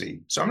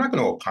democracy. So I'm not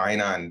going to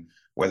opine on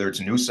whether it's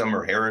Newsom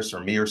or Harris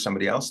or me or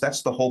somebody else.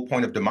 That's the whole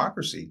point of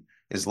democracy,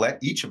 is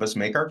let each of us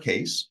make our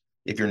case.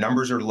 If your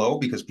numbers are low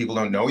because people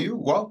don't know you,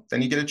 well,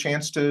 then you get a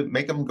chance to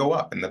make them go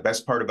up. And the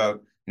best part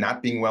about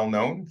not being well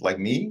known, like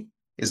me,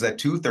 is that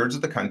 2/3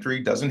 of the country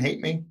doesn't hate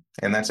me.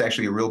 And that's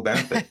actually a real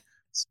benefit.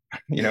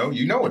 You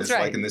know what it's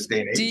like in this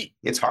day and age.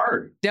 It's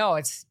hard. No,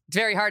 it's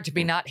very hard to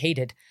be not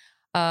hated.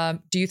 Do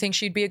you think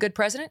she'd be a good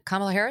president,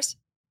 Kamala Harris?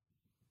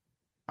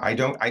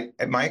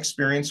 My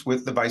experience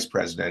with the vice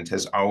president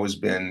has always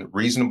been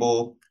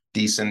reasonable,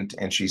 decent,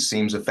 and she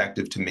seems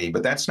effective to me.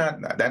 But that's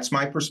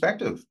my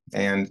perspective.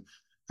 And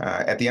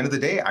at the end of the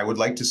day, I would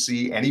like to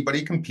see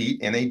anybody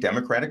compete in a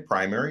Democratic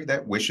primary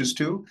that wishes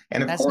to.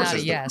 And of That's course, not a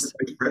as yes.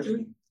 the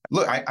president,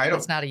 look, I don't.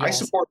 That's not a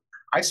yes.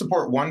 I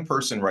support one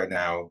person right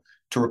now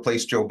to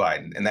replace Joe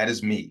Biden, and that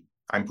is me.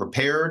 I'm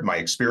prepared. My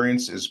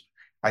experience is,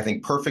 I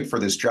think, perfect for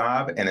this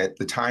job. And at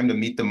the time to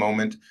meet the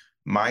moment,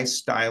 my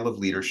style of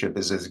leadership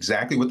is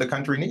exactly what the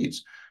country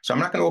needs. So I'm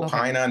not going to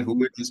opine on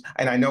who it is.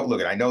 And I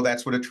know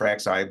that's what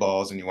attracts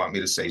eyeballs, and you want me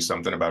to say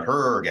something about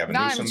her or Gavin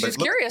Newsom. I'm just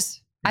curious.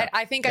 Yeah.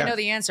 I think I know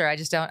the answer. I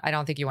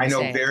don't think you want to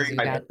say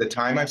it. The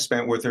time I've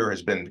spent with her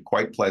has been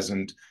quite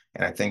pleasant,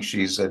 and I think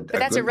she's a But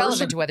that's good irrelevant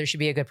person. to whether she'd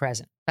be a good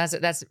president.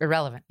 That's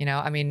irrelevant.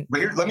 I mean.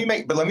 But let me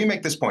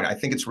make this point. I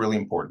think it's really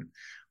important.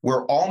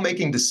 We're all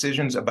making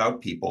decisions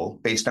about people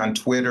based on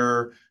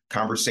Twitter,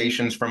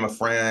 conversations from a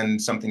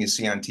friend, something you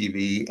see on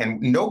TV,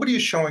 and nobody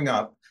is showing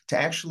up to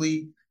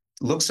actually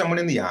look someone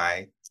in the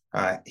eye,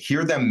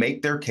 hear them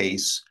make their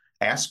case,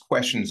 ask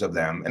questions of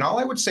them. And all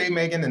I would say,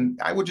 Megan, and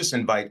I would just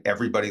invite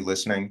everybody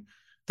listening,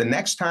 the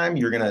next time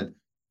you're going to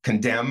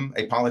condemn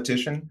a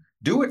politician,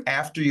 do it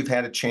after you've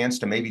had a chance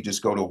to maybe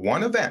just go to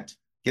one event,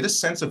 get a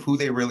sense of who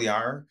they really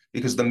are,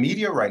 because the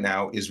media right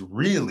now is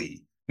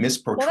really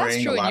misportraying Well,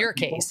 that's true a lot in your of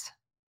people. case.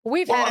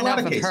 We've had enough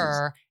of cases.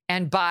 her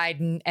and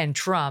Biden and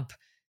Trump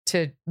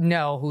to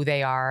know who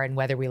they are and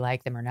whether we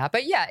like them or not.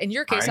 But yeah, in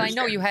your case, I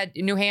know you had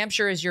New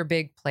Hampshire is your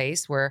big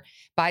place where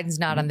Biden's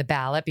not on the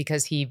ballot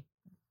because he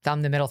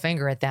thumbed the middle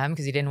finger at them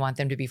because he didn't want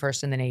them to be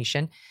first in the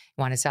nation.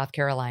 He wanted South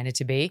Carolina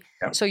to be.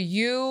 Yep. So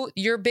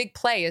your big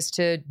play is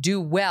to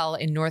do well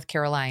in North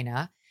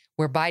Carolina,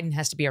 where Biden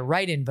has to be a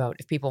write-in vote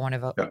if people want to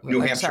vote. New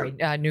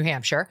Hampshire. New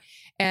Hampshire.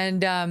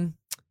 And,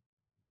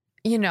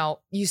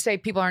 you say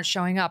people aren't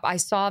showing up. I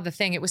saw the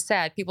thing. It was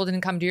sad. People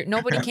didn't come to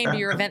nobody came to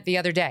your event the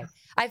other day.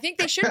 I think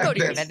they should go to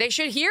your event. They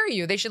should hear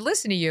you. They should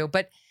listen to you.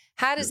 But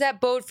how does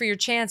that bode for your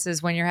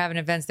chances when you're having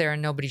events there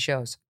and nobody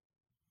shows?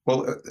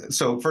 Well,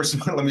 so first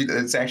of all,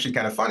 it's actually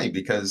kind of funny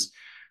because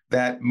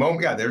that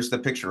moment, there's the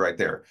picture right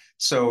there.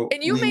 So,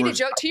 and you made a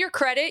joke, to your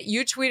credit,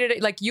 you tweeted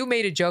it, like you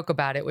made a joke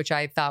about it, which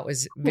I thought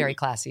was very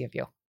classy of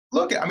you.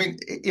 Look, I mean,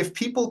 if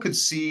people could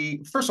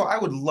see, first of all, I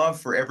would love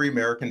for every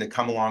American to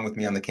come along with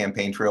me on the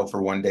campaign trail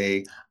for one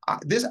day.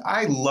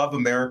 I love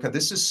America.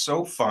 This is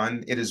so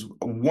fun. It is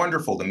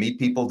wonderful to meet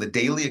people. The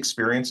daily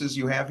experiences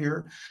you have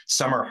here,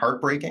 some are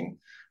heartbreaking.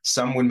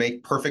 Some would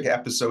make perfect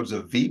episodes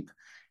of Veep.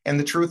 And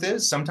the truth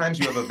is, sometimes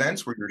you have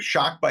events where you're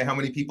shocked by how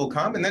many people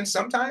come. And then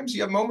sometimes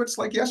you have moments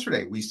like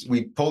yesterday.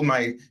 We pulled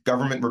my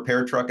government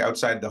repair truck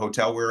outside the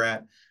hotel we were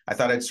at. I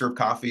thought I'd serve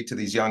coffee to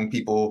these young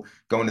people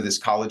going to this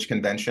college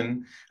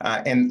convention.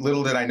 And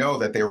little did I know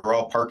that they were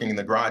all parking in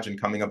the garage and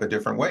coming up a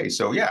different way.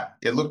 So yeah,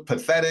 it looked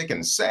pathetic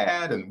and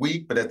sad and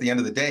weak. But at the end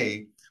of the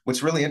day,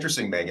 what's really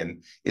interesting,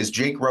 Megan, is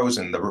Jake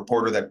Rosen, the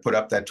reporter that put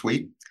up that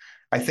tweet.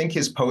 I think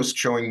his post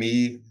showing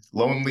me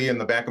lonely in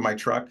the back of my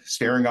truck,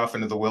 staring off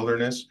into the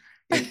wilderness,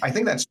 I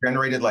think that's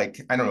generated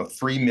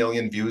 3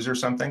 million views or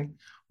something.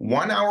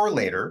 1 hour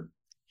later,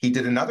 he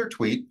did another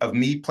tweet of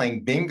me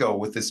playing bingo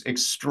with this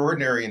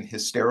extraordinary and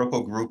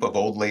hysterical group of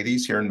old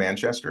ladies here in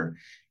Manchester.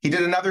 He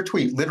did another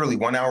tweet literally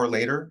 1 hour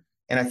later,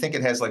 and I think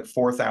it has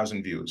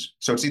 4,000 views.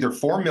 So it's either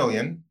 4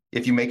 million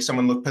if you make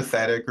someone look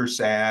pathetic or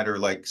sad or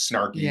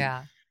snarky. Yeah.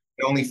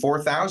 And only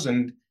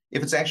 4,000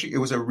 if it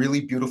was a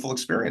really beautiful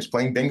experience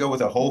playing bingo with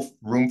a whole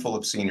room full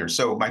of seniors.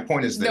 So my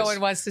point is this. No one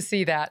wants to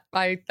see that.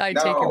 I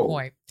take your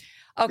point.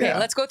 Okay,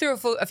 let's go through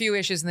a few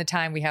issues in the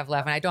time we have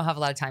left. And I don't have a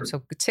lot of time,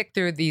 so tick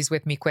through these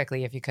with me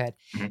quickly if you could.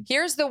 Mm-hmm.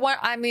 Here's the one.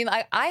 I mean,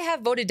 I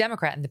have voted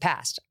Democrat in the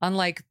past,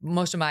 unlike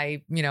most of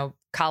my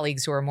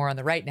colleagues who are more on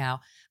the right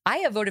now. I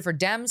have voted for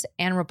Dems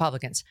and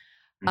Republicans.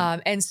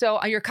 Mm-hmm. And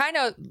so you're kind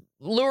of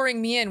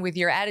luring me in with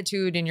your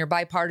attitude and your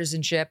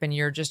bipartisanship and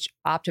your just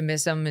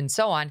optimism and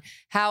so on.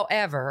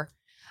 However,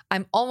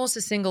 I'm almost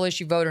a single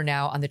issue voter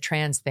now on the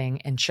trans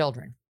thing and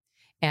children.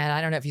 And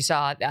I don't know if you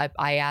saw,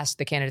 I asked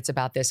the candidates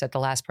about this at the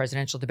last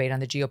presidential debate on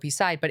the GOP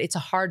side, but it's a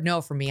hard no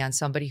for me on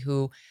somebody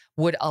who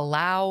would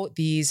allow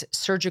these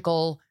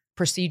surgical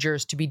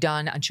procedures to be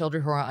done on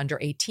children who are under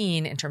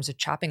 18 in terms of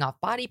chopping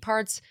off body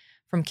parts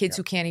from kids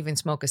who can't even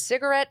smoke a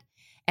cigarette.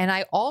 And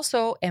I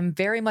also am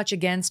very much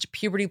against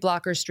puberty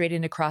blockers straight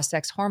into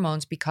cross-sex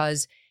hormones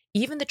because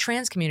even the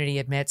trans community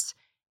admits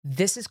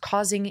this is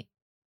causing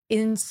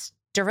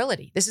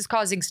sterility. This is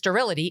causing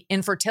sterility,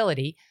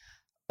 infertility.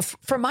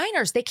 For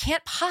minors, they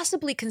can't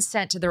possibly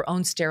consent to their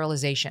own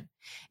sterilization.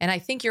 And I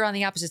think you're on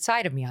the opposite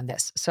side of me on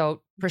this.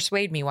 So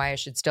persuade me why I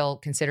should still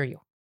consider you.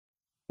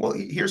 Well,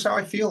 here's how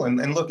I feel.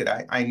 And look,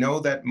 I know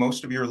that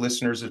most of your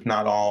listeners, if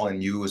not all,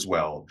 and you as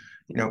well,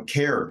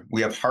 care.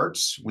 We have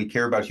hearts. We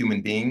care about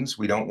human beings.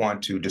 We don't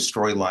want to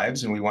destroy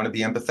lives, and we want to be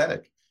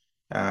empathetic.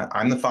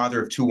 I'm the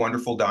father of 2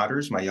 wonderful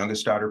daughters. My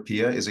youngest daughter,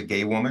 Pia, is a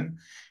gay woman.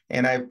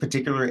 And I have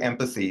particular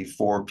empathy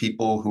for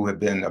people who have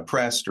been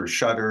oppressed or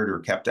shuttered or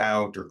kept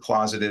out or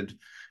closeted.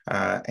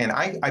 And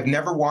I've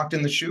never walked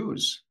in the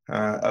shoes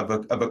of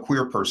a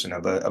queer person,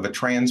 of a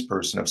trans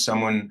person, of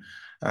someone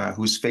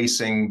who's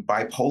facing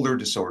bipolar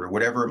disorder,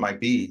 whatever it might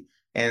be,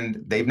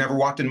 and they've never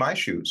walked in my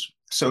shoes.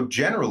 So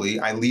generally,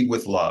 I lead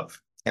with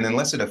love. And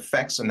unless it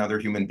affects another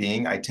human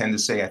being, I tend to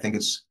say I think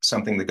it's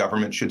something the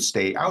government should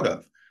stay out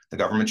of. The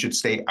government should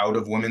stay out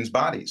of women's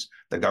bodies.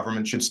 The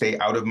government should stay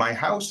out of my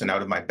house and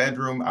out of my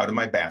bedroom, out of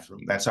my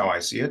bathroom. That's how I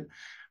see it.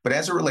 But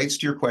as it relates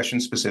to your question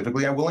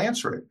specifically, I will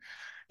answer it.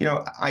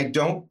 I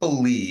don't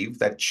believe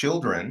that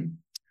children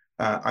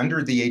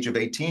under the age of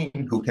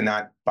 18 who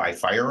cannot buy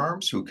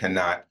firearms, who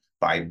cannot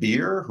buy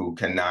beer, who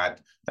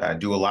cannot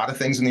do a lot of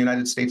things in the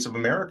United States of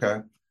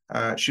America,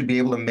 should be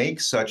able to make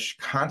such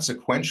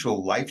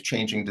consequential,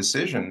 life-changing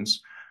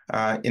decisions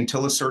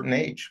until a certain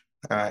age.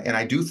 And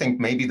I do think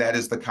maybe that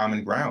is the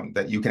common ground,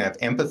 that you can have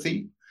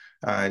empathy,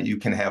 you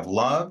can have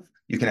love,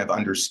 you can have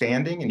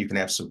understanding, and you can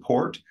have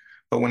support.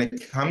 But when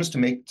it comes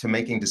to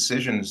making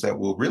decisions that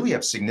will really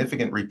have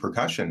significant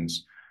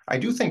repercussions, I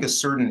do think a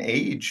certain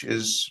age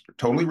is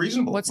totally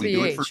reasonable. What's the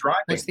age?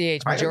 What's the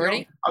age?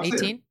 Majority?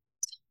 18?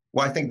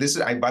 Well, I think this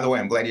is, by the way,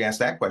 I'm glad you asked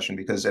that question,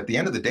 because at the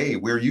end of the day,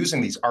 we're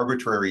using these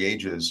arbitrary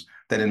ages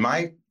that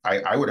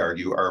I would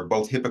argue, are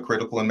both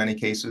hypocritical in many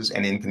cases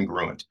and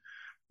incongruent.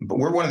 But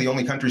we're one of the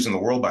only countries in the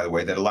world, by the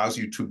way, that allows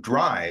you to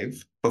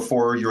drive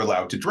before you're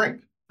allowed to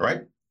drink,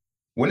 right?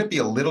 Wouldn't it be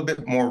a little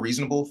bit more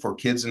reasonable for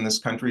kids in this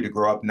country to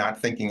grow up not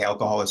thinking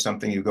alcohol is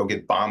something you go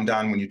get bombed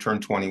on when you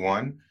turn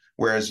 21,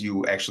 whereas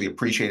you actually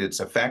appreciate its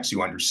effects,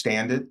 you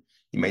understand it,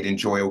 you might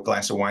enjoy a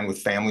glass of wine with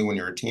family when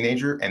you're a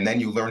teenager, and then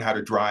you learn how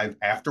to drive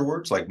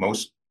afterwards, like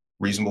most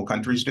reasonable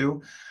countries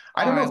do.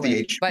 I don't know if the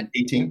age should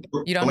be 18.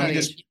 You don't know the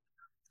age.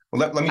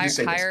 Well, let me just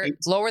say higher,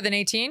 this. Lower than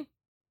 18?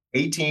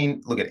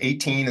 18, look at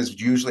 18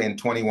 is usually, and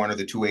 21 are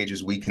the two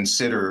ages we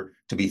consider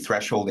to be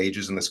threshold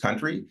ages in this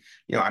country.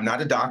 I'm not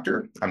a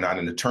doctor, I'm not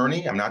an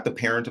attorney, I'm not the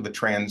parent of a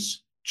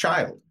trans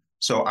child.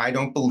 So I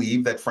don't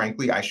believe that,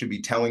 frankly, I should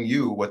be telling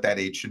you what that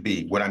age should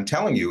be. What I'm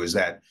telling you is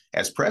that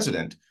as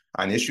president,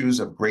 on issues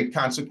of great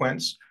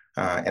consequence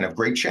and of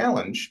great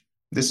challenge,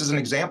 this is an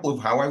example of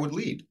how I would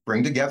lead.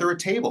 Bring together a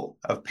table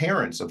of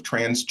parents, of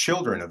trans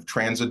children, of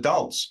trans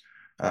adults,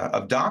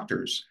 of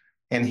doctors,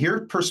 and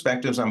hear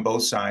perspectives on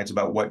both sides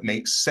about what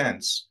makes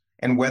sense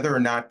and whether or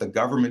not the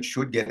government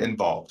should get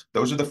involved.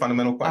 Those are the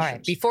fundamental questions. All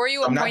right. Before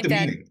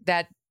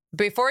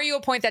you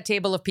appoint that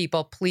table of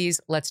people, please,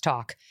 let's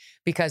talk.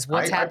 Because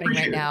what's happening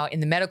right now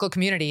in the medical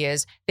community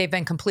is they've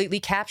been completely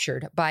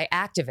captured by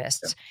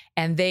activists,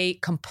 and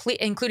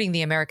including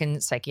the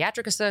American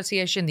Psychiatric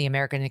Association, the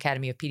American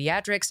Academy of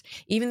Pediatrics,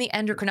 even the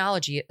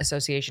Endocrinology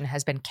Association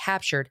has been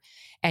captured.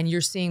 And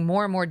you're seeing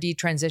more and more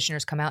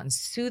detransitioners come out and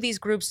sue these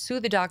groups, sue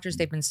the doctors.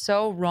 They've been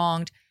so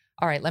wronged.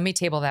 All right, let me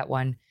table that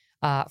one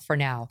for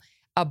now.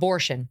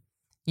 Abortion.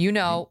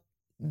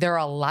 There are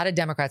a lot of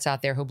Democrats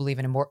out there who believe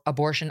in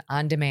abortion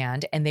on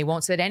demand, and they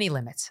won't set any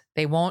limits.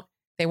 They won't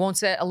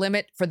set a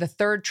limit for the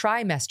third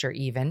trimester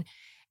even.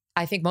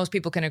 I think most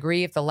people can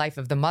agree if the life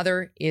of the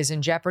mother is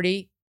in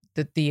jeopardy,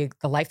 the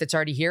life that's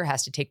already here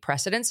has to take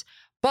precedence.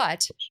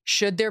 But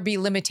should there be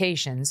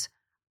limitations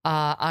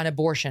on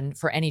abortion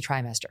for any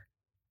trimester?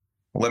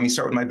 Well, let me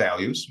start with my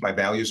values. My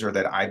values are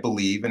that I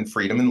believe in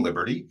freedom and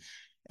liberty,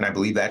 and I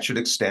believe that should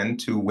extend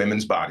to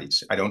women's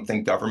bodies. I don't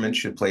think government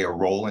should play a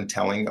role in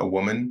telling a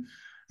woman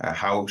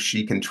how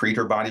she can treat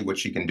her body, what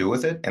she can do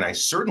with it. And I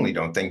certainly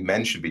don't think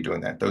men should be doing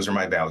that. Those are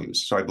my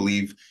values. So I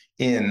believe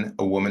in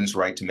a woman's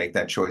right to make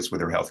that choice with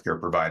her healthcare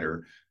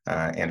provider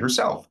and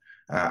herself.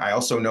 I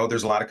also know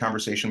there's a lot of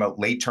conversation about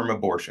late-term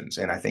abortions.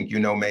 And I think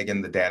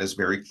Megan, the data is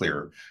very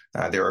clear.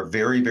 There are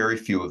very, very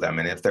few of them.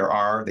 And if there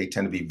are, they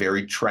tend to be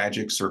very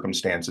tragic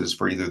circumstances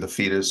for either the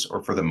fetus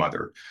or for the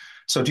mother.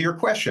 So to your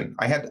question,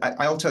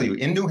 I'll tell you,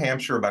 in New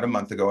Hampshire about a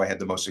month ago, I had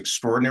the most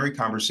extraordinary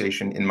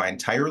conversation in my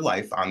entire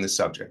life on this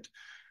subject,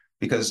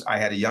 because I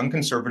had a young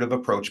conservative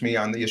approach me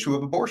on the issue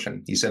of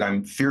abortion. He said,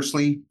 I'm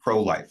fiercely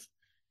pro-life.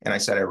 And I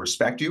said, I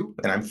respect you,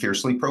 and I'm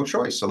fiercely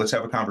pro-choice. So let's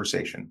have a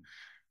conversation.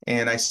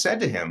 And I said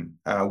to him,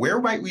 where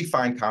might we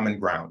find common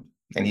ground?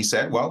 And he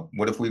said, well,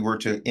 what if we were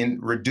to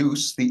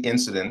reduce the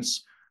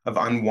incidence of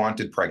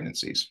unwanted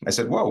pregnancies? I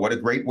said, whoa, what a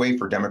great way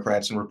for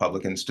Democrats and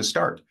Republicans to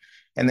start.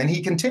 And then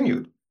he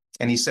continued,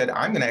 and he said,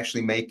 I'm going to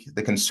actually make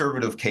the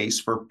conservative case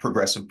for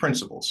progressive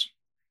principles.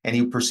 And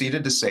he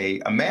proceeded to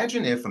say,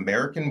 imagine if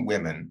American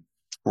women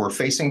who are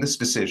facing this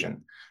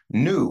decision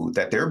knew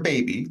that their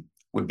baby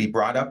would be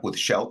brought up with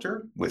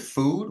shelter, with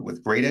food,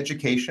 with great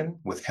education,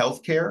 with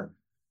health care,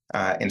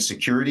 and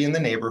security in the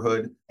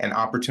neighborhood, and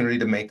opportunity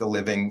to make a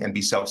living and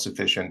be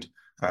self-sufficient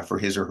for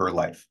his or her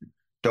life.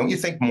 Don't you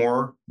think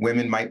more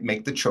women might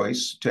make the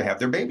choice to have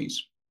their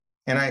babies?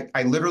 And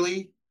I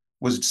literally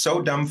was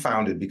so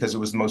dumbfounded, because it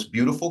was the most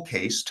beautiful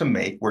case to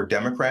make where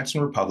Democrats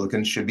and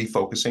Republicans should be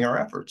focusing our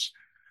efforts.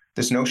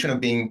 This notion of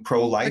being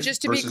pro-life. But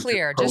just to be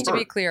clear,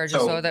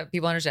 so that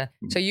people understand.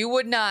 So you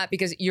would not,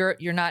 because you're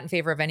not in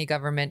favor of any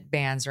government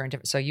bans or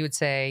so you would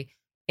say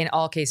in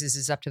all cases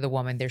it's up to the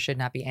woman. There should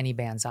not be any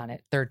bans on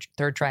it, third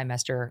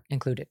trimester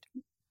included.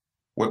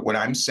 What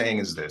I'm saying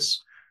is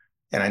this,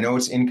 and I know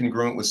it's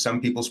incongruent with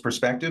some people's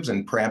perspectives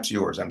and perhaps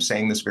yours. I'm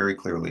saying this very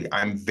clearly.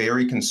 I'm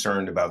very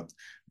concerned about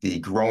the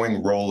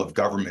growing role of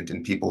government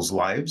in people's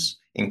lives,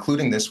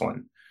 including this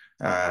one.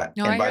 And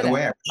by the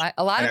way,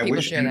 a lot of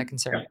people share that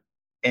concern.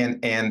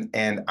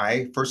 And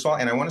I, first of all,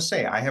 and I want to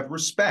say, I have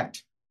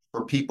respect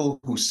for people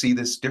who see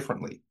this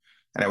differently.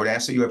 And I would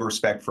ask that you have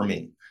respect for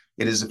me.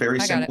 It is very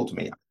simple to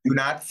me.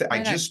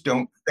 I just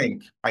don't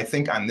think, I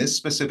think on this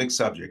specific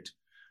subject,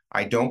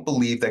 I don't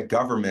believe that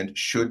government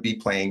should be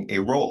playing a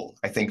role.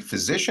 I think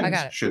physicians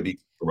should be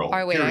a role. All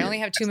right, wait, period. I only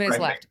have 2 minutes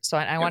left. So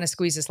I want to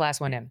squeeze this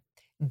last one in.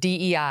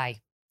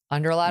 DEI,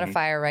 under a lot of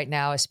fire right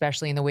now,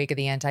 especially in the wake of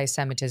the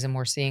anti-Semitism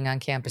we're seeing on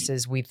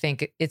campuses. We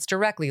think it's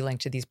directly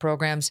linked to these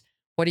programs.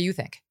 What do you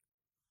think?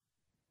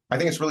 I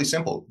think it's really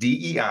simple.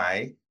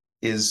 DEI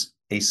is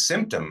a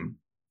symptom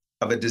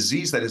of a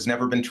disease that has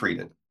never been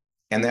treated.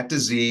 And that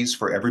disease,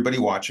 for everybody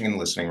watching and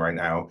listening right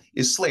now,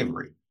 is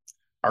slavery.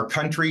 Our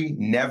country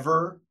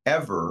never,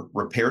 ever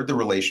repaired the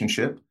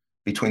relationship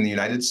between the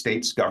United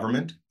States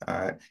government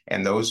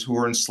and those who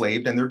were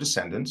enslaved and their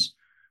descendants.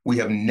 We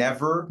have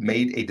never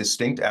made a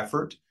distinct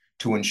effort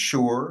to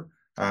ensure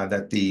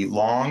that the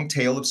long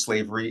tail of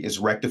slavery is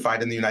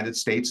rectified in the United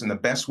States. And the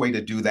best way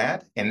to do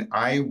that, and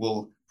I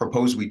will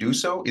propose we do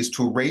so, is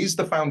to raise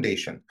the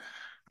foundation.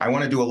 I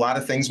want to do a lot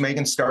of things,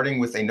 Megan, starting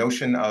with a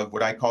notion of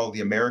what I call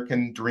the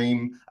American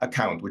Dream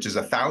account, which is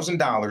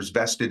 $1,000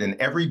 vested in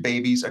every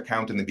baby's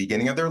account in the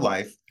beginning of their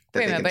life.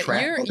 Wait a minute,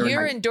 but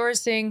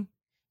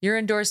you're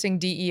endorsing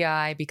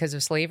DEI because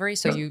of slavery,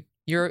 so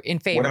you're in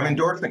favor. What I'm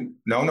endorsing,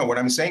 no, what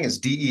I'm saying is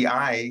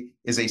DEI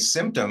is a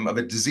symptom of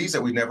a disease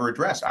that we've never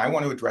addressed. I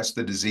want to address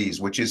the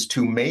disease, which is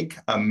to make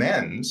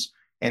amends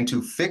and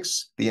to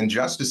fix the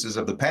injustices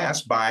of the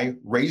past by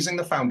raising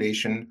the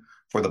foundation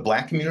for the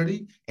Black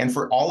community and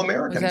for all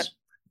Americans.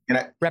 And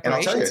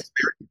I'll tell you,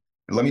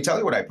 let me tell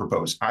you what I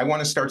propose. I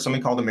want to start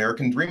something called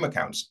American Dream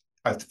accounts.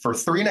 For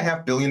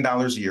 $3.5 billion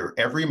a year,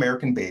 every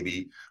American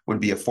baby would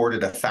be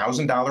afforded a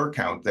 $1,000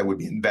 account that would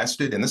be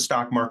invested in the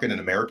stock market in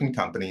American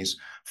companies.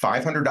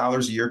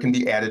 $500 a year can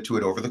be added to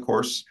it over the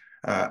course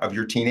of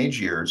your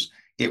teenage years.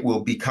 It will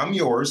become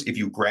yours if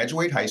you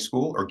graduate high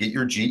school or get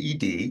your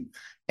GED.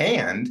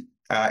 And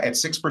at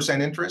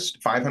 6% interest,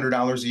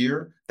 $500 a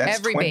year, that's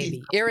every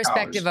baby,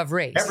 irrespective of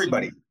race.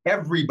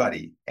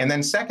 Everybody. And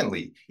then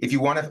secondly, if you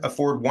want to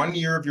afford 1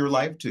 year of your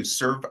life to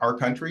serve our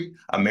country,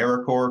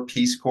 AmeriCorps,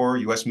 Peace Corps,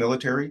 U.S.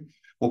 military,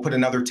 we'll put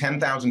another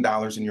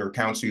 $10,000 in your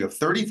account. So you have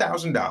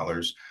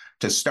 $30,000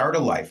 to start a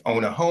life,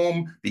 own a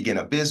home, begin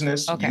a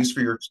business, use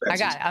for your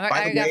expenses.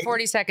 I got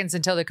 40 seconds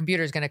until the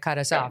computer is going to cut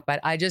us off.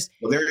 But I just...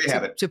 Well, there you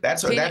have it.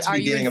 That's the are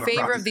you beginning in of a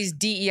favor process. of these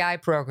DEI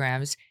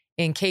programs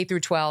in K through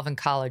 12 and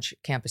college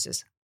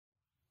campuses?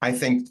 I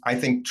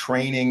think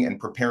training and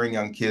preparing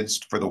young kids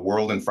for the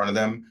world in front of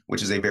them,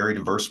 which is a very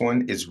diverse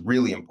one, is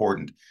really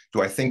important.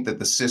 Do I think that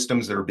the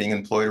systems that are being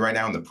employed right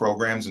now and the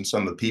programs and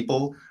some of the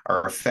people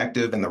are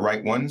effective and the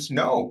right ones?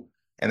 No.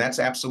 And that's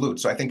absolute.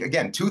 So I think,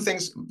 again, 2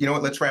 things, you know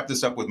what, let's wrap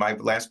this up with my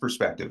last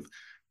perspective.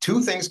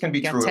 2 things can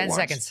be true at once.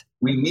 10 seconds.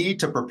 We need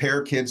to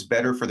prepare kids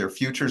better for their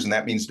futures, and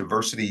that means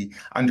diversity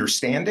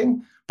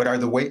understanding. But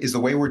is the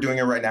way we're doing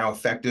it right now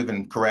effective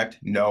and correct?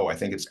 No, I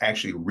think it's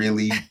actually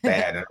really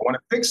bad, and I want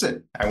to fix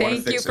it.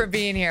 Thank you for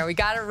being here. We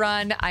got to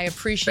run. I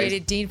appreciate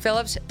it. Dean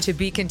Phillips, to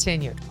be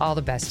continued. All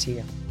the best to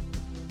you.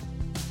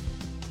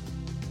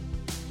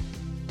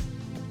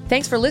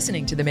 Thanks for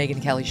listening to The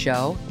Megyn Kelly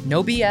Show.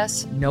 No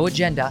BS, no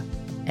agenda,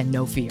 and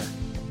no fear.